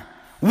center.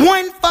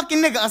 One fucking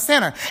nigga, a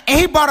center. And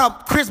he brought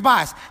up Chris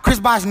Bosh. Chris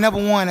Bosh never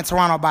won in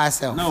Toronto by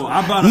himself. No,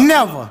 I brought up...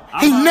 Never.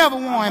 He never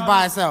won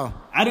by himself.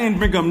 I didn't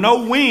bring up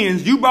no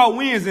wins. You brought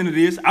wins into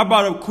this. I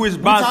brought up Chris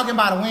Bosh. We're talking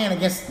about a win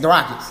against the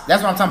Rockets.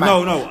 That's what I'm talking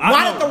about. No.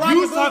 Why did the Rockets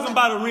you was talking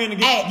about a win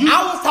against... Hey,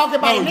 I was talking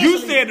about initially. You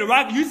said the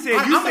Rockets... You said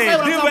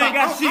Denver ain't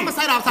got shit. I'm going to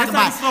say what I was talking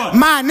about.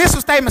 My initial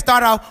statement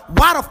started off,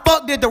 why the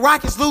fuck did the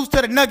Rockets lose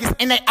to the Nuggets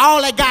and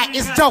all they got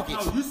is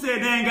Jokic? No, you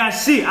said they ain't got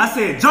shit. I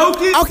said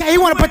Jokic. Okay, he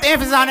want to put the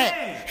emphasis on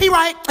that. He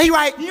right.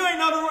 You ain't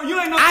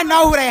know. I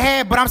know who they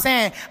had, but I'm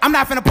saying I'm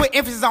not finna put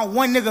emphasis on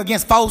one nigga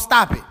against four.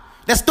 Stop it.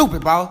 That's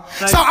stupid, bro.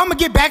 So I'm gonna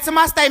get back to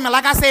my statement.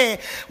 Like I said,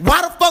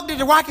 why the fuck did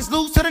the Rockets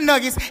lose to the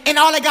Nuggets and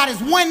all they got is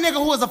one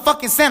nigga who is a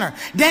fucking center?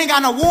 They ain't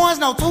got no ones,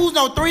 no twos,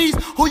 no threes.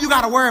 Who you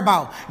gotta worry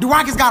about? The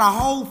Rockets got a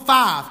whole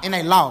 5 and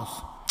they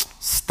lost.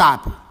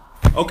 Stop it.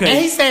 Okay. And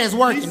he said it's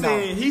working though.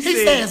 He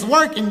said it's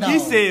working though. He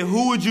said,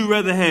 who would you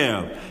rather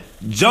have?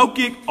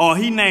 Jokic or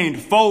he named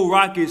 4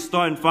 Rockets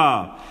starting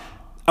 5?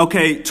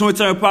 Okay, Twin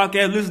Turn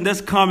Podcast, listen, that's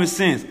common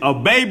sense. A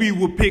baby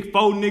would pick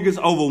 4 niggas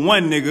over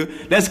 1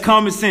 nigga. That's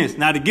common sense.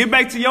 Now, to get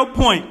back to your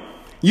point,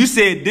 you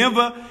said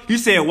Denver,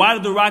 why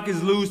did the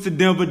Rockets lose to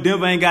Denver?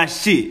 Denver ain't got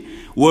shit.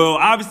 Well,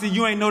 obviously,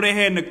 you ain't know they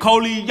had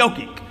Nikola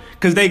Jokic,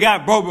 because they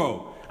got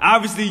Bobo.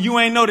 Obviously, you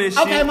ain't know that shit.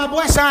 Okay, my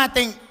boy Sean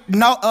think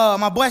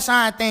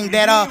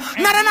that hold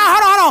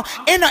on.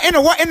 In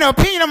the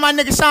opinion of my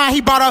nigga Sean,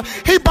 he brought up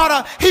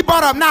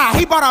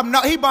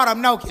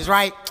Nokic,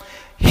 right?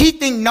 He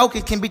think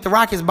Nokic can beat the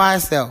Rockets by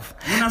himself.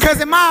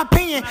 Because in my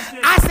opinion,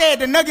 I said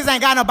the Nuggets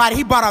ain't got nobody.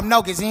 He brought up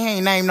Nokic and he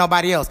ain't named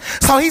nobody else.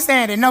 So he's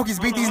saying that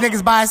Nokic beat these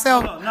niggas by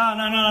himself.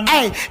 No.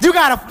 Hey, you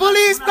gotta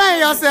fully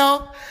explain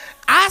yourself.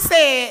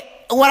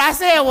 What I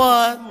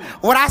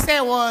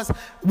said was,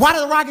 why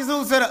did the Rockets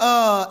lose to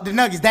the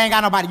Nuggets? They ain't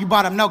got nobody. You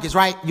brought up Nokic,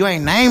 right? You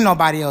ain't named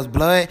nobody else,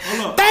 blood.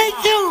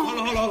 Thank you.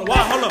 Hold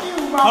up.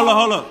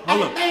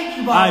 Thank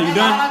you, bro. All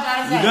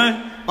right, you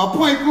done? A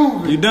point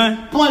proven. You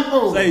done? Point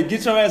proven. Say,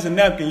 get your ass a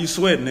napkin. You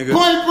sweat, nigga.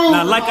 Point proven.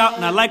 Now,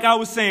 like I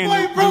was saying,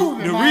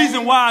 the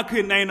reason why I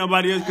couldn't name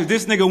nobody else because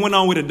this nigga went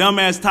on with a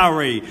dumbass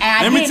tirade.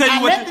 Let me tell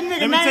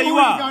you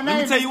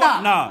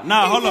why.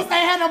 Nah, hold up.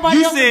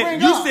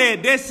 You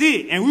said that's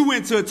it, and we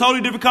went to a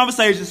totally different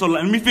conversation. So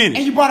let me finish.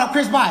 And you brought up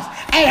Chris Bosh.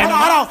 Hey, hold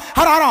on.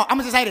 I'm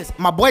gonna just say this.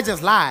 My boy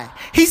just lied.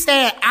 He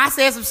said I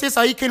said some shit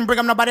so he couldn't bring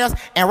up nobody else.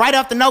 And right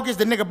after Nokic,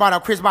 the nigga brought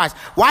up Chris Bosh.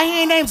 Why he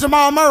ain't named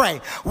Jamal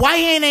Murray? Why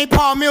he ain't named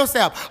Paul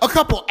Millsap? A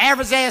couple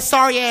average-ass,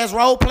 sorry-ass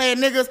role-playing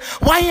niggas.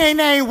 Why he ain't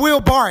named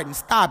Will Barton?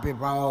 Stop it,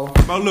 bro.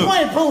 Bro, look.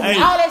 Point proven.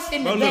 Hey, all that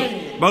shit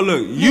negated. Bro,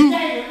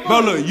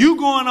 look. You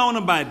going on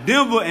about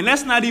Denver, and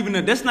that's not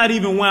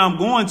even where I'm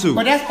going to.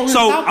 But that's what we was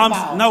talking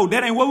about. No,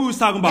 that ain't what we was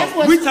talking about. That's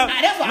what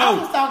I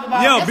was talking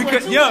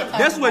about.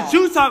 That's what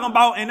you talking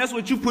about, and that's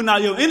what you putting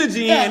out your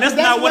energy in, and that's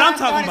not what I'm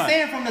talking about.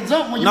 From the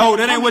jump when no,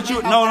 that ain't what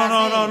you.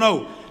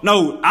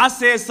 No, I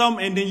said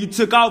something and then you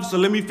took off, so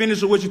let me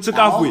finish with what you took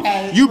off with.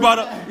 You brought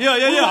up,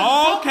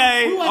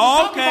 okay.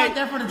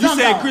 You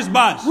said Chris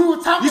Bosh.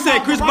 You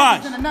said Chris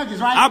Bosh.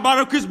 I brought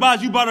up Chris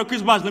Bosh, you brought up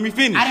Chris Bosh, let me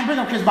finish. I didn't bring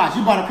up Chris Bosh,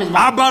 you brought up Chris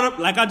Bosh. I brought up,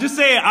 like I just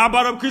said, I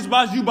brought up Chris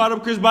Bosh, you brought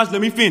up Chris Bosh, let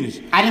me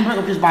finish. I didn't bring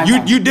up Chris Bosh.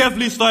 You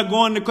definitely start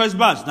going to Chris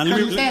Bosh. Now let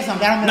me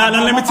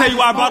tell you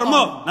why I brought him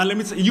up. Now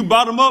you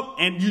brought him up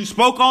and you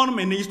spoke on him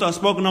and then you start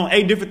speaking on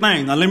 8 different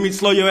things. Now let me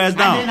slow your ass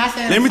down.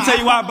 Let me tell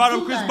you why I brought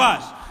up Chris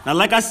Bosh. Now,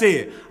 like I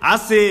said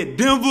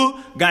Denver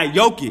got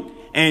Jokic,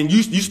 and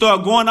you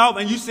start going off,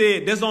 and you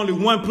said there's only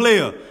one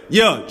player.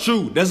 Yeah,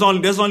 true. There's only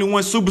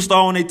one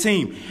superstar on their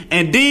team,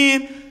 and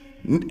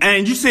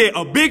you said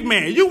a big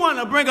man. You want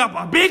to bring up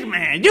a big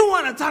man. You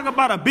want to talk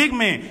about a big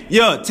man.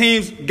 Yeah,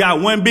 teams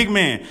got one big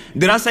man.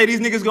 Did I say these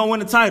niggas gonna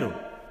win the title?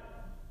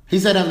 He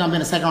said that was gonna be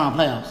in the second round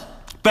playoffs.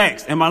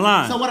 Facts. Am I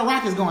lying? So where the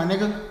Rockets going,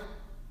 nigga?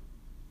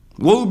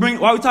 Why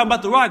we talking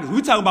about the Rockets?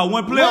 We talking about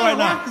one player right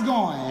now. Where the Rockets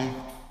going?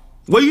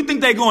 Where you think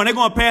they going? They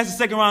going past the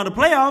second round of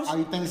the playoffs. Oh,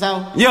 you think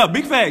so? Yeah,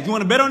 big facts. You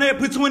want to bet on that?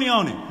 Put 20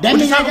 on it. That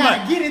means they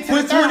gotta get into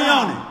the third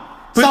round.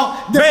 Put 20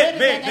 on it.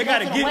 Bet. They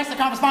gotta get. Western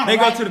Conference Finals, they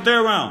go to the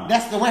third round.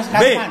 That's the Western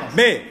Conference Finals.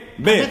 Bet.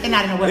 They're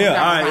not in the Western Conference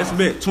All right, that's a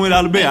bet.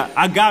 $20 bet.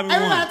 I got me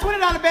one. Everybody,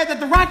 $20 bet that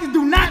the Rockets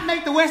do not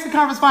make the Western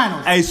Conference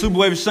Finals. Hey, Super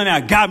Wave Sunday,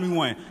 I got me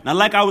one. Now,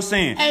 like I was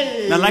saying,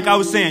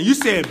 you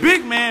said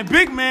big man.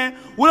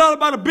 What all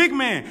about a big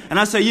man? And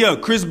I said, yeah,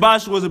 Chris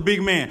Bosh was a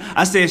big man.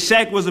 I said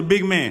Shaq was a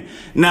big man.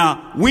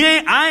 Now,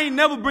 I ain't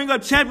never bring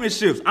up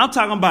championships. I'm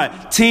talking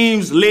about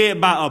teams led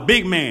by a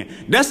big man.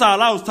 That's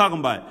all I was talking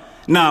about.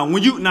 Now,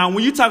 when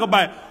you talk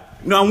about,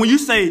 when you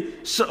say,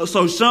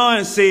 so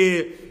Sean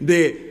said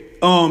that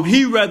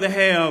he'd rather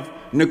have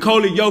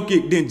Nikola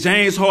Jokic than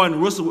James Harden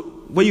and Russell.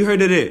 Where you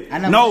heard of that? I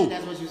know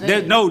that's what you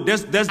said.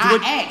 That's I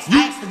what asked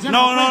you. the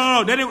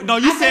general question. No.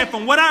 You said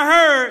from what I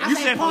heard. You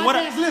said from what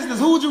listeners,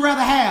 who would you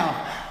rather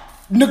have?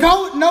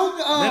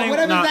 Whatever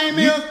his name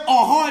is,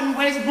 or Harden,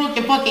 Westbrook,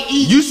 and fucking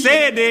East. You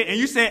said that, and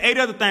you said 8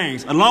 other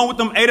things. Along with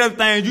them 8 other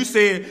things, you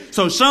said,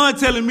 so Sean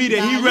telling me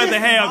that he'd rather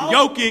have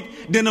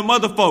Jokic than them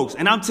other folks.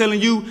 And I'm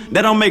telling you,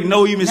 that don't make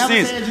no even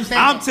sense.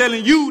 I'm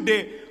telling you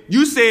that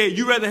you said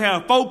you rather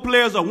have 4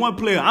 players or 1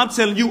 player. I'm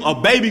telling you, a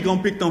baby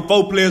gonna pick them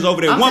 4 players over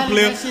that 1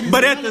 player.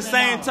 But at the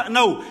same time,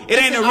 no, it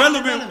ain't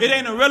irrelevant. It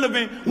ain't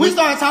irrelevant. We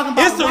started talking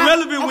about it's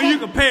irrelevant when you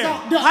compare.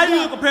 How you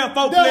gonna compare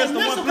 4 players to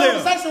 1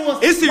 player?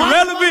 It's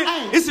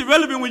irrelevant. It's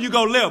irrelevant when you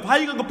go left. How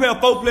you gonna compare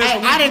 4 players?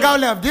 I didn't go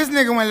left. This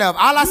nigga went left.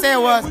 All I said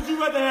was, would you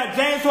rather have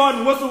James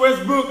Harden, Russell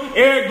Westbrook,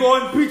 Eric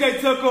Gordon, PJ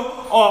Tucker,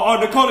 or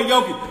Nikola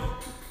Jokic?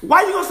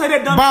 Why you gonna say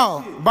that dumb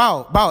shit?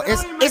 Bro,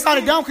 it's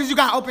only dumb because you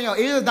gotta open your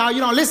ears, dog.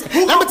 You don't listen.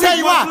 Let me tell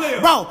you why.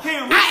 Bro,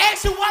 I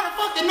asked you why the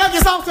fuck the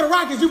Nuggets off to the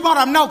Rockets. You brought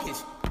up Nokic.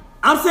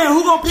 I'm saying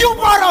who gonna pick? You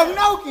brought up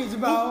Nokic,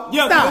 bro.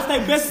 Yeah, that's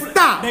their best.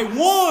 Stop. They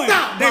won.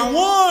 Stop. They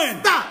won.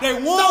 Stop. They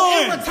won. So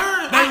in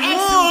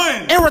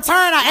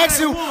return, I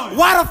asked you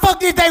why the fuck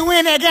did they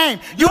win that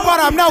game? You brought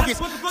up Nokic.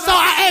 So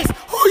I asked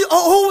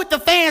who would the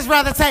fans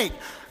rather take?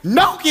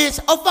 Nurkic,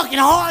 a fucking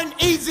hard and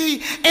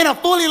easy and a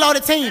fully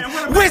loaded team,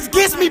 which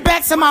gets me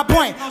back to my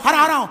point.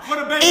 Hold on.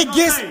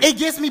 It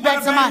gets me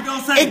back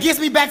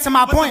to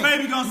my point.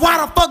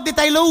 Why the fuck did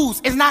they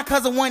lose? It's not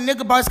because of one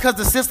nigga, bro. It's because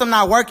the system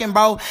not working,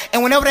 bro.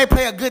 And whenever they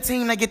play a good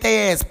team, they get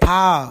their ass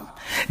popped.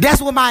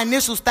 That's what my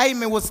initial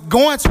statement was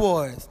going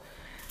towards.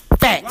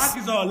 Facts.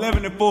 Rockets are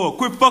 11-4.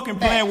 Quit fucking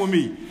playing with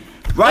me.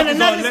 And the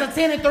Nuggets are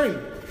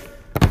 10-3.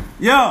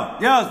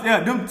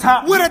 Yeah. Them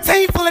top with a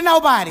team full of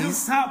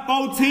nobodies. Them top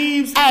 4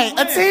 teams. Hey,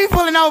 a team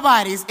full of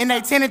nobodies and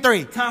they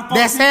 10-3.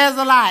 That says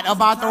a lot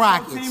about the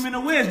Rockets. Team in the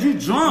West, you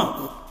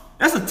drunk.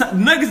 That's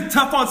Nuggets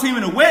top 4 team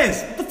in the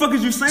West. What the fuck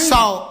is you saying?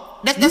 So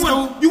that's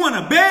cool. You want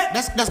to bet?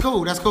 That's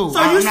cool.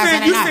 So you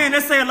saying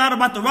that say a lot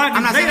about the Rockets?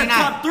 I'm not saying they the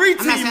top 3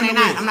 team in the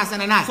West. I'm not saying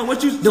they're not. So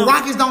what you? The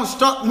Rockets don't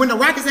struggle. When the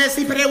Rockets had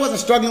CP, they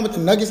wasn't struggling with the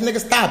Nuggets. Nigga,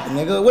 stop it,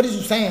 nigga. What is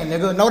you saying,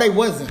 nigga? No, they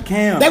wasn't.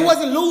 They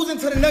wasn't losing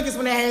to the Nuggets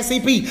when they had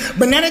CP.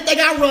 But now that they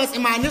got Russ,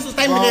 in my initial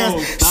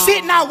statement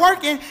shit not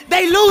working.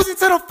 They losing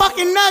to the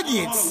fucking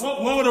Nuggets.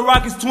 What were the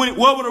Rockets 20?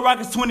 What were the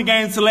Rockets 20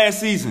 games to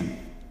last season?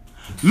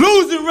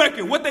 Losing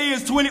record. What they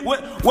is 20?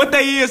 What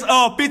they is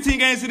 15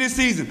 games to this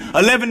season?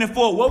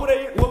 11-4. What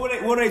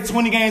were they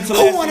 20 games to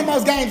last season? Who won the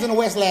most games in the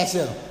West last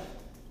year?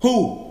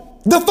 Who?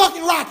 The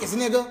fucking Rockets,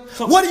 nigga.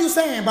 So, what are you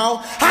saying, bro?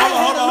 How they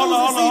had a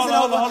losing season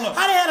over?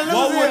 How they had a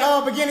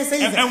losing beginning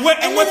season? And what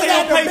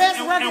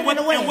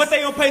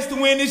they on pace to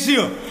win this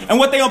year? And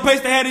what they on pace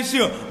to have this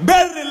year?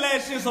 Better than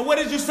last year. So what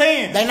is you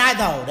saying? They not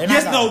though.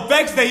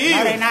 Facts they is.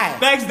 No, they not.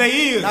 Facts they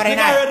is. No, they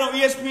not. I heard on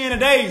ESPN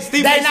today.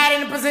 They not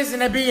in the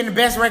position to be in the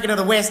best record of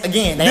the West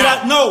again.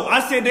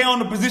 I said they on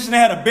the position they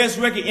had the best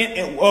record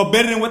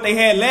better than what they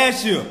had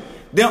last year.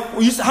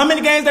 How many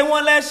games they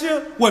won last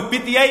year? What,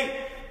 58?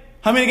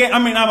 How many games? I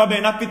mean,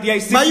 not 58,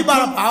 60. But you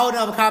brought up a whole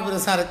other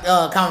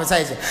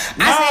conversation.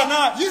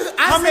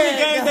 How many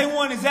games they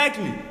won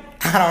exactly?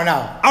 I don't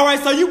know. All right,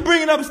 so you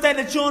bringing up a stat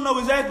that you don't know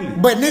exactly.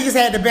 But niggas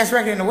had the best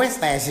record in the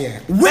West last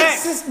year. With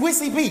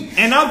CP.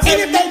 And if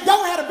they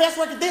don't have the best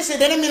record this year,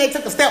 that doesn't mean they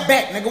took a step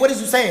back, nigga. What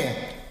is you saying?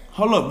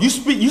 Hold up. You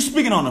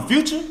speaking on the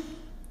future?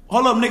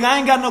 Hold up, nigga. I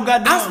ain't got no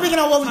goddamn. I'm speaking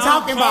on what we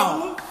talking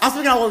about.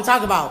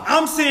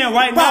 I'm saying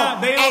right bro, now,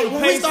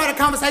 when we start a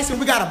conversation,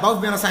 we gotta both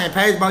be on the same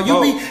page, bro.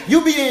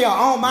 You be in your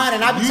own mind,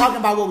 and I be talking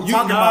about what we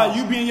talking about.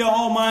 You be in your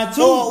own mind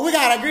too. So we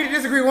gotta agree to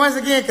disagree once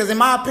again, because in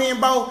my opinion,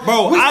 bro,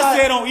 I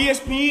said on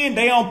ESPN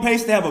they on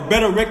pace to have a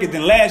better record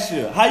than last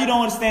year. How you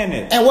don't understand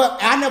that? And what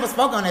I never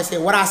spoke on that shit.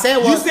 What I said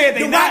was you said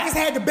the Rockets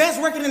had the best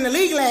record in the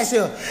league last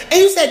year, and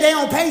you said they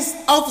on pace.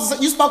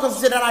 You spoke of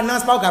some shit that I none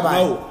spoke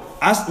about.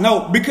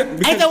 No, because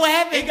ain't that what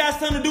happened? It got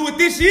something to do with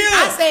this year.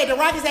 I said the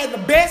Rockets had the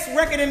best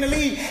record in the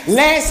league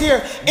last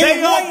year.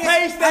 They on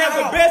pace to have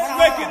the best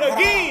record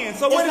again.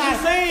 So what are you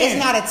saying?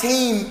 It's not a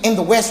team in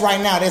the West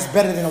right now that's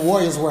better than the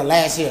Warriors were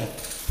last year.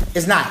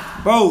 It's not.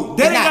 Bro,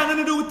 that ain't got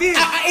nothing to do with this.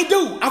 It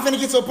do. I'm finna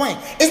get to a point.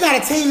 It's not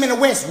a team in the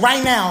West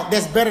right now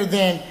that's better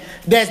than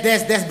that's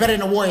better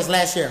than the Warriors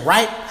last year,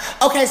 right?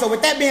 Okay, so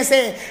with that being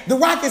said, the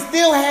Rockets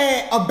still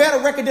had a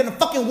better record than the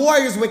fucking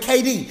Warriors with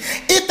KD.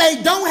 If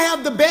they don't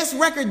have the best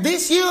record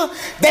this year,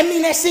 that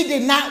means that shit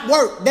did not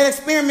work. That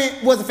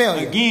experiment was a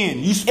failure. Again,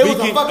 you speaking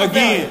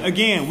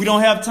again. We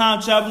don't have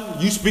time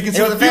travel. You speaking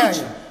to the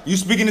future. You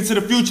speaking into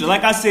the future.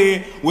 Like I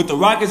said, with the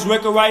Rockets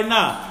record right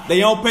now,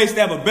 they on pace to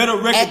have a better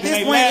record than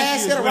they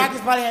last year. The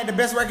Rockets probably had the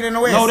best record in the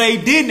West. No, they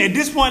didn't. At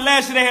this point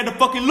last year, they had the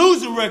fucking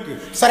losing record.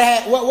 So they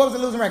had, what was the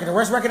losing record? The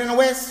worst record in the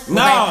West?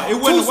 No, it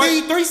wasn't. 2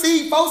 seed, 3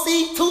 seed, 4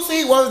 seed, 2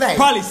 seed, what was that?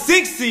 Probably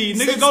 6 seed.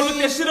 Nigga, go look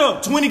that shit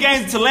up. 20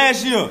 games into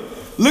last year.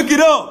 Look it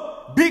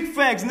up. Big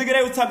facts. Nigga,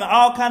 they was talking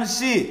all kind of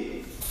shit.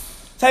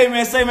 Tell you,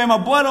 man, my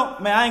boy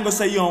don't, man, I ain't gonna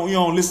say you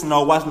don't listen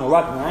or watch no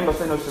Rockets, man. I ain't gonna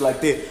say no shit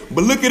like that.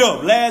 But look it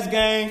up.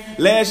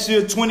 Last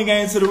year, 20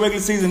 games to the regular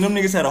season, them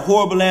niggas had a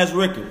horrible ass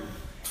record.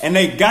 And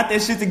they got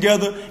that shit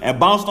together and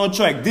bounced on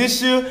track.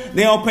 This year,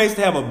 they on pace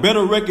to have a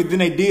better record than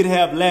they did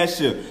have last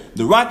year.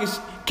 The Rockets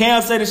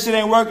can't say this shit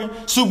ain't working.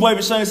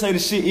 Superboy Shane say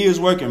this shit is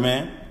working,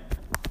 man.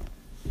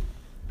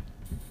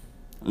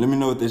 Let me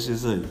know what this shit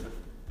say.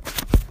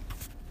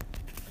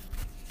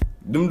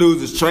 Them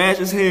dudes is trash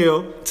as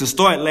hell to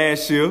start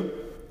last year.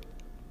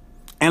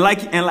 And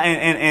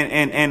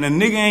the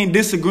nigga ain't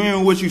disagreeing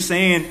with what you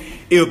saying.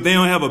 If they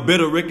don't have a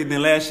better record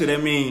than last year,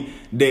 that mean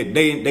that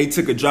they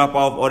took a drop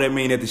off, or that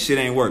mean that the shit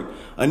ain't work.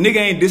 A nigga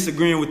ain't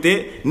disagreeing with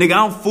that. Nigga,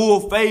 I'm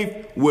full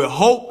faith with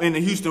hope in the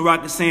Houston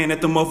Rockets saying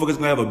that the motherfuckers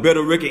gonna have a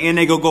better record and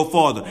they gonna go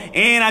farther.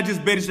 And I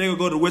just bet they gonna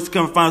go to the Western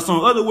Conference Finals. So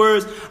in other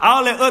words,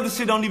 all that other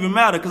shit don't even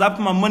matter, because I put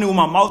my money where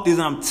my mouth is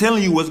and I'm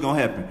telling you what's gonna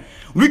happen.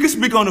 We can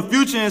speak on the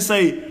future and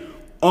say,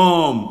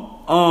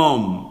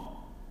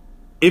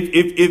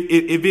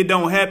 If it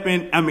don't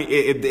happen, I mean,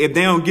 if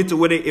they don't get to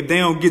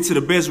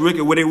the best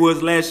record where they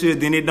was last year,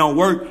 then it don't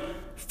work.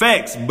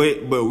 Facts,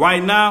 but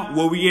right now,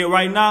 where we at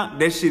right now,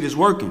 that shit is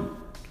working.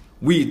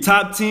 We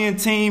top 10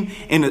 team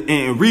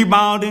in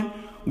rebounding.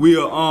 We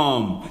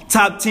are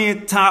top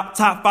 10, top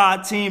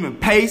 5 team in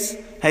pace.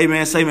 Hey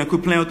man,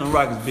 quit playing with them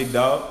Rockets, big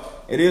dog.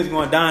 It is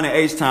going down in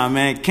H time,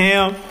 man.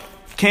 Cam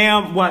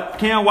Cam watch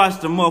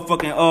the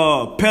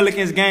motherfucking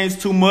Pelicans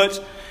games too much.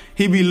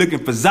 He be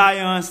looking for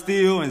Zion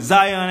still, and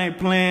Zion ain't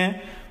playing.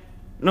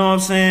 Know what I'm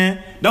saying?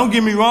 Don't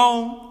get me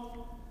wrong.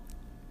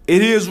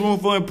 It is room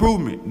for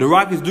improvement. The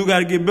Rockets do got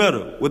to get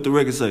better. What the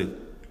record say?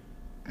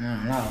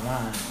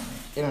 No.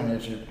 Get on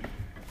that shit.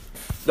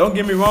 Don't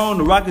get me wrong.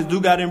 The Rockets do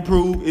got to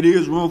improve. It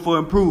is room for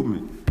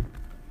improvement.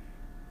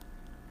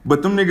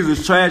 But them niggas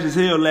was trash as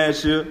hell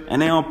last year, and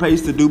they on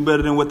pace to do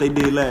better than what they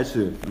did last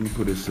year. Let me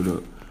put this shit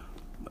up.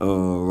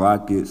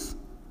 Rockets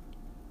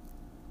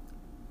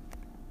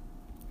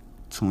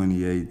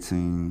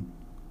 2018.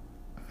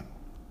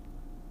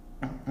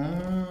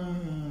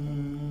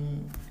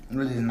 Was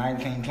it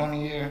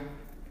 1920 year?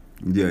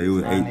 Yeah, it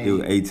was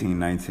 18,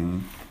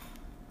 19.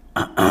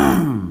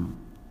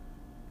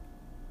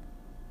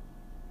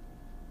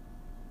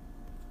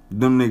 Them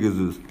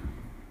niggas was.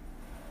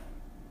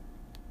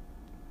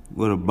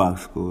 What a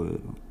box score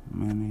is.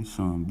 Man, they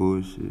showing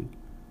bullshit.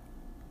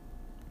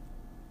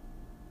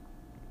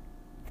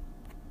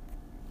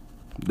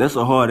 That's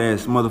a hard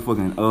ass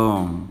motherfucking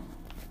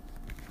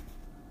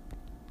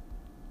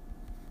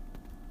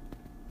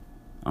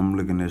I'm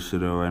looking that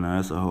shit up right now.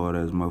 That's a hard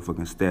ass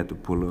motherfucking stat to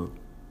pull up.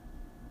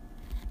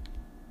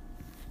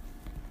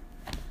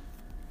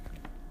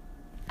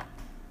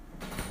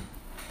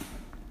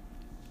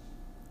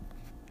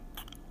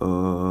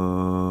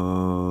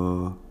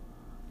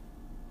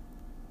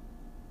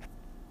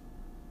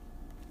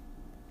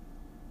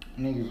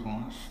 Niggas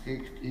won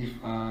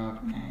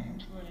 65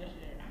 games.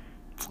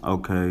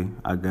 Okay,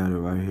 I got it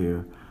right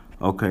here.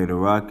 Okay, the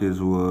Rockets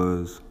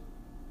was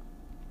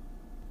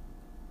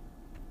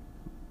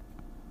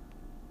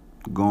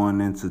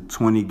going into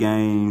 20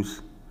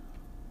 games.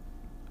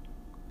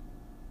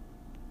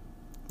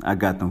 I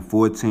got them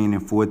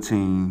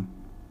 14-14,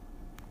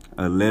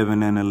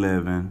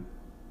 11-11.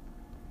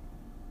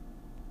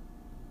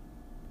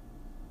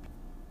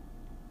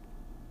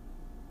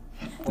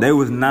 They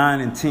was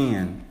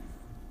 9-10.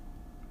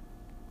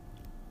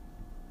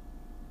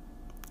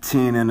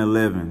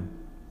 10-11.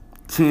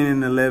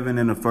 10-11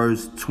 in the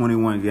first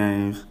 21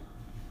 games.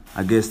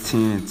 I guess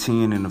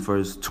 10-10 in the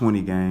first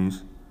 20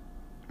 games.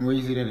 Where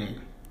you see that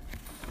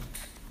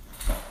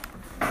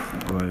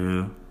at? Right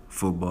here.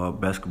 Football,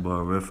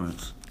 basketball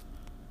reference.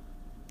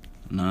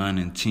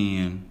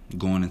 9-10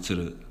 going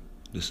into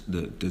the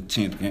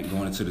 10th game,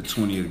 going into the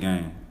 20th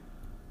game.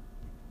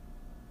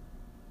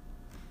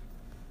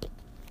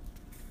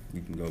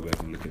 You can go back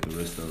and look at the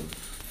rest of it.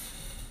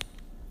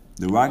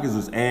 The Rockets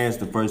was ass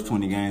the first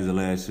 20 games of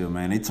last year,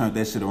 man. They turned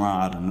that shit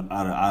around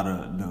out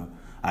of the.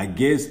 I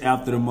guess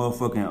after the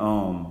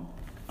motherfucking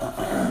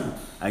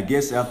I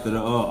guess after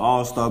the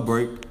All-Star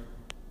break.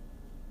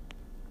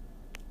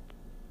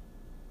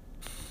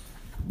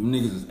 Them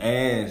niggas was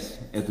ass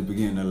at the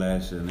beginning of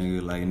last year,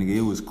 nigga. Like, nigga,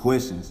 it was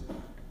questions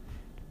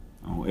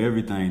on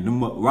everything.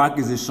 Them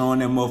Rockets is showing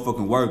that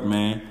motherfucking work,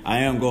 man. I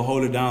am gonna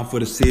hold it down for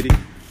the city.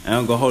 I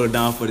am gonna hold it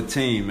down for the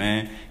team,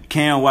 man.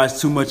 Can't watch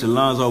too much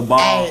Alonzo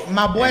Ball. Hey,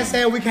 my boy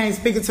said we can't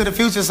speak into the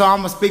future, so I'm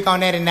gonna speak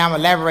on that and now I'm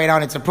gonna elaborate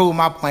on it to prove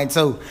my point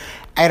too.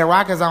 Hey, the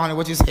Rockets on it.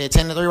 What you said,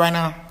 10-3 right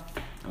now?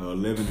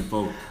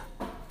 11-4.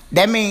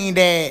 That mean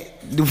that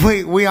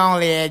we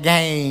only at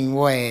game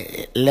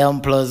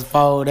 11 plus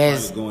 4.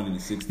 That's going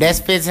into 16. That's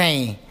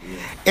 15. Yeah.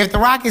 If the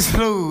Rockets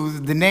lose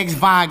the next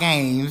 5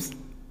 games,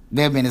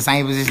 they'll be in the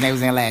same position they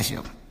was in last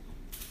year.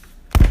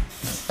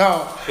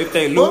 So if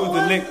they lose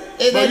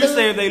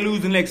if they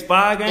lose the next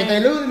 5 games? If they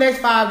lose the next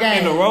 5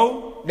 games in a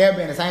row, they'll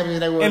be in the same position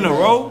they were in a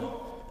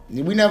row.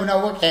 We never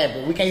know what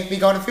happened. We can't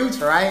speak on the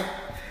future, right?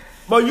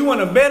 But you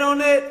want to bet on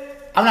that?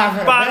 I'm not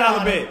gonna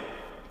 $5 bet.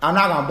 I'm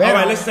not gonna bet. All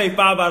right, let's say 5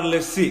 out of the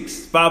next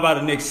 6. 5 out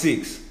of the next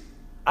 6.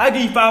 I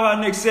give you 5 out of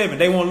the next 7.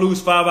 They won't lose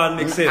 5 out of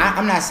the next 7.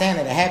 I'm not saying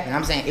that it happened.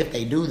 I'm saying if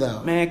they do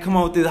though. Man, come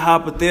on with this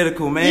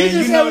hypothetical, man. You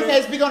just said we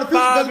can't speak on the future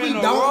because we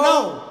don't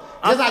know.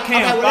 Just like,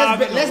 okay, well,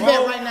 let's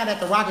bet right now that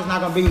the Rockets not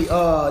gonna be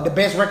the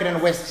best record in the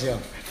West this year.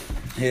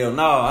 Hell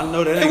no, I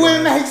know that. It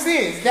wouldn't make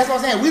sense. That's what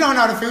I'm saying. We don't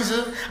know the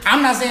future.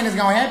 I'm not saying it's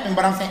gonna happen,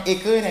 but I'm saying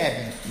it could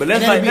happen. But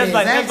that's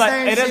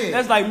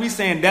like me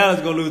saying Dallas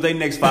gonna lose their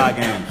next 5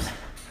 games.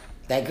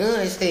 That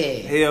good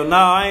shit. Hell no,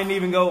 I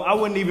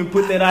wouldn't even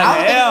put that out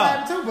in the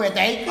air. Too, but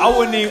they I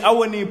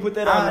wouldn't even put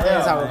that out in the air.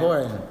 It's all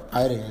recording.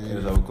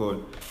 It's all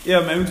recording.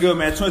 Yeah, man, we good,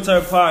 man. 20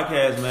 Turn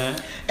Podcast, man.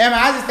 Yeah, man,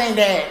 I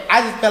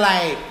just feel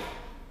like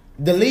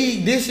the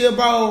league this year,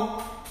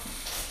 bro.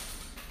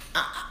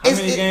 How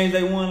many games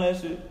they won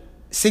last year?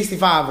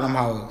 65 of them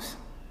hoes.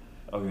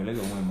 Okay, they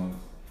gonna win most.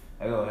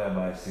 They gonna have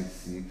by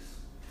 66.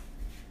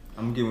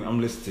 I'm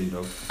listening to you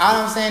though.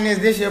 All I'm saying is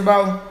this year,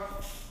 bro.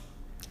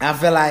 I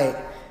feel like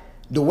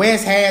the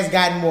West has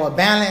gotten more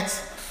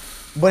balanced,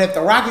 but if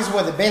the Rockets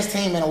were the best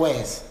team in the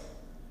West,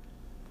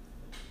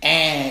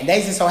 and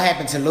they just so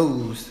happened to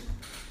lose,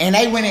 and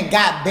they went and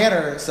got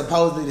better,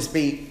 supposedly to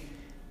speak,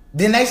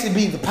 then they should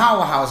be the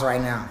powerhouse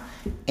right now,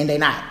 and they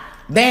not.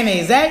 They in the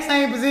exact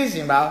same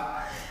position, bro.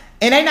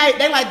 And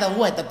they like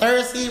the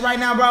third seed right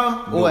now,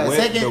 bro?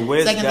 Second,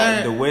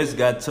 third? The West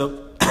got tough.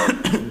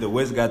 The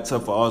West got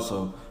tougher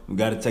also. We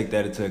got to take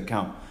that into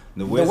account.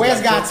 The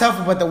West got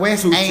tougher, but the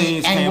West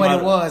ain't what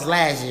it was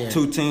last year.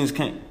 Two teams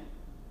can't.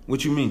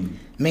 What you mean?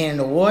 Man,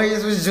 the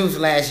Warriors was juice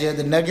last year.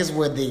 The Nuggets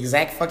were the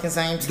exact fucking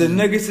same team. The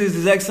Nuggets is the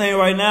exact same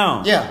right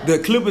now. Yeah. The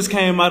Clippers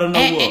came out of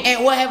nowhere.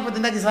 And what happened with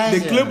the Nuggets last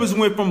year? The Clippers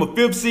went from a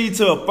 5th seed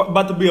to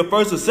about to be a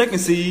 1st or 2nd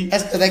seed.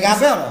 That's because they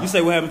got better. You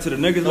say what happened to the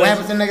Nuggets What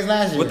happened to the Nuggets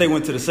last year? What, they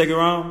went to the 2nd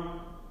round?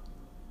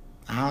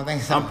 I don't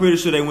think so. I'm pretty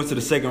sure they went to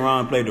the 2nd round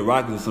and played the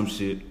Rockets or some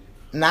shit.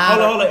 Nah.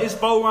 Hold on. It's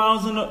 4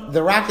 rounds in the...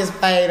 The Rockets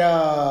played...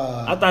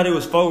 I thought it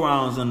was 4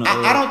 rounds in the...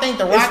 I don't think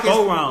the Rockets... It's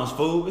 4 rounds,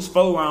 fool. It's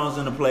 4 rounds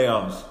in the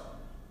playoffs.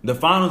 The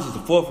finals is the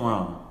 4th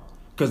round.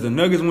 Because the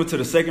Nuggets went to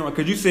the 2nd round.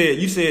 Because you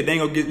said they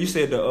ain't gonna get... You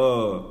said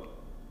the...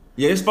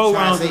 Yeah, it's 4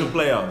 rounds in the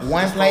playoffs.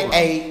 One played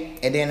 8,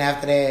 and then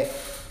after that,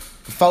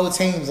 4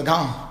 teams are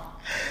gone.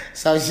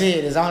 So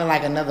shit, it's only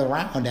like another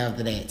round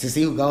after that to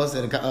see who goes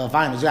to the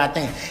finals. You gotta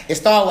think. It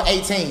started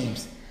with 8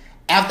 teams.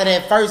 After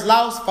that first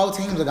loss, 4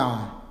 teams are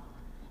gone.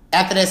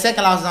 After that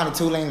second loss, there's only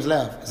 2 teams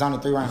left. It's only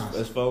 3 rounds.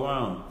 That's 4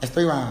 rounds. It's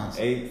 3 rounds.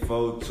 8,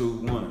 4, 2,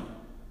 1.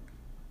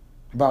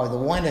 Bro, the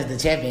one is the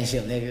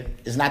championship, nigga.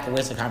 It's not the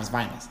Western Conference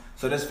Finals.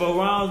 So that's 4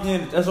 rounds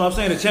then? That's what I'm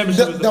saying. The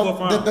championship is the 4th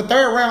round. The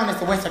 3rd round is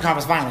the Western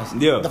Conference Finals.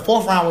 Yeah. The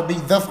 4th round would be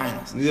the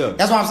finals. Yeah.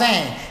 That's what I'm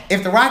saying.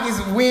 If the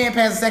Rockets win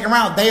past the 2nd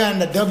round, they are in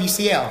the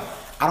WCL.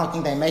 I don't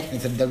think they make it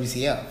to the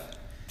WCL.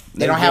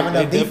 They don't have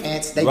enough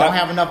defense. They don't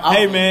have enough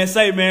offense.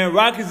 Hey, man.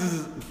 Rockets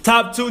is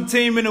top 2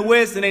 team in the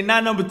West, and they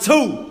not number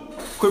 2.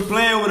 Quit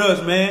playing with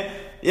us, man.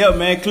 Yeah,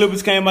 man.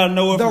 Clippers came out of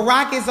nowhere. The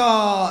Rockets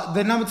are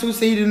the number 2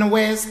 seed in the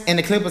West, and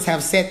the Clippers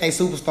have set their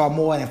superstar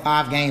more than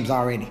 5 games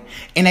already,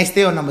 and they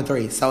still number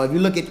 3. So if you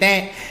look at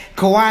that,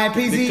 Kawhi and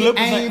PG ain't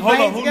playing together. Hold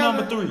on, who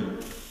number 3?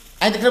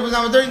 Ain't the Clippers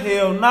number 3?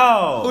 Hell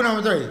no. Who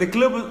number 3? The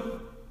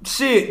Clippers.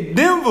 Shit,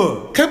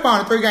 Denver. Clippers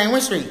on a 3-game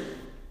win streak.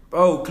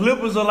 Bro,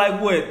 Clippers are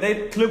like what?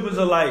 Clippers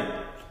are like,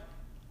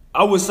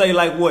 I would say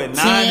like what? 9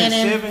 and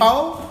 7. 4?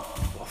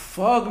 Oh,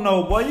 fuck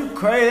no, boy. You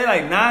crazy? They're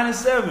like 9 and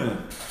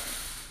 7.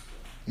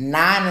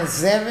 9 and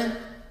 7.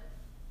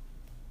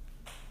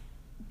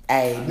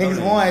 Hey,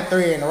 niggas won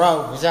 3 in a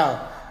row for sure.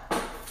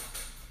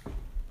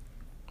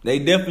 They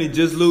definitely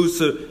just lost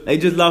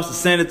to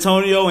San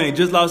Antonio and they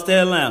just lost to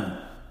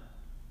Atlanta.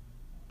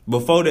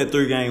 Before that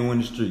 3-game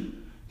winning streak.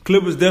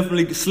 Clippers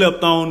definitely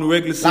slept on the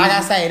regular season. Like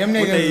I say, them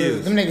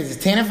niggas is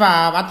 10 and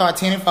 5. I thought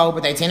 10 and 4,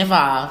 but they 10 and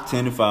 5.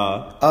 10 and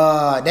 5.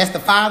 That's the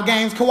 5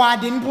 games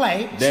Kawhi didn't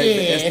play.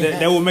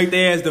 That will make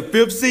their ass the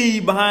 5th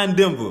seed behind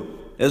Denver.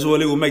 That's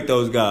what it will make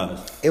those guys.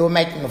 It will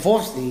make them the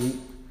 4th seed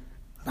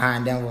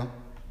behind Denver.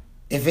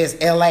 If it's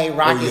LA,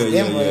 Rockets,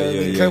 Denver,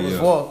 the Clippers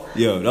 4th.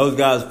 Yeah, those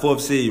guys 4th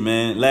seed,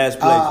 man. Last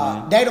place,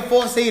 man. They the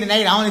 4th seed and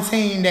they the only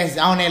team that's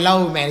on that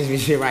load management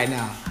shit right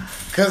now.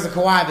 Because of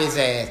Kawhi bitch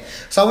ass.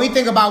 So when you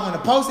think about when the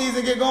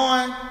postseason get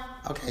going,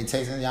 okay,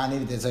 Texans, y'all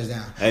needed that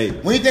touchdown. Hey.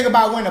 When you think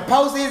about when the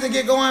postseason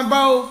get going,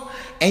 bro,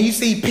 and you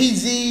see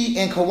PG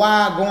and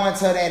Kawhi going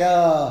to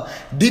that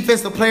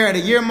defensive player of the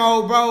year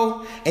mode,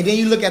 bro, and then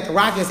you look at the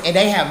Rockets and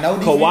they have no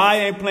defense. Kawhi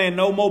ain't playing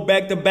no more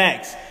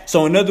back-to-backs.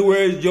 So in other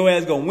words, your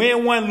ass gonna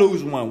win one,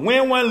 lose one.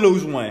 Win one,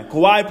 lose one.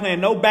 Kawhi playing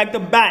no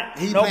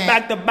back-to-back. No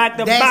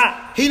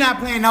back-to-back-to-back. He not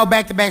playing no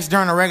back-to-backs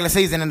during the regular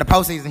season. In the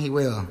postseason, he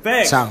will.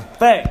 Facts. So,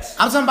 Facts.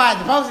 I'm talking about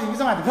the postseason. We're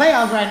talking about the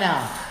playoffs right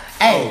now.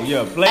 Hey, oh,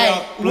 yeah.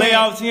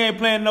 Playoffs, he ain't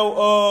playing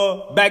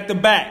no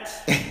back-to-backs.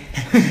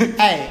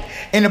 Hey,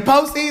 in the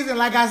postseason,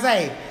 like I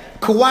say,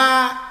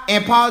 Kawhi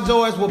and Paul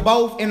George were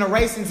both in the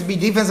racing to be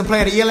Defensive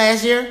Player of the Year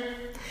last year.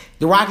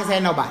 The Rockets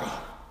had nobody.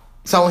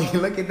 So when you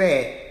look at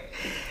that,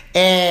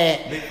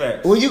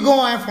 and when you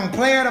going from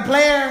player to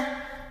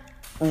player,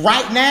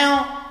 right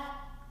now,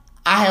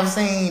 I have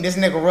seen this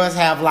nigga Russ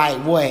have like,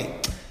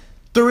 what,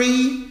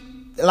 3,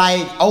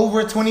 like,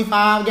 over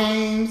 25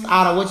 games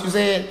out of what you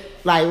said?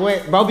 Like,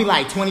 what? Bro be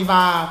like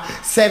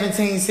 25,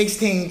 17,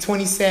 16,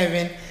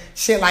 27,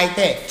 shit like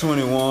that.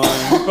 21.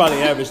 He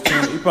probably averaged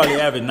 20. He probably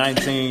averaged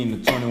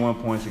 19 to 21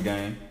 points a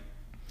game.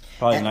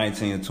 Probably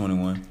 19 to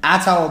 21.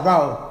 I told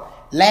bro,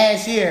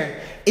 last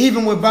year,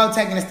 even with bro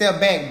taking a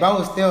step back, bro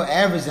was still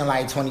averaging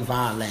like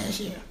 25 last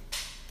year.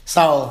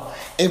 So,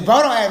 if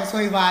bro don't average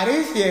 25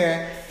 this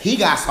year, he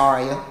got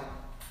sorrier.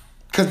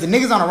 Because the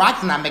niggas on the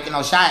Rockets not making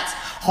no shots.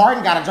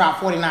 Harden got to drop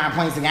 49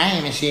 points a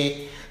game and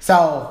shit.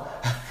 So,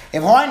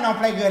 if Harden don't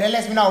play good, that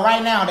lets me know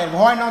right now that if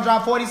Harden don't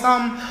drop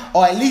 40-something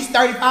or at least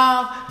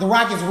 35, the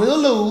Rockets will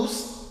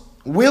lose.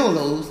 Will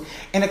lose.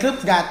 And the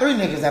Clippers got 3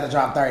 niggas that'll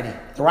drop 30.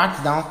 The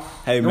Rockets don't.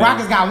 Hey, the man.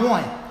 Rockets got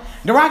 1.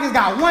 The Rockets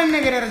got 1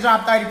 nigga that'll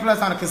drop 30 plus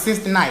on a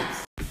consistent night.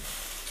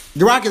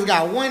 The Rockets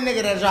got 1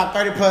 nigga that'll drop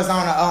 30 plus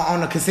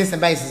on a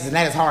consistent basis, and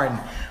that is Harden.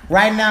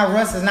 Right now,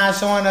 Russ is not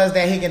showing us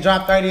that he can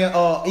drop 30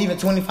 or even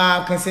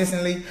 25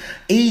 consistently.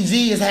 EG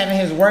is having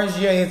his worst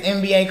year of his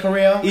NBA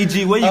career.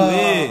 EG, where you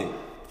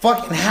at?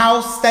 Fucking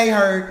house stay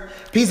hurt.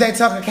 PJ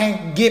Tucker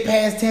can't get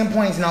past 10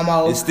 points no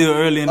more. It's still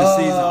early in the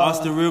season.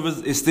 Austin Rivers,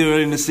 it's still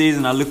early in the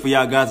season. I look for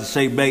y'all guys to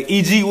shake back.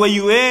 EG, where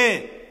you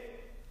at?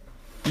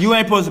 You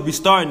ain't supposed to be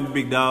starting,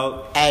 big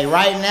dog. Hey,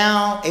 right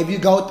now, if you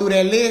go through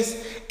that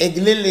list, it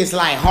literally is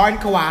like Harden,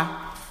 Kawhi,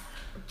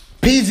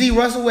 PG,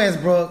 Russell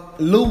Westbrook,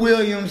 Lou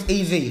Williams,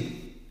 EG.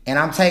 And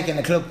I'm taking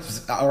the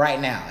Clippers right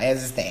now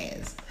as it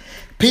stands.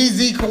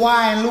 PG,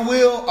 Kawhi, and Lou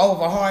Will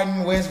over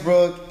Harden,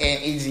 Westbrook,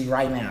 and EG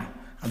right now.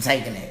 I'm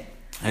taking it.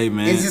 Hey,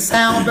 man. Does it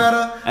sound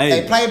better? Hey.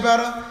 They play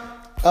better?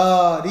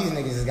 These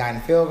niggas just got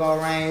in field goal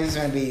range. It's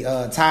going to be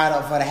tied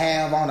up for the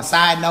half. On a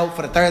side note,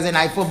 for the Thursday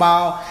night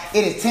football,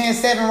 it is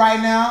 10-7 right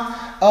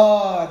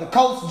now. The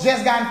Colts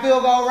just got in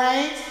field goal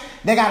range.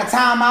 They got a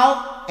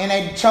timeout, and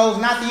they chose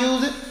not to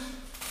use it.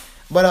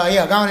 But,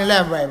 yeah, go on and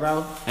elaborate,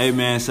 bro. Hey,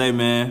 man, say,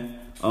 man.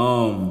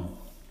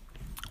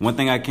 One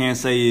thing I can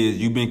say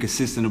is you've been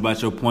consistent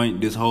about your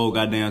point this whole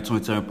goddamn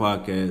 20-turn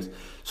podcast,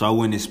 so I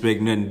wouldn't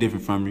expect nothing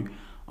different from you.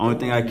 Only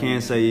thing I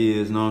can say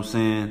is, know what I'm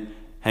saying?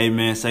 Hey,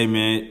 man, say,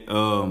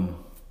 man,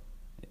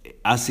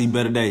 I see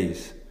better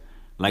days.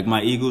 Like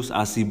my Eagles,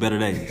 I see better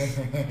days.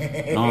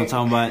 Know what I'm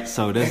talking about?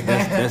 So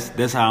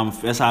that's how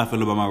I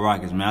feel about my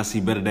Rockets, man. I see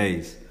better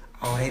days.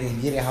 Oh, they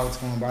didn't get it whole to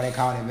him, bro. They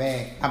called it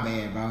back. My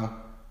bad, bro.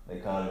 They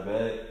called it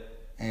back?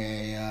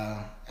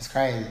 And that's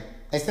crazy.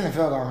 They still in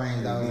field goal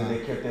range, though.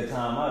 They kept that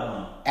time out,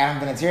 huh?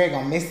 Adam Vinatieri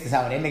gonna miss this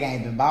out. That nigga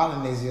ain't been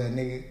balling this year,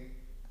 nigga.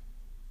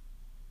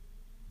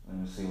 Let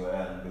me see what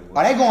Adam do.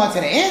 Oh, they going to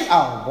the end?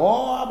 Oh,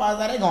 boy. I'm about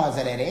to say they going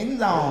to that end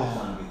zone.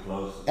 Trying to get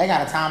closer. They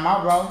got a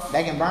timeout, bro.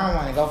 They can burn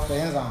one and go for the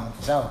end zone,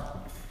 for sure.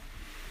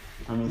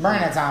 Burn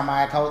that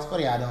timeout, coach. What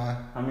are y'all doing?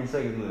 How many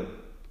seconds left?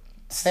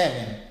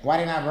 7. Why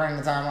they not burning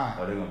the timeout?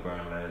 Oh, they gonna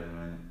burn last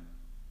minute.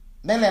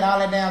 They let all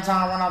that damn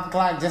time run off the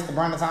clock just to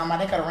burn the timeout.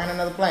 They could have ran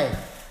another play.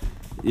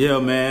 Yeah,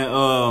 man.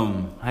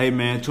 Hey,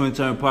 man,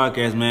 20-turn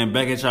podcast, man.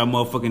 Back at y'all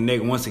motherfucking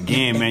neck once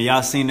again, man.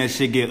 Y'all seen that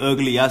shit get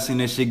ugly. Y'all seen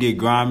that shit get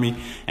grimy.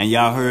 And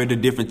y'all heard the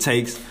different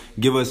takes.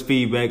 Give us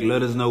feedback.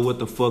 Let us know what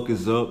the fuck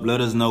is up.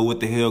 Let us know what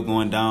the hell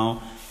going down.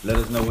 Let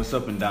us know what's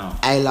up and down.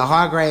 Hey,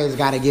 LaHargraves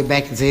got to get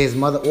back into his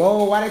mother.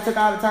 Whoa, why they took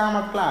all the time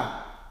off the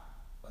clock?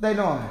 What they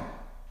doing?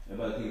 They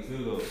about to kick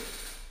field goal.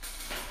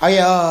 Oh,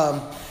 yeah,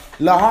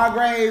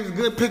 LaHargraves,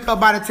 good pickup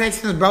by the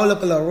Texans. Bro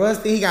look a little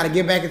rusty. He got to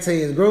get back into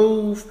his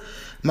groove.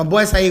 My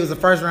boy say he was a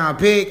first-round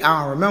pick.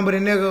 I don't remember the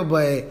nigga,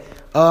 but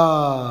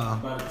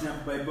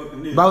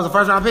bro was a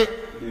first-round pick?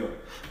 Yeah.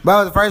 Bro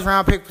was a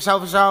first-round pick for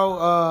sure.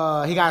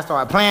 He got to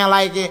start playing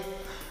like it.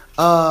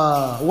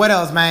 What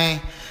else,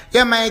 man?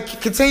 Yeah, man,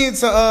 continue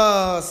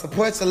to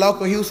support the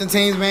local Houston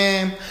teams,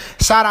 man.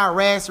 Shout out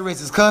Rags to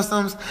Riches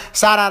Customs.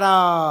 Shout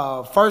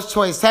out First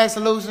Choice Tax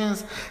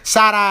Solutions.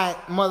 Shout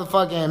out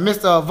motherfucking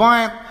Mr.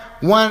 Avant.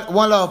 One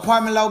Love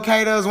Apartment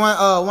Locators.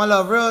 One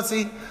Love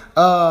Realty.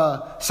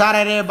 Shout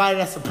out everybody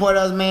that support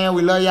us, man.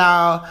 We love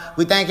y'all.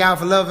 We thank y'all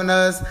for loving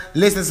us.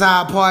 Listen to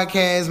our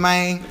podcast,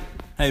 man.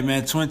 Hey,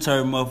 man,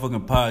 20-turn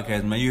motherfucking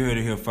podcast, man. You heard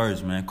it here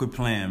first, man. Quit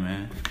playing,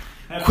 man.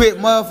 Quit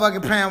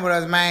motherfucking playing with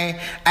us, man.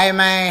 Hey,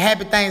 man,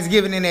 happy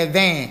Thanksgiving in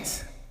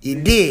advance.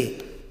 You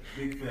did.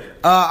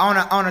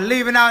 On a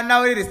leaving out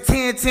note, it is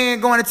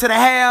 10-10 going into the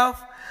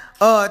half.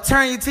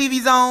 Turn your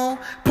TVs on.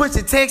 Put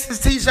your Texas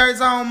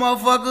t-shirts on,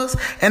 motherfuckers.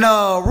 And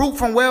root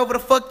from wherever the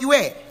fuck you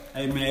at.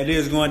 Hey, man, it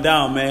is going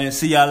down, man.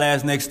 See y'all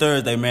next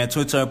Thursday, man.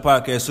 20-turn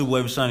podcast, Super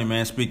Wave Sunny,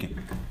 man, speaking.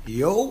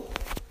 Yo.